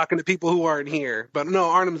Soldier? we're talking to people who aren't here, but no,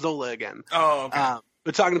 Arnim Zola again. Oh, okay.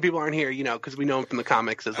 We're talking to people who aren't here, because we know him from the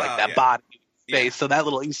comics as like Oh, that yeah. body Yeah. face. So that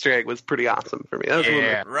little Easter egg was pretty awesome for me. That was one of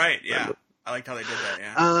Yeah. Right, yeah. I liked how they did that,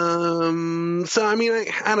 yeah. So I mean,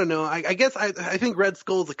 I don't know. I guess I think Red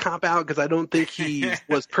Skull's a cop out because I don't think he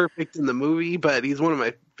was perfect in the movie, but he's one of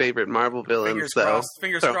my favorite Marvel villains.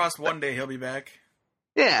 Fingers crossed one day he'll be back.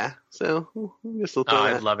 Yeah. So I guess we'll throw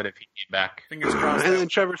I'd that. love it if he came back. Fingers crossed. And then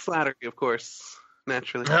Trevor Slattery, of course,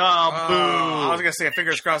 naturally. Oh, I was boo! gonna say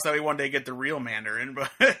fingers crossed that we one day get the real Mandarin,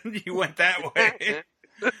 but you went that way.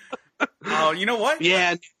 Oh, you know what?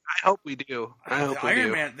 Yeah, I hope we do. I hope the we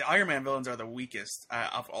do. The Iron Man villains are the weakest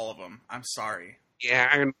of all of them. I'm sorry. Yeah,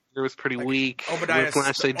 Iron Man was pretty weak.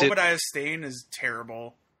 Whiplash, they did. Obadiah Stane is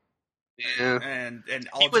terrible, Yeah. and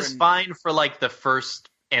He was Aldrin- fine for like the first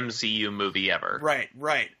MCU movie ever.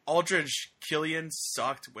 Right. Aldridge Killian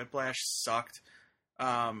sucked. Whiplash sucked.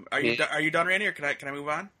 Are you done, Randy, or can I move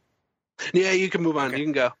on? Yeah, you can move on. Okay. You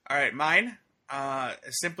can go. All right, mine.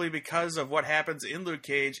 Simply because of what happens in Luke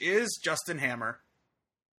Cage is Justin Hammer,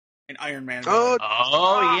 an Iron Man. Oh,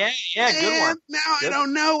 Oh yeah, good man, one. Now I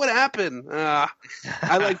don't know what happened. I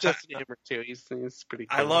like Justin Hammer too. He's pretty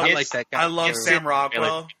cool. I love- I like that guy. I love Sam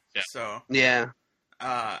Rockwell. Yeah. So Yeah.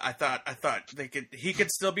 I thought he could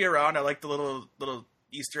still be around. I like the little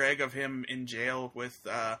Easter egg of him in jail with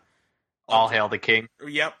All hail the king.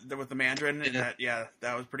 Yep, with the Mandarin. Yeah. And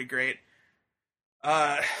that was pretty great.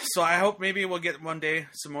 So I hope maybe we'll get one day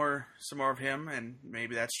some more of him, and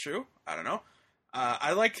maybe that's true. I don't know.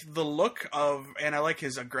 I like the look of, and I like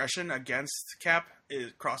his aggression against Cap.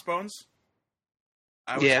 Is Crossbones.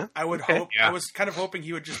 I would okay. hope. Yeah. I was kind of hoping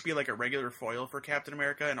he would just be like a regular foil for Captain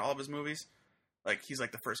America in all of his movies. Like he's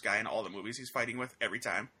like the first guy in all the movies he's fighting with every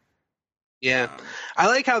time. Yeah. I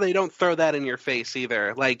like how they don't throw that in your face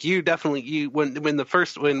either. Like when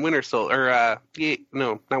Winter Soldier,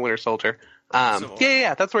 not Winter Soldier. Civil.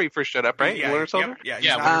 Yeah, that's where he first showed up, right? Yeah, Winter Soldier. Yeah,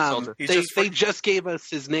 Yeah, not- Winter Soldier. He's They just gave us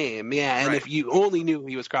his name, and Right. if you only knew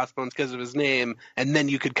he was Crossbones because of his name, and then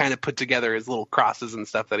you could kind of put together his little crosses and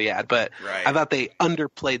stuff that he had. But Right. I thought they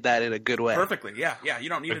underplayed that in a good way. Perfectly, yeah. You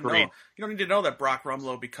don't need to Agreed. know. You don't need to know that Brock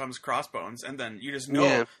Rumlow becomes Crossbones, and then you just know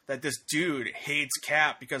Yeah. that this dude hates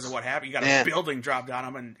Cap because of what happened. You got a building dropped on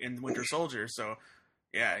him in Winter Soldier, so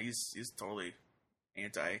yeah, he's totally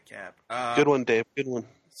anti-Cap. Good one, Dave. Good one.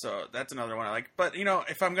 So that's another one I like. But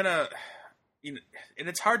if I'm gonna, and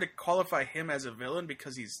it's hard to qualify him as a villain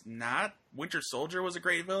because he's not. Winter Soldier was a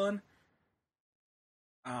great villain.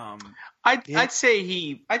 I'd say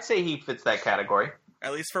he fits that category.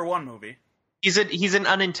 At least for one movie. He's an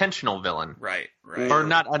unintentional villain, Right. or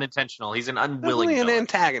not unintentional. He's an unwilling Definitely an villain.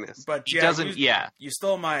 antagonist. But He yeah, doesn't. You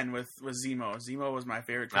stole mine with Zemo. Zemo was my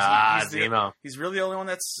favorite. 'Cause Zemo. He's really the only one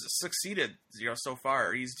that's succeeded, so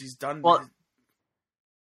far. He's done. Well,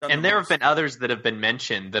 done and the there most. have been others that have been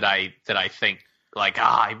mentioned that I think like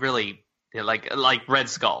I really like Red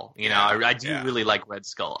Skull. You know, I do really like Red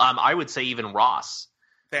Skull. I would say even Ross,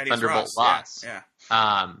 Thaddeus Thunderbolt Ross. Ross.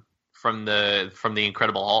 Yeah. From the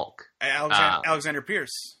Incredible Hulk. Alexander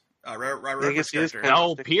Pierce. I guess he is character. kind of-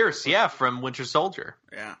 Oh, Pierce, yeah, from Winter Soldier.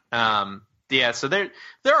 Yeah. Yeah, so there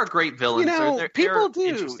are great villains. You know, people do.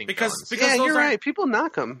 Interesting Because Yeah, those you're right. People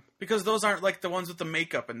knock them. because those aren't like the ones with the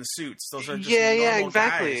makeup and the suits. Those are just Yeah, normal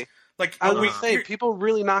exactly. guys. Like I was we- gonna say, you're- people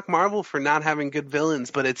really knock Marvel for not having good villains,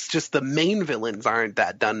 but it's just the main villains aren't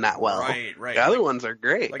done that well. right. The other ones are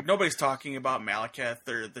great. Like nobody's talking about Malekith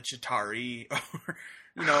or the Chitauri, or,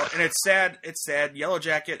 and it's sad. It's sad. Yellow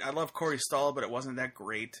Jacket. I love Corey Stoll, but it wasn't that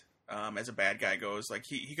great as a bad guy goes. Like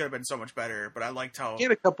he could have been so much better. But I liked how. he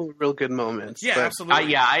had a couple of real good moments. Yeah, but absolutely.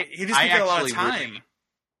 He just didn't get a lot of time.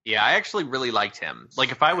 I actually really liked him.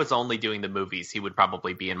 Like, if I was only doing the movies, he would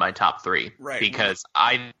probably be in my top 3. Right. Because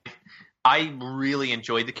I really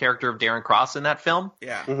enjoyed the character of Darren Cross in that film.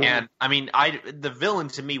 Yeah. Mhm. And, I mean, the villain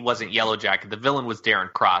to me wasn't Yellow Jacket. The villain was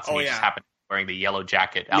Darren Cross, and Oh, he yeah. just happened to be wearing the Yellow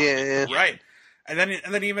Jacket outfit. Yeah. Right. And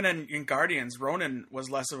then even in Guardians, Ronan was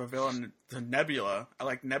less of a villain than Nebula. I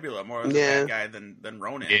like Nebula more as a Yeah. bad guy than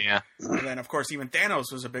Ronan. Yeah. And then of course even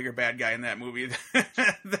Thanos was a bigger bad guy in that movie than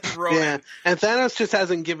Ronan. Yeah, and Thanos just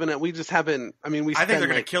hasn't given it. We just haven't. I mean, we I think spent they're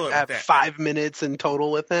gonna like kill it with that. 5 minutes in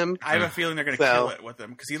total with him. I have a feeling they're going to So- kill it with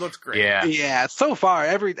him because he looks great. Yeah. Yeah, so far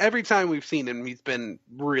every time we've seen him, he's been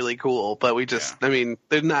really cool. But we just, I mean,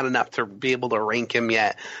 there's not enough to be able to rank him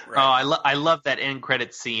yet. Right. Oh, I love that end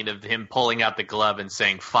credit scene of him pulling out the glove and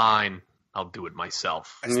saying, "Fine, I'll do it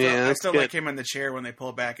myself." I still, Yeah, I that's still good. like him in the chair when they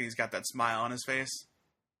pull back and he's got that smile on his face.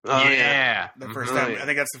 Oh, yeah. The first Mhm. time, Oh, yeah. I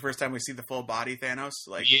think that's the first time we see the full body Thanos.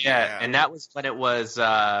 Like, Yeah, and that was when it was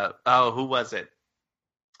who was it?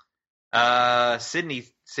 Sydney.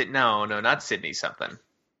 No, not Sydney something.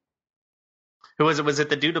 Who was it? Was it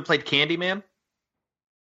the dude who played Candyman?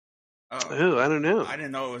 oh, Ooh, I don't know. I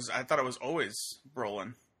didn't know it was. I thought it was always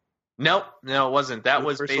Brolin. Nope, no, it wasn't. That The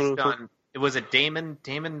was first based one was- on. Was it Damon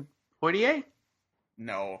Poitier?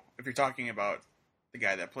 No, if you're talking about the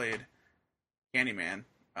guy that played Candyman,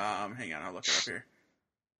 hang on, I'll look it up here.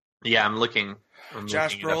 Yeah, I'm looking.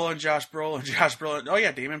 Josh looking it up. Brolin. Oh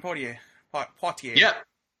yeah, Damon Poitier. Poitier.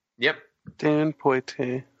 Yep. Dan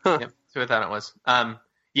Poitier. Huh. Yep. That's who I thought it was.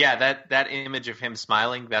 Yeah, that image of him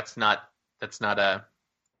smiling. That's not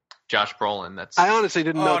Josh Brolin. That's I honestly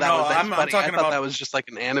didn't know Oh, that no, was I'm anybody. talking I thought about- that was just like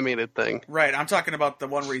an animated thing. Right, I'm talking about the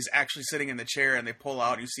one where he's actually sitting in the chair and they pull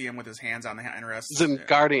out. You see him with his hands on the handrests. It's in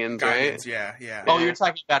Guardians, Guardians, right? yeah. Oh, you're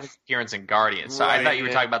talking about his appearance in Guardians. So I Right, thought you were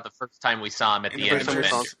yeah. talking about the first time we saw him at In the the end of first time we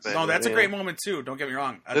saw Avengers. him. No, that's a Yeah. great moment too. Don't get me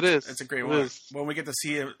wrong. It is. It's a great It moment is. when we get to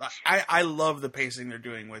see it. I love the pacing they're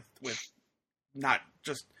doing with not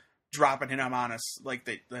just dropping him on us like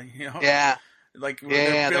they Yeah. like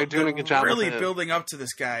Yeah, they're doing a good job really with it. building up to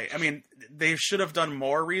this guy. I mean, they should have done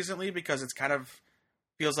more recently because it's kind of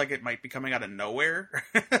feels like it might be coming out of nowhere.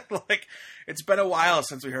 Like it's been a while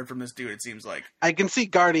since we heard from this dude. It seems like I can see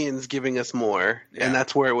Guardians giving us more, Yeah. and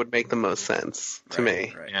that's where it would make the most sense to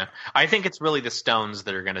me. Right. Yeah, I think it's really the Stones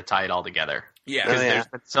that are going to tie it all together. Yeah, Because Oh, yeah.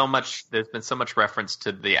 there's been so much reference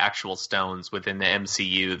to the actual Stones within the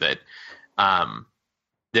MCU that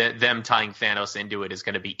them tying Thanos into it is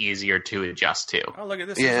going to be easier to adjust to. Oh, look at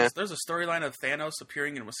this. Yeah. There's a storyline of Thanos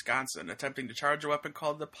appearing in Wisconsin, attempting to charge a weapon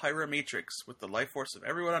called the Pyromatrix with the life force of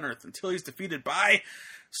everyone on Earth until he's defeated by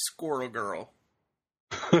Squirrel Girl.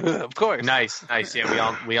 Of course. Nice.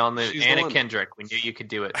 Yeah, we all knew She's the Anna one. Kendrick. We knew you could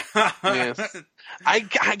do it. Yes. I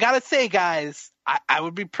gotta say, guys, I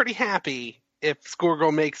would be pretty happy if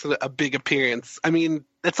Squirrel makes a big appearance. I mean,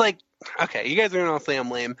 it's like, okay, you guys are gonna all say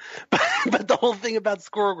I'm lame, but the whole thing about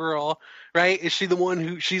Squirrel Girl, right? Is she's the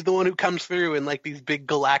one who comes through in like these big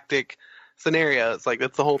galactic scenarios. Like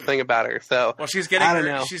that's the whole thing about her. So Well, she's I don't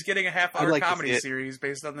getting know. she's getting a half-hour I'd like to comedy see it. series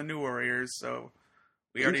based on the New Warriors. So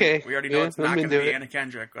we Okay. already know Yeah, it's not I'm going to into be it. Anna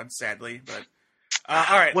Kendrick, sadly. But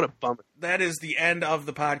all right, what a bummer. that is the end of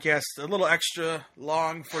the podcast. A little extra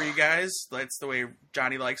long for you guys. That's the way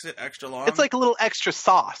Johnny likes it, extra long. It's like a little extra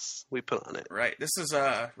sauce we put on it. right. This is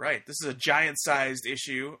a giant-sized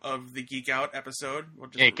issue of the Geek Out episode. We'll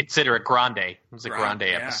just- Hey, consider it grande. It was a grande yeah,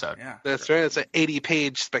 episode. Yeah, That's right. It's an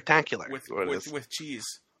 80-page spectacular. with What it is. with cheese.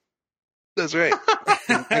 That's right.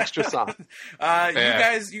 Extra sauce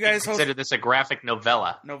Yeah. You guys host Consider this a graphic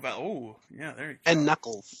novella. novella. Oh, yeah, there you go. and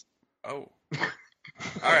knuckles. Oh.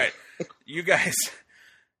 All right. You guys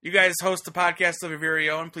host the podcast of your very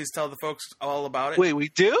own. Please tell the folks all about it. Wait, we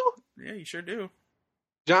do? Yeah, you sure do.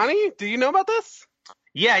 Johnny, do you know about this?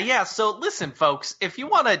 Yeah. So listen, folks, if you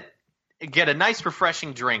want to get a nice,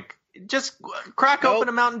 refreshing drink, just crack Nope. open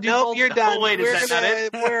a Mountain Dew. Nope, Cold. you're done. Oh, wait, is that not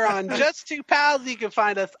it? We're on Just Two Pals. You can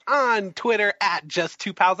find us on Twitter at Just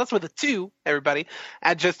Two Pals. That's with a 2, everybody,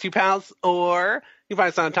 at Just Two Pals. Or you can find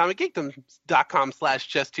us on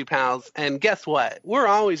AtomicGeekdom.com/Just2Pals. And guess what? We're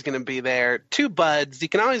always going to be there. 2 buds. You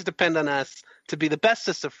can always depend on us to be the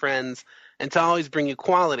bestest of friends and to always bring you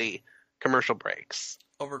quality commercial breaks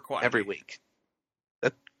Over quantity. every week.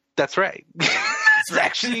 That's right. That's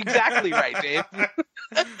actually exactly right, Dave.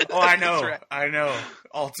 Oh, I know. That's right. I know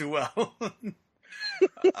all too well.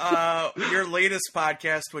 Your latest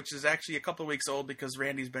podcast, which is actually a couple of weeks old because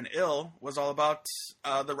Randy's been ill, was all about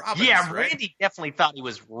the Robins. Yeah, right? Randy definitely thought he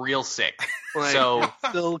was real sick. Like, So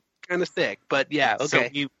still kind of sick, but yeah,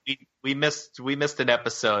 okay. So we missed an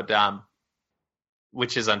episode,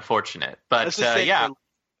 which is unfortunate. But Let's just say yeah, for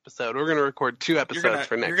episode. We're gonna record 2 episodes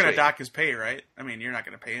for next You're gonna week. dock his pay, right? I mean, you're not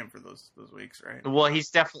gonna pay him for those weeks, right? well, he's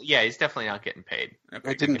definitely not getting paid. Okay,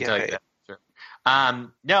 I didn't I can get tell you paid. that. Sure.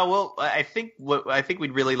 No, well, I think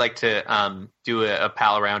we'd really like to do a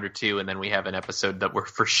pal around or two, and then we have an episode that we're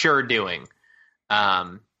for sure doing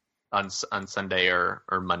on Sunday or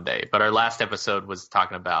Monday. But our last episode was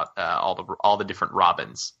talking about all the different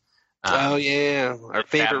Robins. Oh yeah, our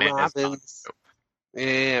favorite Batman has Robins.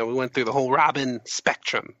 Yeah, we went through the whole Robin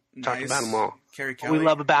spectrum. Talked about them all. Carrie What Kelly. we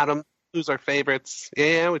love about them. Who's our favorites?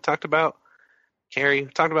 Yeah, we talked about Carrie. We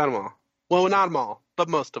talked about them all. Well, not them all, but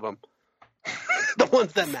most of them. The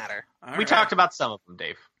ones that matter. All We right. talked about some of them,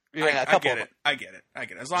 Dave. Yeah, I a couple. get it. I get it.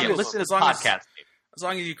 As long Yeah, as listen to as the long podcast. Dave. as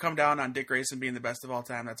long as you come down on Dick Grayson being the best of all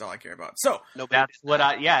time, that's all I care about. So Nobody That's did what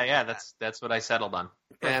that. that's what I settled on.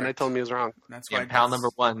 Yeah, and I told him he was wrong. that's Yeah, why pal number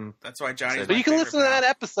one. That's why Johnny's. But my you can favorite listen to pal. that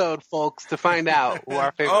episode, folks, to find out who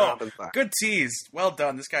our favorite Oh, Robins are. Good tease. Well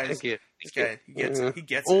done. This guy is. Thank you. This guy. He gets. Mhm. He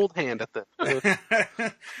gets. Old hand at the. it.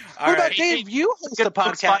 What All about right. Dave? You host a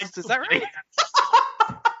podcast, is that right?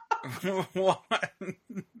 What?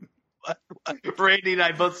 Randy and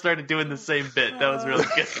I both started doing the same bit. That was really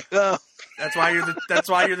good. Oh, That's why you're the. That's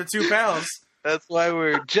why you're the two pals. that's why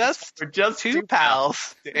we're just We're just two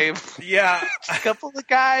pals, Dave. Yeah. A couple of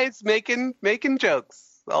guys making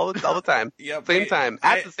jokes all the time. Yep. Same time.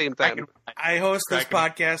 At the same time. I host this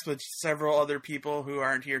Cracking. podcast with several other people who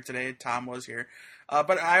aren't here today. Tom was here.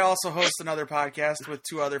 But I also host another podcast with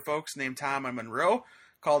 2 other folks named Tom and Monroe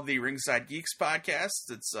called the Ringside Geeks Podcast.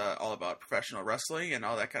 It's all about professional wrestling and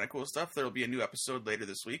all that kind of cool stuff. There will be a new episode later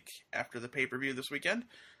this week after the pay-per-view this weekend.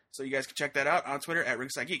 So you guys can check that out on Twitter at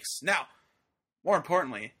Ringside Geeks. Now, more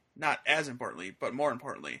importantly, not as importantly, but more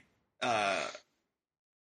importantly, yeah,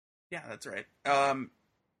 that's right. Yeah,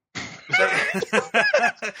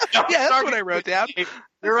 that's what I wrote down.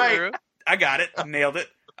 You're right. I got it. Nailed it.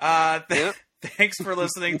 Yep. Thanks for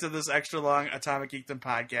listening to this extra long Atomic Geekdom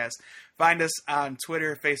podcast. Find us on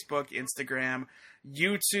Twitter, Facebook, Instagram,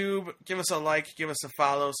 YouTube. Give us a like, give us a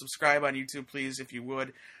follow, subscribe on YouTube, please, if you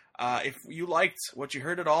would. If you liked what you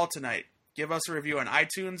heard at all tonight, give us a review on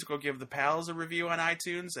iTunes. Go give the pals a review on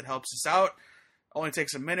iTunes. It helps us out. Only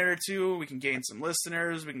takes a minute or two. We can gain some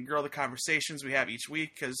listeners. We can grow the conversations we have each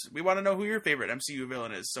week because we want to know who your favorite MCU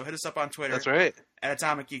villain is. So hit us up on Twitter That's right. at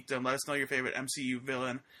Atomic Geekdom. Let us know your favorite MCU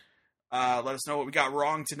villain. Let us know what we got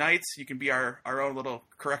wrong tonight. You can be our own little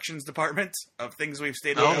corrections department of things we've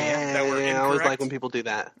stated that were incorrect. I always like when people do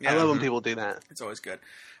that. Yeah. I love when people do that. It's always good.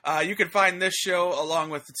 You can find this show along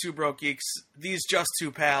with the 2 Broke Geeks, These Just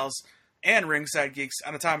 2 Pals, and Ringside Geeks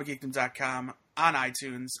on AtomicGeekdom.com, on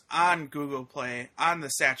iTunes, on Google Play, on the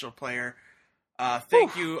Satchel Player.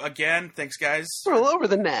 Thank you again. Thanks, guys, We're all over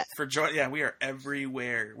the net. for joining. Yeah, we are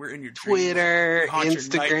everywhere. We're in your dreams. Twitter, We haunt your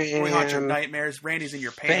Instagram, we haunt your nightmares. Randy's in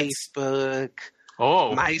your pants. Facebook,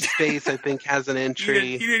 Oh, MySpace, I think, has an You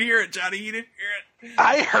entry. didn't hear it, Johnny. You didn't hear it.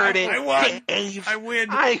 I heard it. I won. Dave. I win.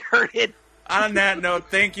 I heard it. On that note,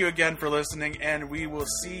 thank you again for listening, and we will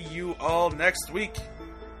see you all next week.